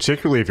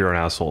 particularly if you're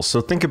an asshole.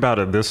 So think about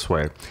it this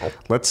way.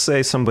 Let's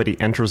say somebody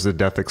enters the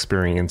death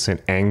experience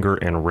in anger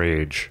and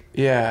rage.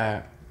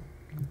 Yeah.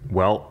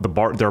 Well,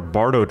 their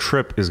bardo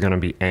trip is going to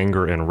be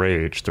anger and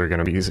rage. They're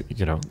going to be,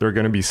 they're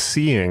going to be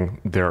seeing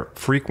their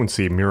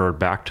frequency mirrored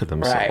back to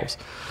themselves.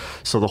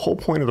 Right. So the whole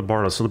point of the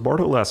bardo, so the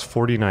bardo lasts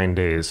 49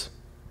 days.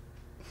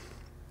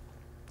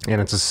 And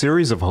it's a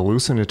series of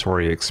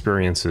hallucinatory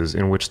experiences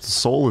in which the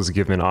soul is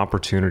given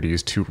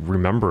opportunities to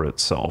remember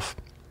itself,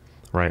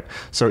 right?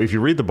 So if you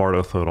read the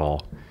Bardo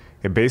Thodol,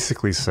 it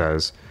basically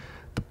says,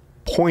 the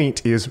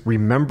point is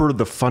remember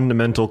the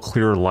fundamental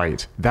clear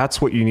light.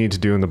 That's what you need to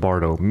do in the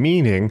Bardo,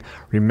 meaning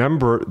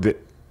remember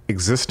that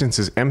existence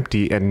is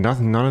empty and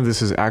none of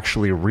this is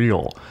actually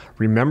real.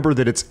 Remember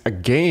that it's a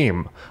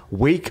game.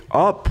 Wake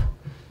up,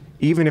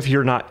 even if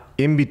you're not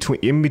in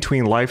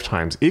between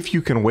lifetimes. If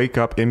you can wake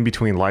up in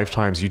between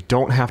lifetimes, you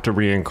don't have to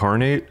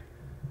reincarnate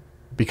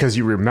because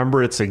you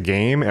remember it's a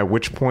game, at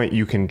which point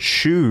you can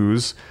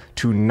choose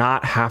to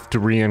not have to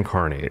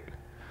reincarnate,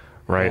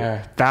 right?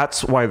 Yeah.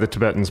 That's why the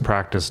Tibetans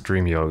practice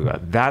dream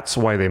yoga. That's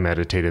why they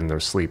meditate in their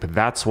sleep.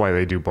 That's why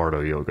they do Bardo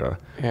yoga,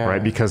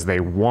 right? Because they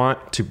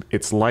want to,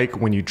 it's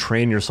like when you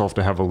train yourself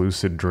to have a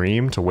lucid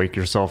dream, to wake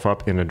yourself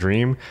up in a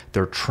dream,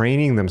 they're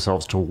training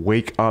themselves to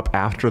wake up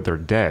after they're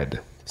dead.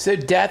 So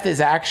death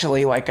is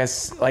actually like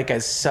it's like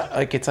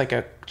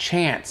a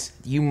chance.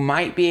 You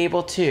might be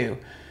able to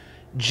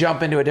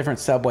jump into a different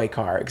subway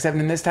car, except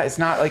in this time it's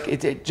not like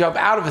it's jump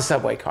out of a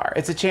subway car.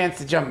 It's a chance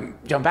to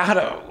jump out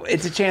of.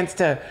 It's a chance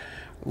to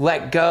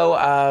let go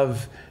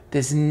of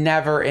this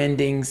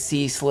never-ending,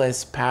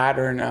 ceaseless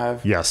pattern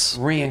of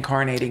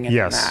reincarnating in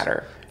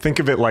matter. Think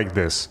of it like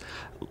this.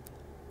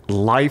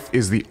 Life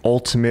is the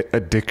ultimate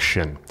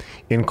addiction.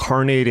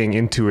 Incarnating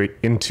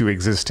into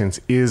existence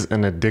is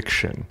an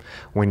addiction.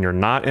 When you're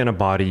not in a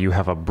body, you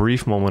have a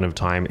brief moment of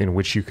time in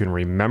which you can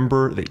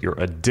remember that you're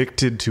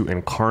addicted to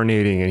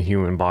incarnating in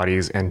human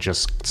bodies and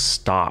just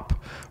stop,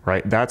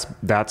 right? That's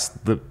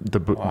the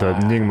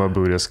Nyingma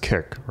Buddhist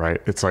kick,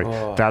 right? It's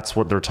like, that's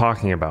what they're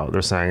talking about.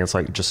 They're saying it's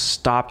like, just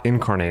stop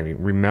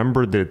incarnating.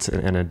 Remember that it's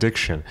an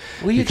addiction.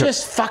 Will you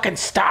just fucking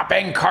stop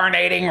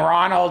incarnating,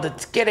 Ronald?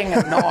 It's getting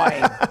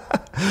annoying.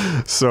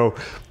 So,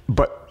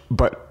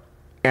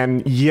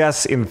 and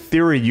yes, in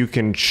theory, you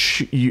can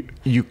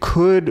you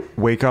could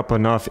wake up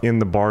enough in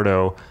the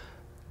Bardo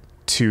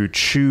to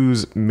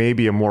choose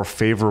maybe a more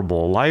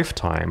favorable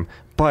lifetime,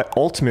 but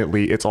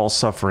ultimately it's all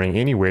suffering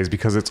anyways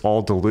because it's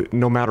all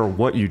no matter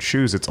what you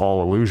choose, it's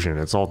all illusion,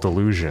 it's all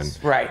delusion.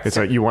 Right. It's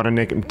like you want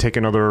to take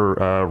another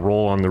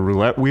roll on the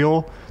roulette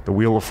wheel, the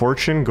wheel of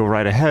fortune, go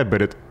right ahead,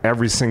 but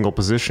every single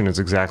position is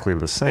exactly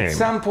the same. At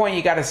some point,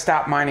 you got to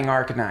stop mining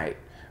Arcanite,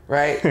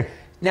 right?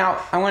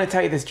 Now, I want to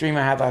tell you this dream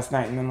I had last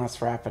night, and then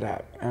let's wrap it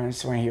up. I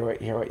just want to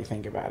hear what you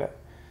think about it.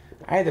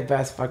 I had the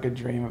best fucking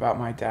dream about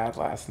my dad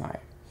last night.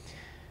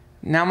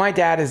 Now, my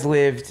dad has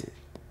lived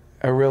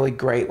a really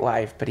great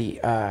life, but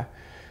a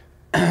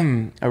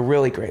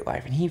really great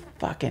life, and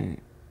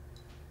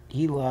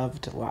he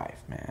loved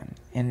life,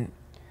 man.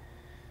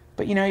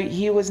 But you know,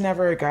 he was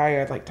never a guy who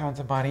had like tons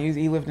of money.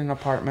 He lived in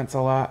apartments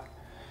a lot.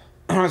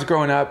 When I was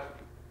growing up,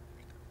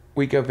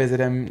 we'd go visit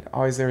him.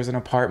 Always there was an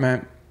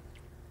apartment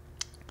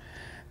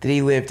that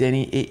he lived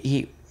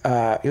in.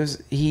 But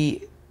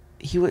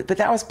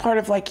that was part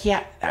of like,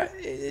 I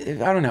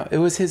don't know. It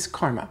was his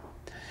karma.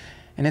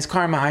 And his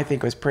karma, I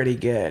think, was pretty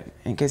good.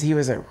 And because he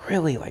was a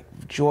really like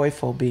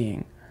joyful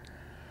being.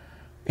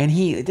 And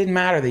it didn't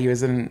matter that he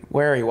was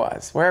wherever he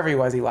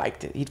was, he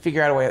liked it. He'd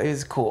figure out a way. It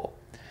was cool.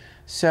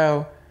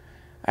 So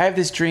I have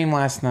this dream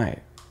last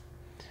night.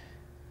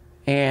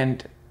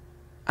 And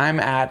I'm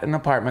at an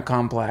apartment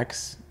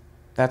complex.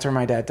 That's where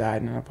my dad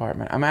died, in an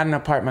apartment. I'm at an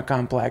apartment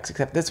complex,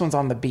 except this one's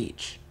on the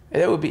beach.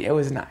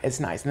 It's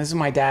nice. And this is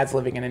my dad's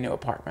living in a new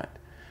apartment.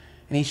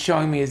 And he's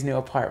showing me his new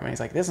apartment. He's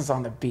like, this one's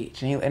on the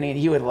beach. And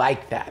he would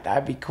like that.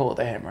 That'd be cool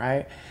to him,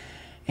 right?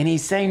 And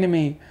he's saying to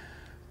me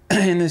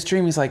in this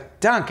dream, he's like,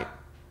 Duncan,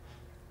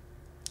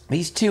 there's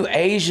these two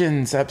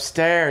Asians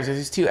upstairs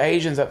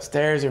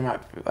who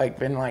have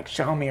been like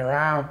showing me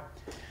around.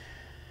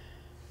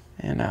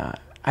 And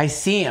I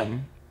see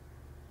him,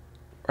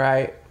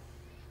 right?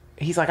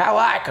 He's like, I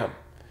like them.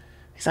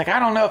 He's like, I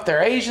don't know if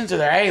they're Asians or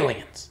they're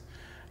aliens.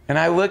 And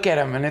I look at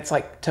him, and it's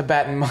like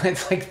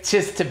it's like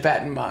just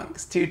Tibetan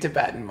monks, two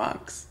Tibetan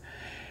monks.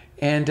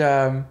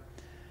 And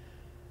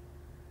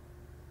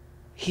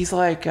he's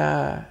like,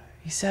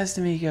 he says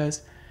to me, he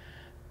goes,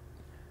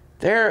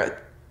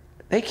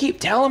 they keep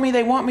telling me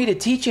they want me to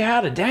teach you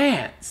how to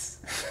dance.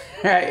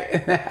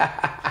 Right?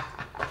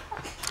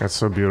 That's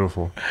so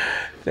beautiful.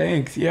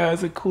 Thanks. Yeah,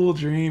 it's a cool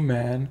dream,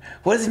 man.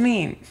 What does it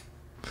mean?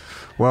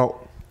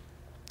 Well,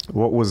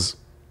 it's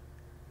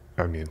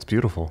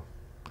beautiful.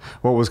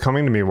 What was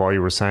coming to me while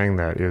you were saying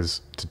that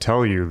is to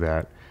tell you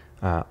that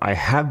I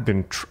have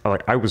been,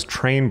 I was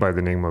trained by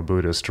the Nyingma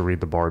Buddhists to read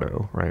the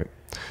Bardo, right?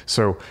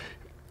 So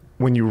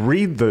when you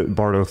read the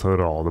Bardo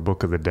Thodol, the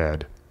Book of the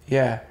Dead,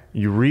 yeah,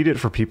 you read it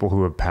for people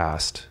who have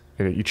passed,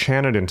 and you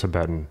chant it in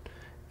Tibetan.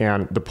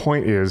 And the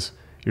point is,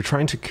 you're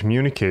trying to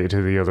communicate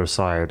to the other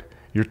side.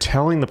 You're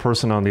telling the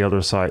person on the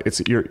other side. I'm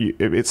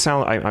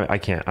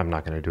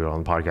not going to do it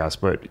on the podcast,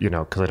 but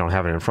because I don't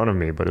have it in front of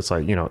me. But it's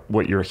like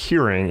what you're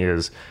hearing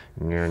is,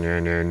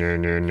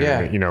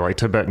 like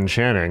Tibetan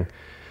chanting.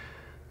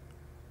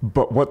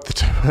 But what the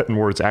Tibetan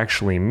words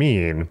actually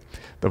mean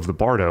of the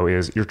Bardo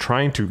is you're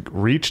trying to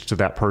reach to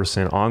that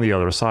person on the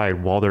other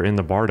side while they're in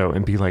the Bardo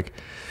and be like,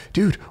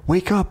 dude,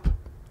 wake up.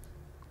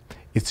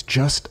 It's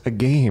just a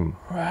game.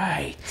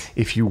 Right.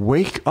 If you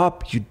wake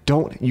up, you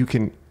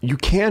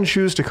can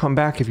choose to come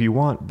back if you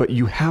want, but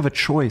you have a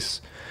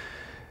choice.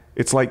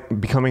 It's like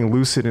becoming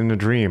lucid in a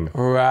dream.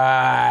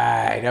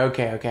 Right.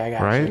 Okay, I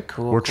got right? you.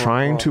 Cool. We're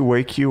trying to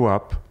wake you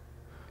up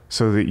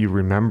so that you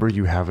remember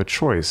you have a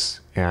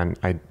choice. And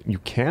you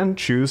can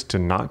choose to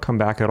not come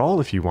back at all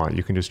if you want.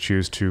 You can just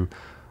choose to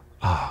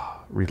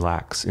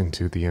relax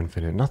into the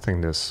infinite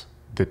nothingness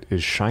that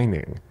is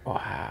shining.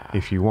 Wow.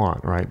 If you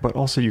want, right? But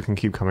also you can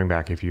keep coming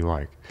back if you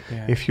like.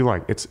 Yeah. If you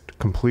like. It's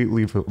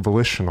completely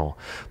volitional.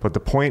 But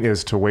the point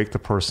is to wake the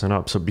person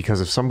up. So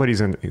because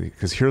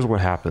here's what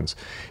happens.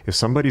 If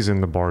somebody's in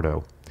the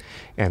Bardo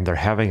and they're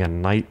having a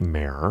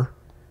nightmare,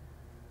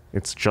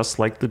 it's just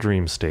like the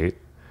dream state.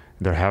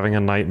 They're having a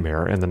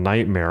nightmare, and the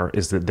nightmare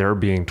is that they're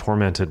being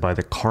tormented by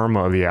the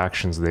karma of the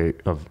actions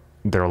of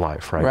their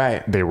life, right?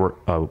 Right. They were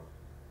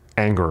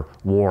anger,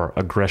 war,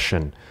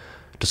 aggression,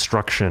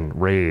 destruction,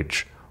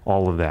 rage,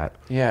 all of that.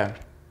 Yeah.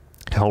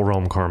 Hell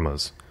realm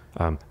karmas.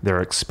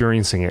 They're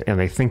experiencing it and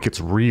they think it's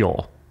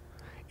real.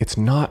 It's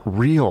not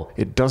real.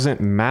 It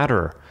doesn't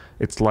matter.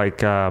 It's like,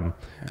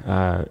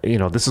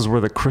 this is where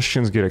the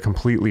Christians get it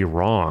completely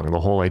wrong. The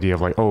whole idea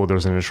of like, oh,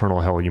 there's an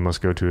eternal hell you must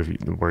go to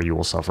where you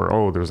will suffer.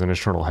 Oh, there's an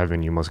eternal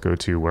heaven you must go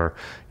to where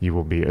you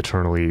will be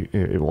eternally,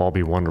 it will all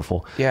be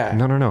wonderful. Yeah.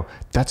 No.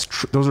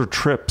 Those are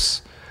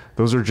trips.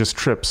 Those are just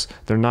trips.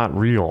 They're not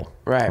real.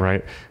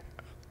 Right?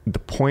 The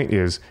point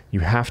is, you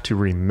have to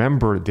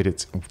remember that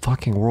it's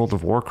fucking World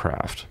of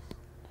Warcraft.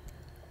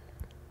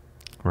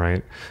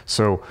 Right?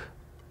 So,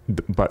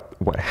 but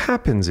what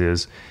happens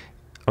is,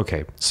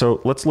 okay,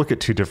 so let's look at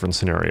two different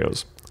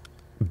scenarios.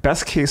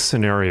 Best case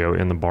scenario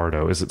in the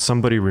Bardo is that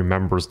somebody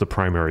remembers the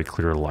primary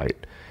clear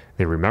light.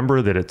 They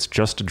remember that it's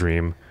just a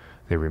dream.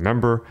 They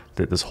remember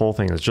that this whole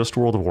thing is just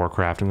World of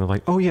Warcraft, and they're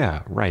like, oh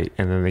yeah, right.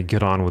 And then they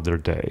get on with their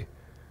day.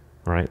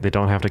 Right? They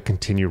don't have to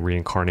continue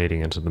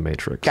reincarnating into the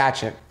Matrix.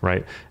 Gotcha.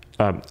 Right?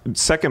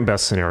 Second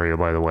best scenario,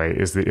 by the way,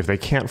 is that if they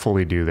can't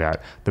fully do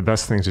that, the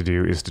best thing to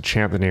do is to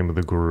chant the name of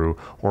the guru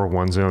or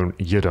one's own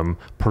yidam,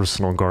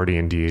 personal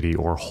guardian deity,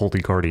 or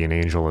holy guardian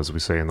angel, as we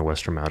say in the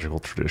Western magical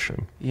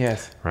tradition.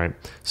 Yes. Right?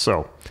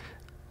 So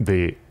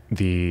the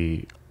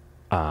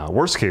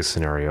worst case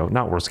scenario,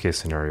 not worst case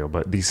scenario,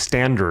 but the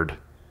standard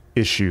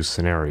issue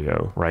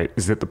scenario, right,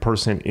 is that the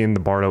person in the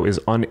bardo is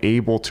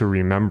unable to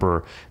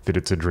remember that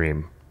it's a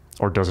dream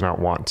or does not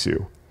want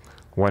to.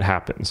 What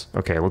happens?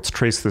 Okay, let's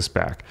trace this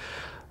back.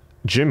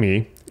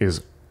 Jimmy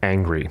is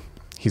angry.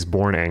 He's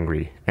born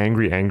angry.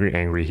 Angry.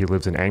 He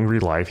lives an angry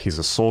life. He's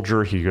a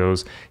soldier.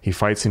 He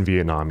fights in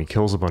Vietnam. He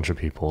kills a bunch of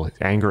people.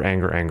 Anger.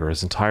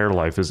 His entire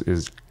life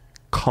is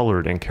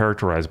colored and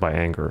characterized by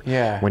anger.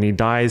 Yeah. When he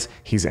dies,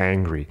 he's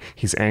angry.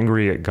 He's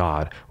angry at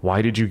God.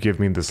 Why did you give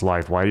me this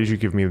life? Why did you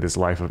give me this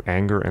life of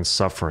anger and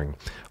suffering?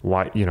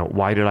 Why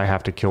did I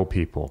have to kill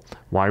people?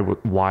 Why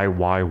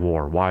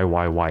war?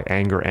 Why?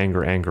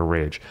 Anger,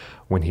 rage.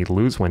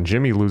 When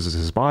Jimmy loses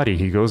his body,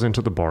 he goes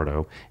into the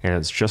bardo, and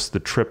it's just the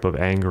trip of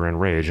anger and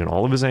rage, and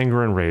all of his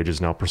anger and rage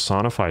is now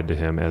personified to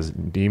him as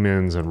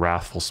demons and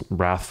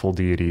wrathful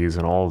deities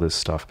and all this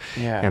stuff.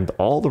 Yeah. And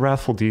all the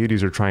wrathful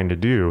deities are trying to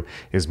do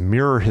is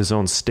mirror his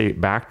own state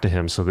back to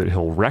him so that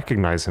he'll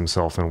recognize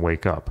himself and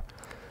wake up.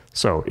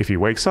 So if he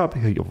wakes up,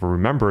 he'll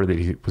remember that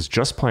he was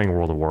just playing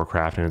World of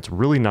Warcraft, and it's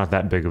really not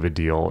that big of a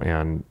deal,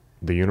 and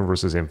the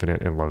universe is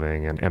infinite and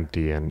loving and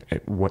empty, and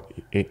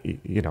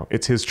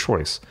it's his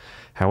choice.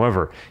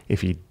 However, if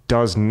he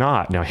does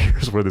not, now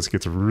here's where this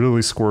gets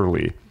really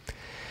squirrely.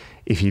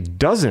 If he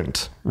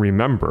doesn't either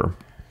remember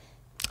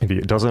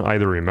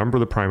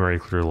the primary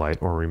clear light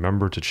or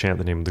remember to chant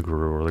the name of the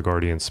guru or the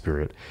guardian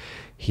spirit,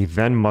 he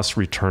then must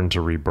return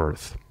to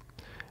rebirth.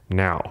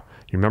 Now,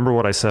 you remember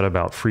what I said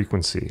about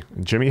frequency.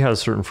 Jimmy has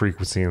a certain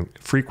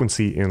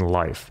frequency in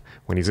life.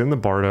 When he's in the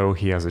bardo,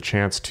 he has a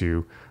chance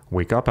to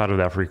wake up out of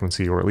that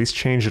frequency, or at least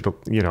change it,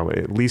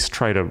 at least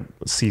try to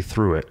see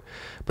through it.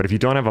 But if you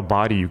don't have a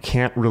body, you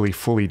can't really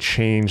fully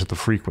change the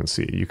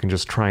frequency. You can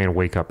just try and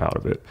wake up out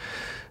of it.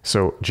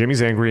 So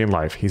Jimmy's angry in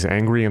life. He's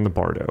angry in the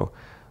bardo.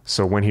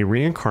 So when he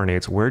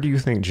reincarnates, where do you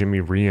think Jimmy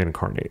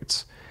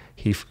reincarnates?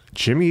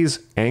 Jimmy's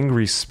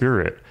angry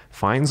spirit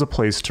finds a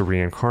place to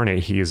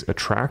reincarnate. He is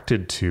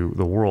attracted to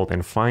the world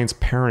and finds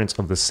parents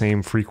of the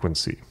same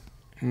frequency.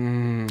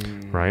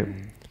 Right?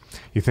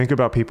 You think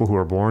about people who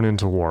are born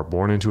into war,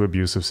 born into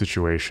abusive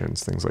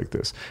situations, things like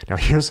this. Now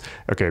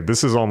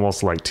this is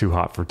almost like too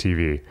hot for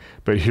TV,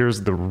 but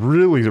here's the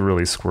really,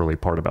 really squirrely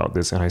part about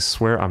this. And I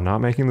swear I'm not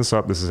making this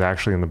up. This is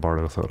actually in the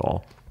Bardo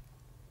Thodol.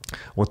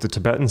 What the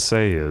Tibetans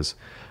say is,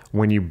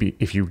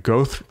 if you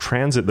go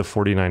transit the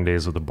 49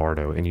 days of the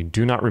bardo and you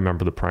do not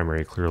remember the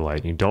primary clear light,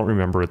 and you don't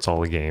remember it's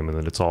all a game and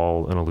that it's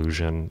all an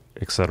illusion,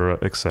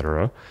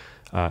 etc.,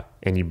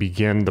 and you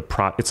begin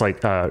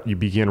you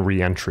begin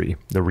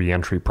the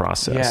re-entry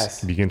process.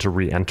 Yes. You begin to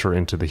re-enter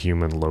into the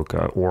human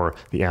loka or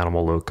the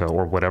animal loka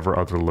or whatever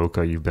other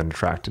loka you've been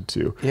attracted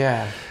to.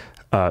 Yeah.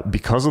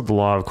 Because of the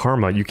law of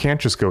karma, you can't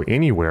just go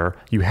anywhere.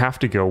 You have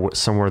to go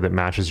somewhere that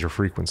matches your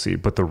frequency.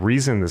 But the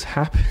reason this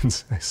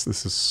happens, this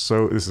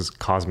is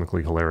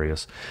cosmically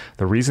hilarious.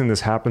 The reason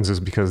this happens is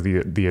because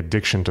the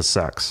addiction to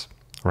sex,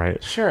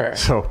 right? Sure.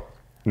 So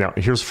now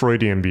here's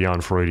Freudian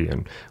beyond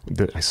Freudian.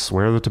 I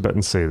swear the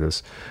Tibetans say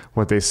this.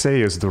 What they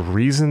say is the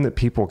reason that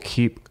people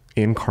keep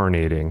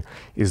incarnating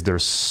is they're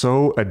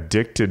so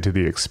addicted to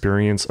the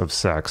experience of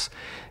sex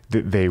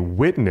that they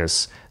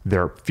witness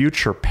their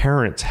future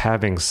parents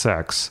having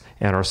sex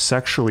and are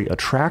sexually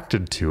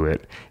attracted to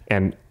it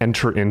and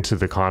enter into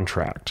the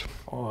contract.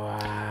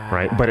 Wow.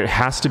 Right? But it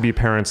has to be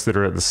parents that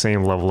are at the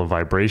same level of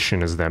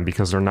vibration as them,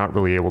 because they're not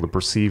really able to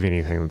perceive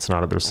anything that's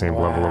not at their same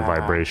level of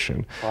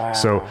vibration. Wow.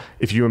 So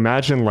if you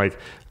imagine like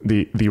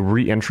the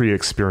re-entry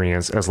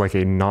experience as like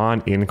a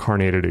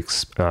non-incarnated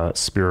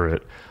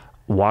spirit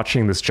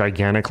watching this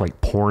gigantic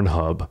like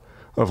Pornhub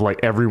of like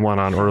everyone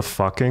on earth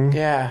fucking.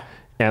 Yeah.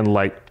 And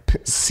like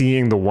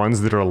seeing the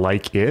ones that are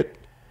like it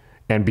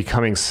and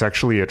becoming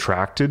sexually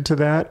attracted to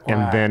that, wow,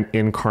 and then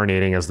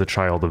incarnating as the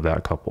child of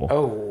that couple.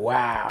 Oh,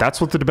 wow. That's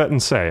what the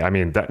Tibetans say. I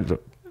mean,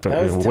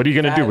 what are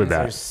you going to do with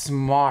that? Are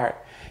smart.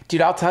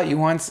 Dude, I'll tell you,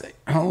 once,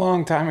 a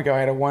long time ago, I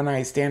had a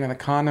one-night stand and the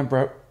condom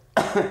broke.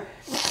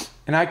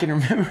 And I can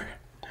remember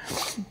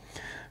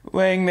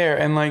laying there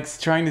and like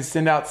trying to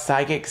send out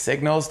psychic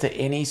signals to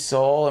any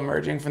soul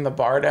emerging from the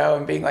bardo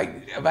and being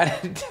like,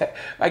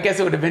 I guess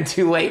it would have been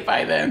too late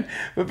by then,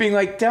 but being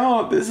like,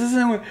 don't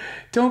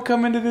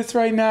come into this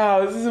right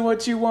now. This isn't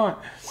what you want.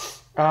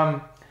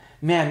 Man,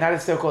 that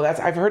is so cool.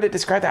 I've heard it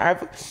described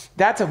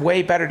that's a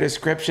way better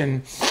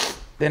description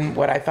than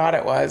what I thought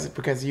it was,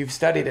 because you've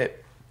studied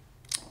it.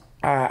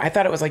 I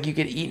thought it was like you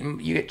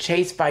get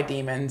chased by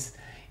demons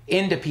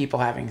into people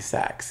having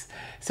sex.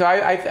 So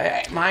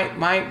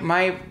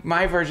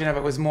my version of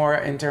it was more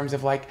in terms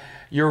of like,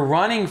 you're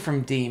running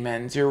from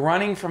demons, you're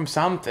running from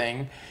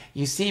something,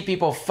 you see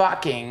people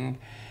fucking,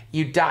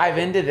 you dive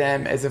into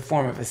them as a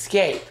form of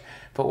escape.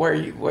 But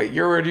what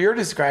you're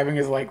describing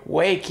is like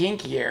way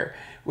kinkier,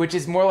 which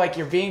is more like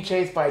you're being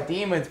chased by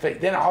demons,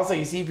 but then also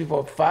you see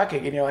people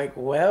fucking and you're like,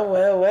 well,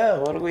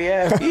 what do we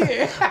have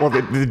here? Well,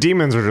 the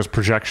demons are just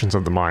projections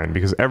of the mind,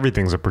 because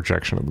everything's a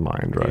projection of the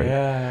mind, right?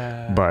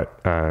 Yeah.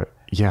 But,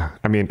 yeah,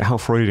 I mean, how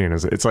Freudian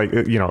is it? It's like,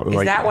 Is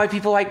that why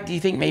people do you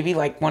think maybe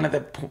like one of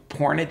the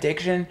porn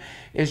addiction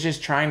is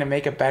just trying to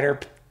make a better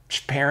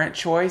parent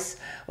choice.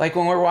 Like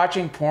when we're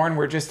watching porn,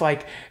 we're just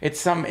like, it's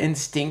some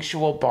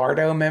instinctual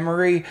Bardo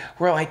memory.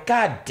 We're like,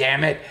 God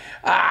damn it,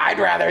 I'd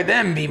rather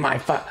them be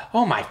my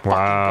oh my fucking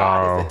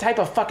God, is the type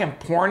of fucking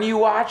porn you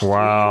watched?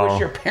 Wow. You wish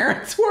your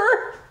parents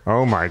were?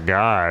 Oh my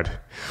God.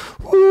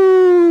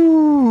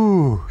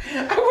 Woo!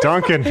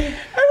 Duncan. I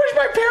wish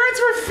my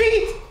parents were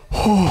feet.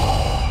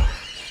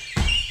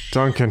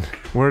 Duncan,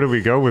 where do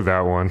we go with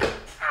that one?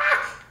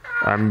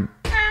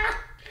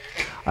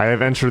 I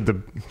have entered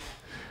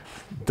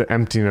the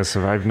emptiness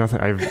of I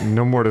have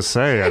no more to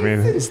say. I mean,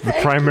 it's the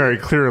primary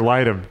clear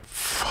light of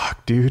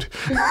fuck, dude.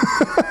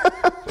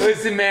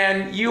 Listen,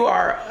 man, you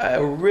are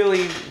a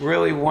really,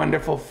 really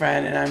wonderful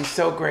friend, and I'm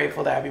so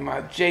grateful to have you,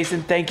 Mom.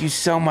 Jason, thank you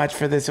so much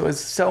for this. It was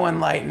so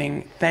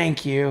enlightening.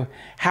 Thank you.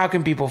 How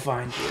can people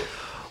find you?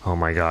 Oh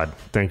my God.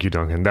 Thank you,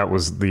 Duncan. That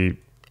was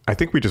I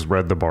think we just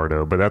read the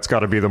Bardo, but that's got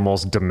to be the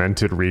most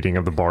demented reading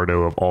of the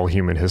Bardo of all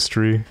human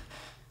history.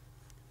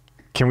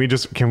 Can we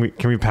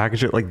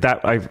package it like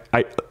that? I'm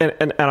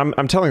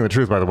telling the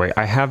truth, by the way.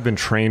 I have been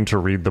trained to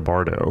read the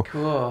Bardo.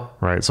 Cool.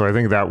 Right. So I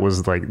think that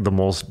was like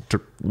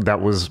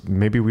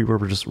maybe we were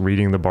just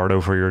reading the Bardo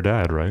for your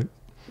dad, right?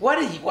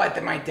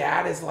 That my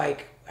dad is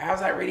like, how's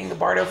that reading the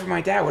Bardo for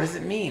my dad? What does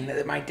it mean?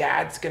 That my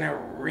dad's going to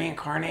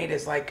reincarnate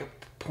as like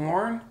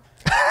porn?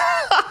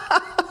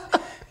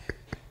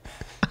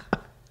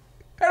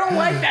 I don't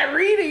like that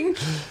reading.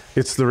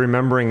 It's the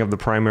remembering of the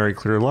primary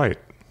clear light.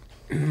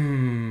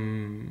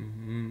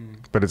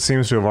 But it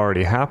seems to have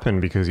already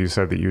happened because you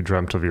said that you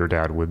dreamt of your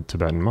dad with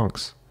Tibetan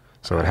monks.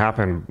 So it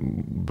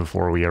happened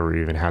before we ever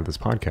even had this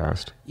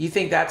podcast. You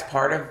think that's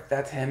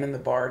him in the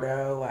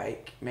Bardo,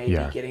 like maybe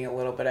getting a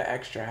little bit of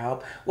extra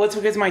help? Well, it's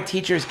because my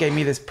teachers gave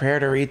me this prayer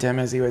to read to him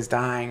as he was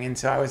dying. And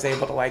so I was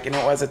able to and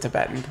it was a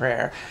Tibetan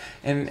prayer.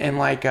 And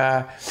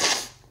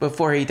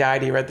before he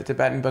died, he read the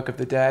Tibetan Book of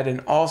the Dead.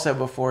 And also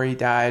before he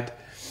died,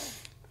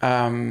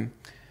 I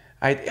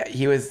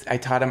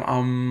taught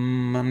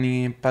him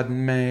Mani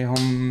Padme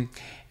Hum,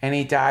 and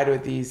he died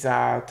with these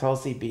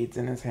Tulsi beads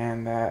in his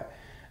hand that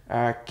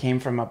came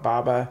from a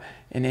Baba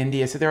in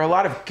India. So there are a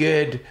lot of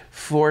good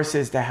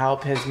forces to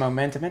help his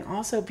momentum, and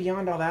also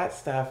beyond all that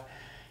stuff,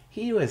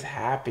 he was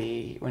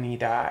happy when he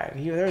died.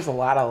 There was a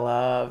lot of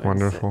love.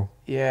 Wonderful.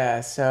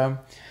 So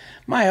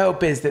my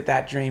hope is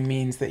that dream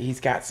means that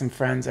he's got some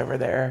friends over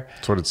there.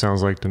 That's what it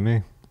sounds like to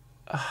me.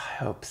 Oh,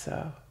 I hope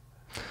so.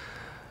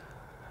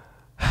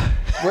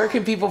 Where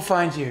can people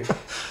find you?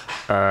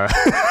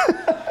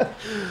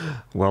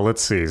 Well,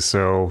 let's see.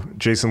 So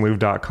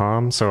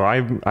jasonlouv.com. So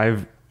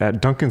I've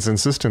at Duncan's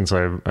insistence,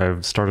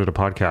 I've started a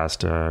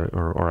podcast,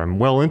 or I'm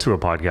well into a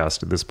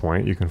podcast at this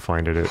point. You can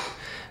find it at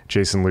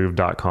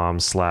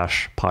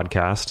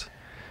jasonlouv.com/podcast.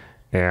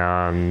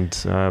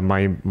 And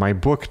my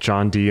book,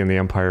 John Dee and the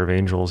Empire of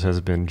Angels, has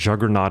been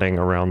juggernauting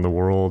around the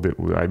world.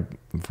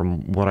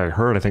 From what I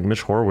heard, I think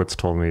Mitch Horowitz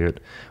told me it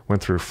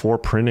went through 4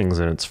 printings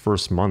in its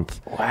first month.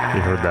 Wow. He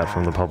heard that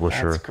from the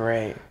publisher. That's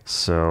great.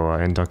 So,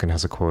 and Duncan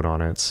has a quote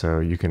on it. So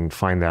you can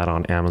find that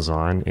on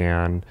Amazon,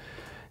 and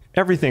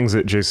everything's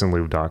at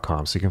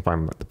jasonlouv.com. So you can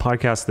find the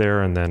podcast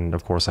there. And then,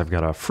 of course, I've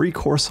got a free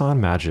course on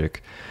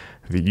magic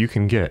that you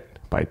can get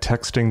by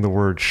texting the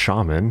word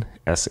shaman,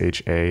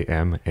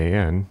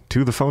 SHAMAN,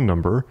 to the phone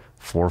number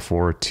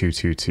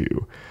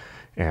 44222.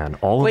 And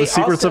all of the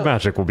secrets of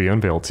magic will be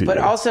unveiled to you. But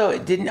also,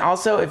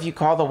 if you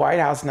call the White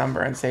House number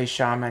and say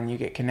shaman, you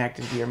get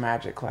connected to your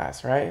magic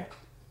class, right?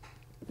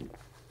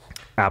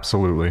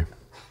 Absolutely.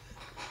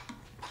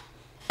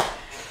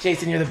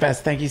 Jason, you're the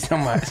best. Thank you so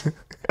much.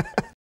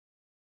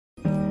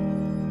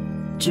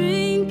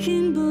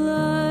 Drinking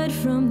blood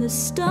from the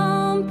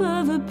stump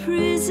of a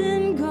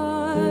prison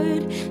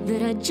guard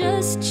that I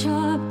just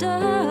chopped up,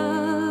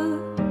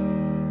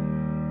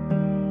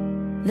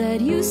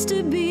 that used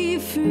to be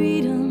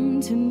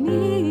freedom to me.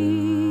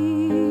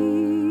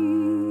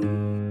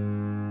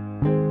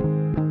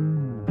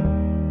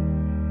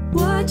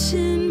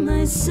 Watching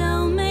my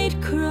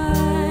cellmate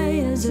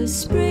cry as I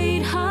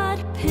sprayed hot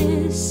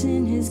piss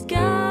in his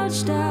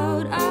gouged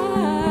out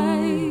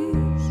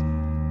eyes,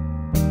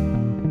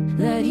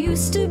 that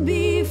used to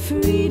be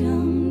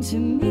freedom to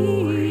me.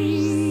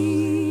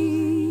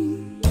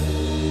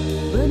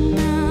 But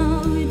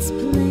now it's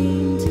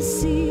plain to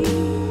see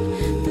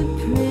the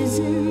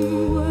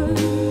prison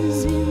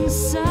was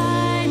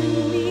inside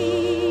of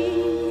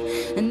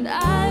me, and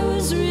I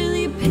was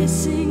really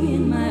pissing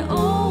in my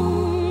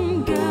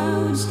own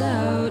gouged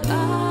out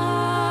eyes.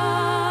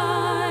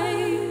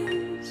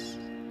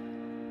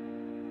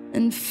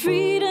 And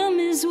freedom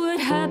is what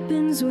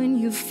happens when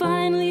you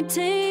finally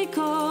take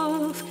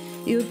off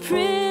your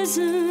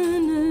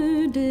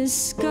prisoner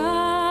disguise.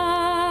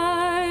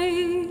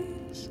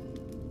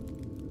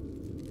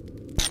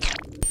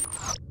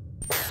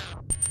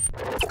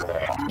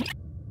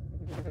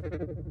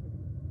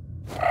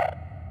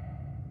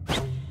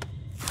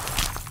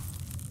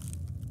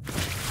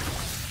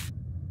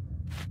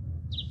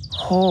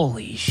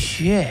 Holy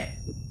shit.